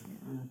 because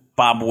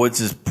Bob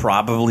Woods is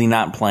probably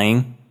not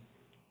playing.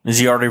 Is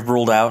he already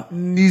ruled out?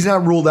 He's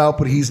not ruled out,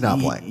 but he's not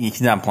playing.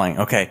 He's not playing.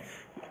 Okay.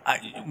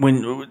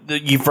 When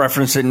you've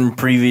referenced it in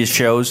previous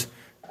shows,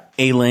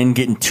 A-Lin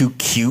getting too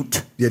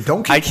cute. Yeah,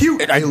 don't get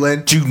cute, A-Lin.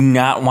 I do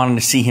not want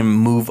to see him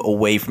move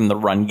away from the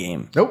run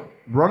game. Nope.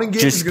 Running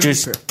game is going to be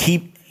fair. Just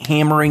keep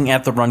hammering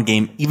at the run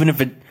game, even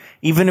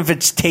if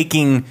it's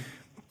taking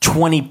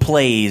 20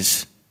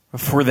 plays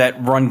for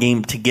that run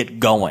game to get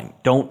going.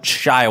 Don't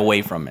shy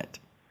away from it.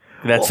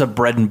 That's a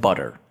bread and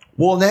butter.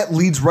 Well, and that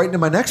leads right into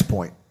my next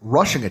point.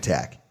 Rushing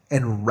attack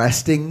and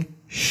resting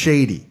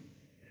Shady.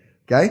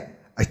 Okay?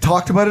 I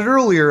talked about it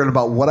earlier and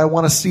about what I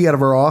want to see out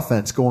of our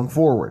offense going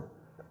forward.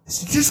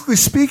 statistically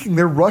speaking,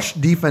 their rush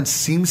defense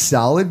seems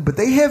solid, but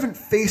they haven't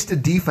faced a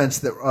defense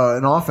that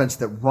an offense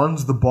that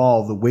runs the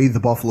ball the way the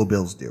Buffalo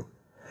Bills do.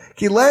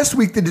 Okay, last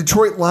week the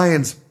Detroit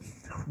Lions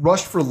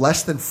rushed for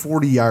less than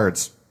 40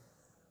 yards.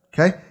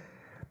 Okay,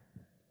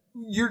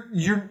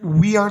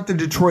 we aren't the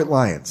Detroit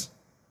Lions.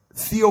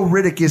 Theo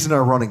Riddick isn't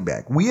our running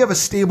back. We have a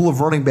stable of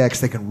running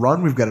backs that can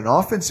run. We've got an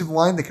offensive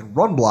line that can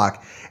run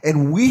block,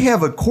 and we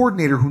have a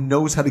coordinator who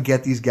knows how to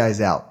get these guys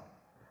out.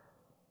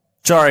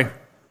 Sorry,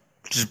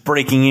 just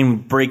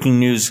breaking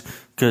news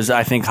because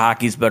I think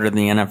hockey's better than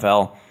the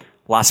NFL.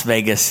 Las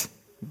Vegas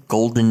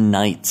Golden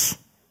Knights.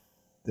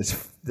 That's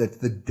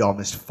the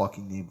dumbest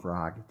fucking name for a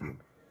hockey team.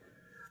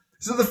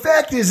 So the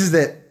fact is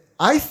that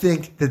I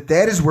think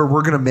that is where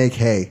we're going to make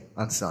hay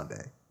on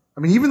Sunday. I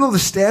mean, even though the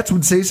stats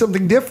would say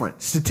something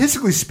different,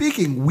 statistically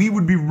speaking, we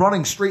would be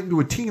running straight into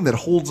a team that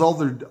holds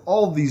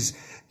all of these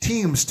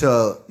teams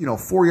to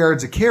 4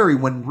 yards a carry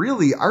when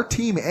really our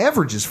team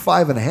averages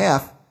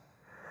 5.5.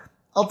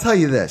 I'll tell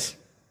you this.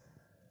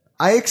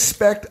 I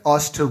expect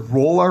us to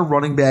roll our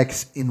running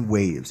backs in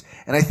waves.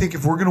 And I think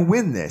if we're going to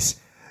win this,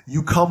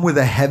 you come with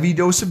a heavy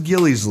dose of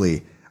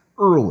Gillislee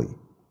early.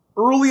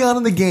 Early on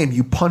in the game,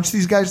 you punch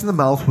these guys in the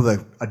mouth with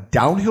a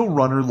downhill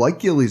runner like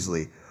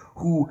Gillislee,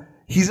 who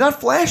he's not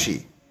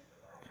flashy,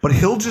 but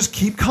he'll just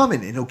keep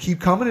coming, and he'll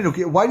keep coming.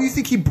 And why do you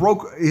think he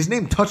broke his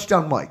name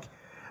Touchdown Mike?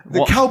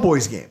 The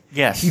Cowboys game.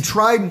 Yes. He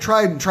tried, and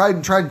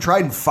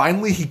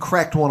finally he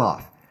cracked one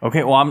off.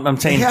 Okay, well, I'm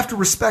saying you have to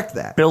respect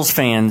that. Bills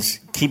fans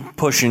keep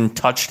pushing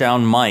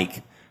Touchdown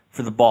Mike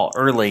for the ball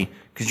early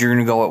because you're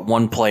going to go at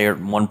one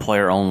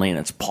player only, and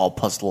it's Paul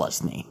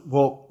Posluszny.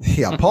 Well,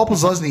 yeah, Paul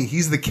Posluszny,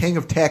 he's the king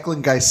of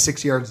tackling guys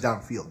 6 yards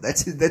downfield.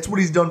 That's what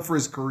he's done for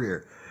his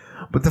career.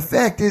 But the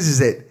fact is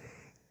that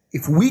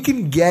if we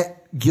can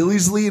get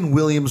Gillislee and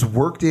Williams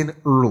worked in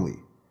early,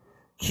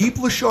 keep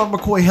LaShawn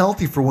McCoy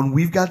healthy for when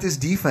we've got this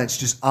defense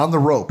just on the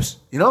ropes.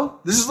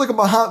 This is like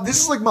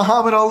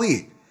Muhammad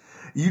Ali.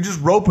 You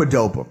just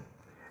rope-a-dope them.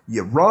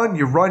 You run.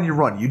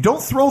 You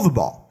don't throw the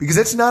ball because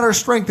that's not our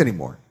strength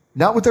anymore.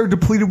 Not with our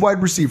depleted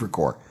wide receiver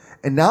core,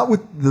 and not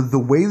with the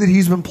way that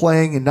he's been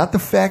playing, and not the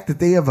fact that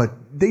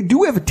they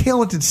do have a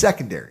talented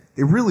secondary.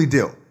 They really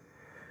do.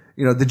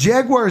 The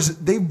Jaguars,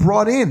 they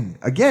brought in,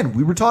 again,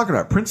 we were talking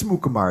about Prince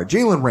Mukamara,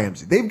 Jalen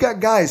Ramsey. They've got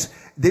guys,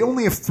 they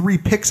only have 3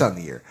 picks on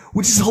the year,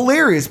 which is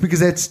hilarious because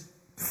that's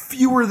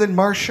fewer than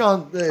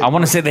Marshawn. I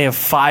want to say they have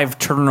 5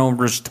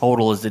 turnovers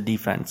total as a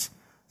defense.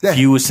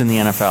 Fewest in the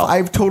NFL.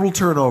 5 total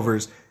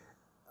turnovers.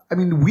 I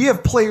mean, we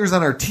have players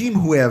on our team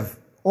who have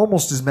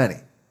almost as many.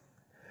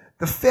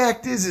 The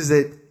fact is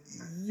that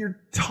you're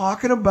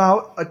talking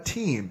about a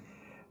team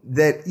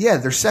that,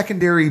 their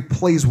secondary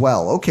plays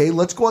well. Okay,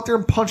 let's go out there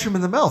and punch them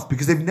in the mouth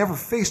because they've never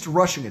faced a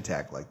rushing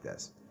attack like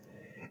this.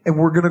 And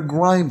we're going to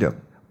grind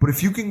them. But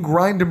if you can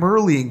grind them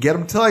early and get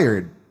them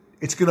tired,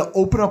 it's going to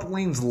open up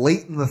lanes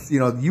late in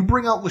the, you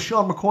bring out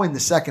LaShawn McCoy in the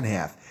second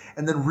half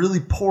and then really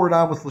pour it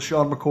on with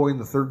LaShawn McCoy in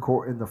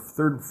the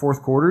third and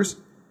fourth quarters.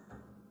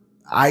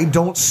 I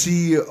don't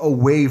see a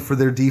way for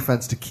their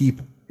defense to keep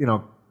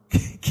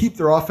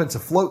their offense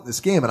afloat in this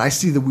game. And I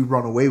see that we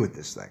run away with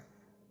this thing.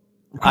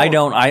 I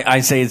don't. I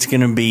say it's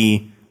going to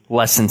be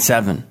less than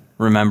 7.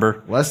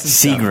 Remember, less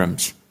than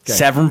Seagram's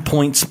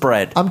 7-point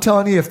spread. I'm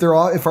telling you, if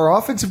our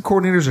offensive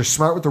coordinators are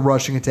smart with the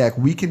rushing attack,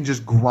 we can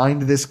just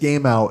grind this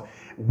game out,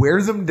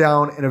 wear them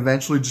down, and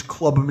eventually just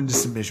club them into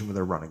submission with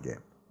our running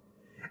game.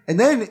 And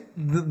then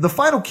the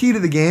final key to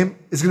the game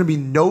is going to be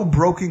no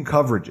broken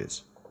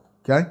coverages.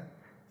 Okay,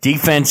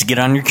 defense, get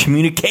on your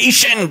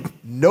communication.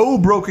 No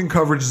broken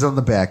coverages on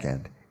the back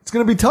end. It's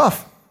going to be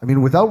tough. I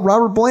mean, without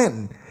Robert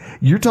Blanton.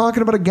 You're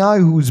talking about a guy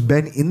who's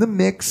been in the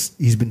mix.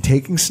 He's been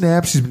taking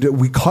snaps.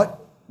 We cut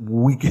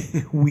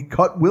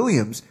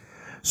Williams,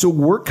 so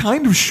we're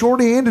kind of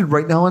short-handed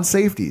right now on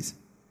safeties.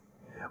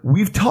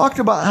 We've talked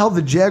about how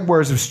the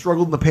Jaguars have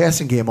struggled in the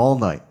passing game all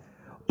night,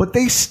 but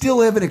they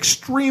still have an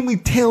extremely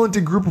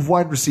talented group of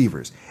wide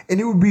receivers, and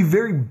it would be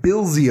very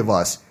Billsy of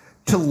us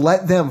to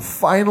let them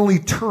finally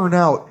turn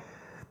out,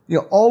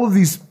 all of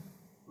these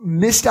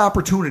missed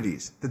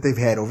opportunities that they've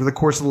had over the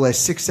course of the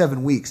last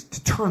 6-7 weeks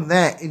to turn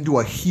that into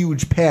a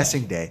huge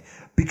passing day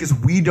because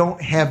we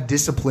don't have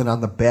discipline on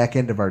the back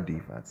end of our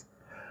defense.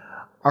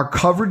 Our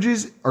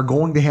coverages are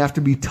going to have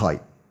to be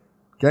tight.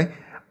 Okay?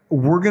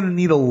 We're going to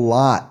need a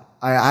lot.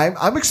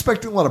 I'm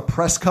expecting a lot of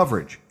press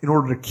coverage in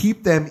order to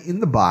keep them in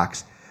the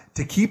box,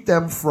 to keep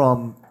them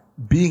from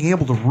being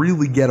able to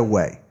really get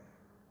away,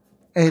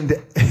 and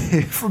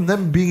from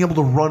them being able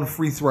to run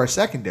free through our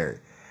secondary.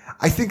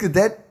 I think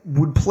that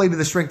would play to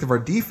the strength of our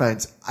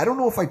defense. I don't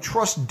know if I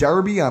trust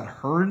Darby on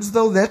Hearns,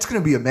 though. That's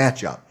going to be a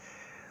matchup.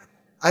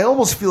 I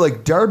almost feel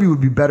like Darby would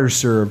be better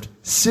served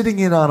sitting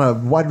in on a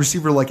wide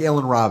receiver like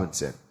Allen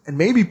Robinson and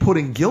maybe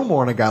putting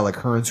Gilmore on a guy like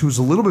Hearns who's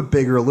a little bit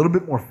bigger, a little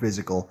bit more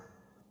physical,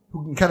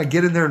 who can kind of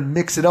get in there and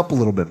mix it up a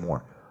little bit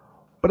more.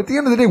 But at the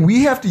end of the day,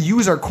 we have to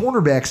use our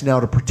cornerbacks now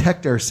to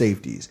protect our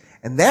safeties.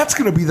 And that's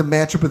going to be the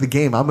matchup of the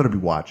game I'm going to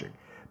be watching.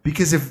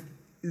 Because if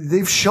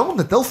they've shown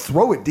that they'll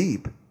throw it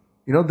deep.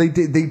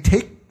 They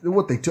take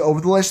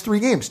over the last 3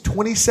 games,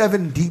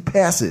 27 deep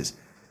passes,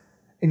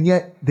 and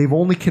yet they've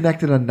only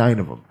connected on 9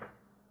 of them.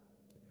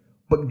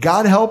 But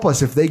God help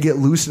us if they get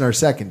loose in our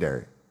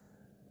secondary.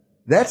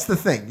 That's the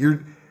thing.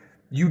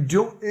 You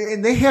don't,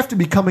 and they have to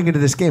be coming into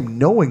this game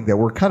knowing that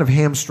we're kind of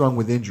hamstrung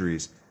with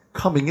injuries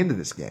coming into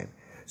this game.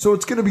 So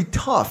it's going to be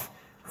tough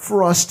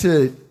for us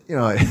to,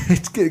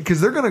 it's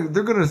because they're going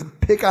to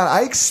pick on.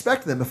 I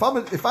expect them if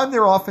I'm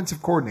their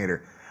offensive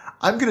coordinator,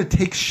 I'm going to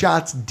take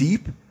shots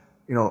deep,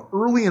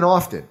 early and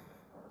often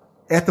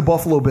at the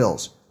Buffalo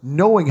Bills,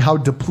 knowing how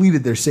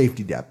depleted their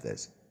safety depth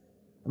is.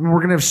 I mean, we're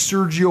going to have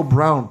Sergio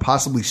Brown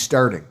possibly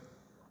starting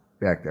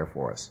back there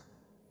for us.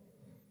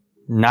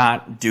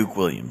 Not Duke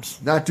Williams.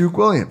 Not Duke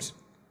Williams.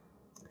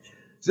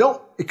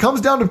 So it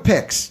comes down to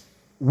picks.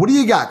 What do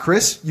you got,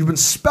 Chris? You've been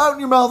spouting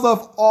your mouth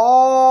off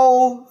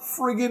all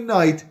friggin'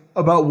 night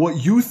about what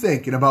you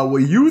think and about what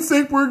you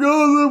think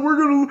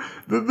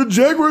the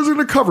Jaguars are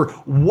gonna cover.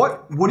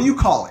 What do you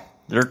call it?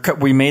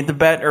 We made the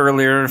bet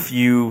earlier. If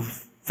you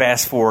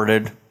fast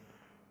forwarded,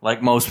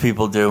 like most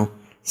people do,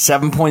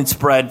 7-point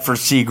spread for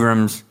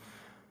Seagram's.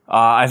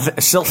 I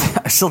still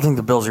think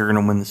the Bills are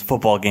going to win this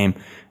football game.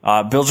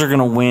 Bills are going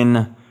to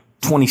win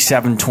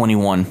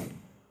 27-21.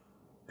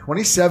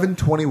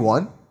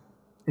 27-21?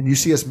 And you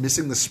see us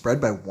missing the spread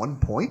by 1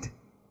 point?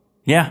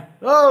 Yeah.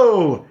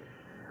 Oh!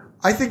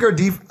 I think our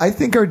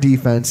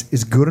defense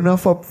is good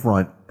enough up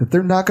front that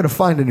they're not going to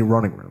find any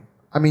running room.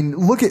 I mean,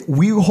 look at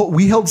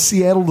we held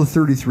Seattle to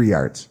 33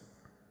 yards.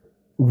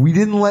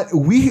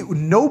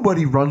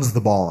 Nobody runs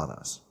the ball on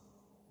us.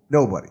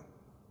 Nobody.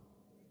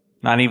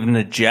 Not even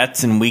the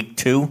Jets in week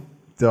 2?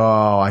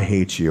 Oh, I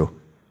hate you.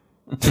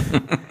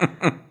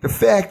 The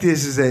fact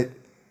is that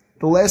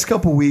the last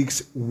couple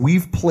weeks,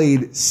 we've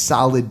played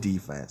solid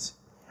defense.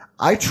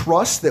 I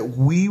trust that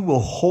we will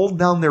hold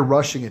down their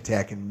rushing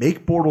attack and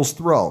make Bortles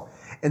throw.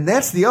 And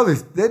that's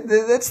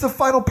that's the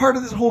final part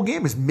of this whole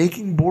game is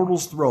making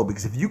Bortles throw.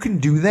 Because if you can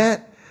do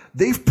that,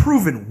 they've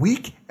proven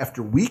week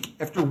after week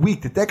after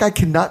week that guy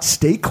cannot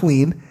stay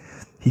clean.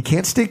 He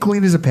can't stay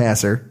clean as a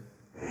passer.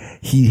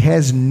 He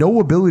has no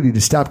ability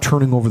to stop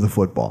turning over the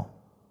football.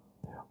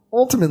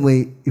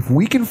 Ultimately, if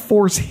we can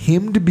force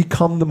him to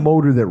become the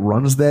motor that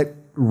runs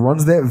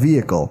that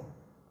vehicle,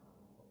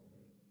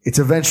 it's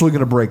eventually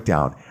going to break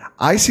down.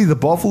 I see the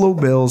Buffalo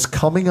Bills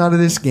coming out of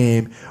this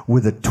game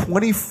with a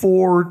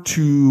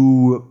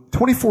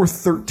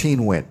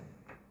 24-13 win.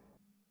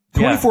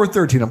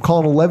 24-13. I'm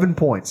calling 11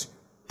 points.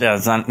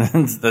 That's not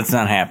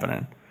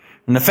happening.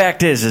 And the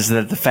fact is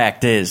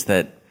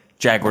that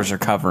Jaguars are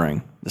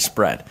covering the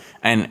spread.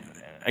 And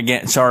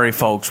again, sorry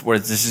folks,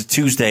 this is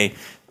Tuesday,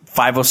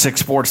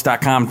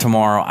 506sports.com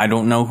tomorrow. I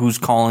don't know who's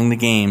calling the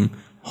game.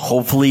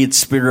 Hopefully it's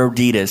Spiro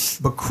Ditas.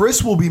 But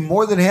Chris will be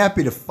more than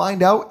happy to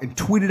find out and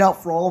tweet it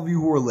out for all of you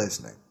who are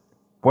listening.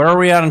 Where are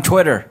we at on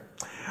Twitter?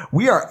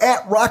 We are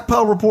at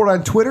Rockpile Report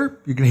on Twitter.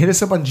 You can hit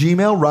us up on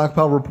Gmail,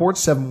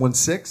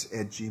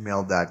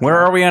 rockpilereport716@gmail.com. Where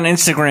are we on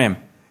Instagram?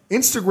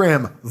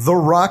 Instagram, The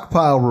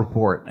Rockpile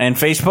Report. And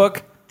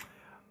Facebook?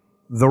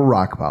 The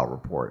Rockpile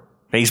Report.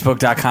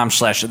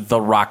 Facebook.com/The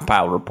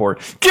Rockpile Report.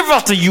 Give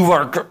out the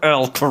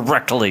URL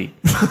correctly.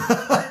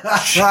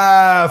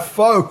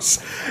 Folks,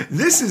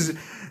 this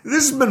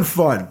has been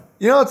fun.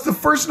 It's the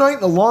first night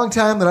in a long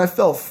time that I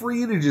felt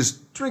free to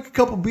just drink a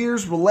couple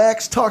beers,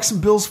 relax, talk some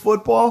Bills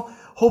football.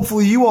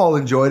 Hopefully you all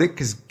enjoyed it,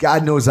 because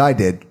God knows I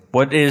did.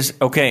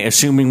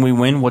 Assuming we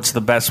win, what's the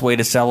best way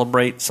to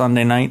celebrate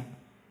Sunday night?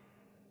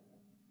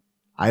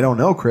 I don't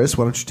know, Chris.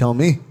 Why don't you tell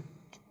me?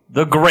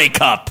 The Grey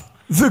Cup.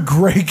 The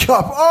Grey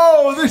Cup.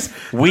 Oh, there's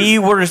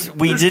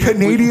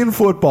Canadian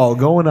football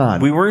going on.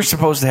 We were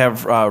supposed to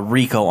have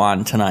Rico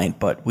on tonight,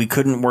 but we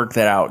couldn't work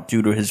that out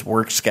due to his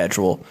work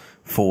schedule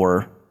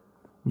for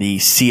the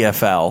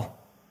CFL.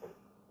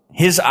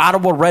 His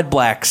Ottawa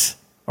Redblacks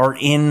are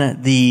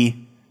in the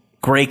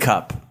Grey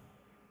Cup,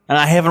 and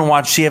I haven't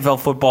watched CFL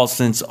football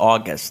since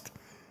August.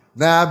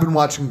 Nah, I've been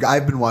watching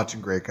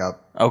Grey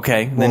Cup.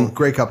 Okay,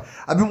 Grey Cup.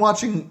 I've been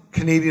watching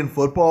Canadian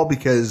football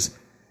because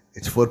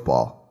it's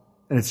football.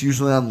 And it's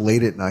usually on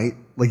late at night.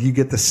 Like you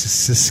get the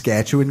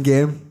Saskatchewan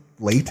game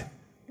late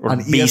or on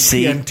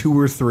BC. ESPN 2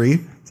 or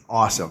 3. It's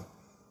awesome.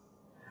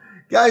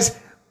 Guys,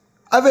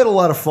 I've had a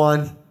lot of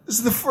fun. This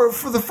is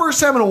for the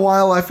first time in a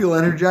while I feel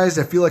energized.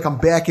 I feel like I'm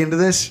back into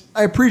this.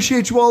 I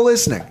appreciate you all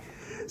listening.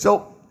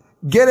 So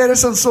get at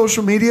us on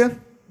social media.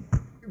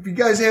 If you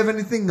guys have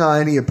anything,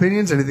 any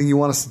opinions, anything you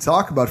want us to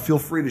talk about, feel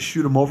free to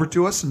shoot them over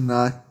to us and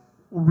we'll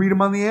read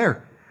them on the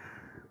air.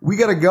 We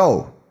got to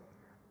go.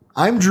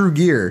 I'm Drew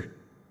Gear.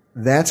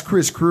 That's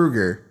Chris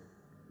Kruger.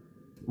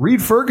 Reed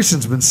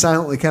Ferguson's been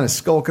silently kind of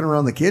skulking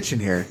around the kitchen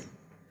here.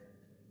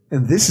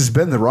 And this has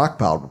been the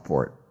Rockpile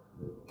Report.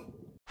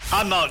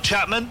 I'm Mark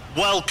Chapman.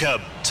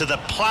 Welcome to the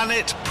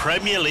Planet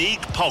Premier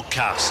League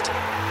podcast.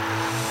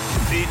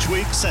 Each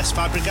week, Cesc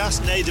Fabregas,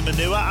 Nader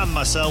Manua and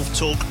myself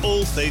talk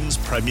all things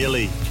Premier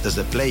League. As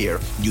a player,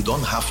 you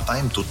don't have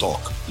time to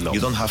talk. No. You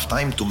don't have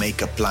time to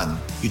make a plan.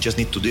 You just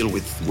need to deal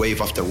with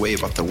wave after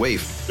wave after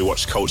wave. We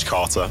watched Coach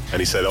Carter and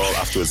he said,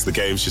 afterwards, the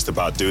game's just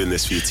about doing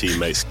this for your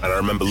teammates. And I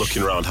remember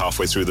looking around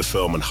halfway through the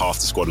film and half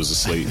the squad was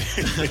asleep.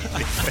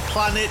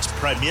 Planet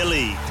Premier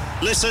League.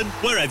 Listen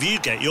wherever you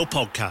get your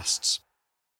podcasts.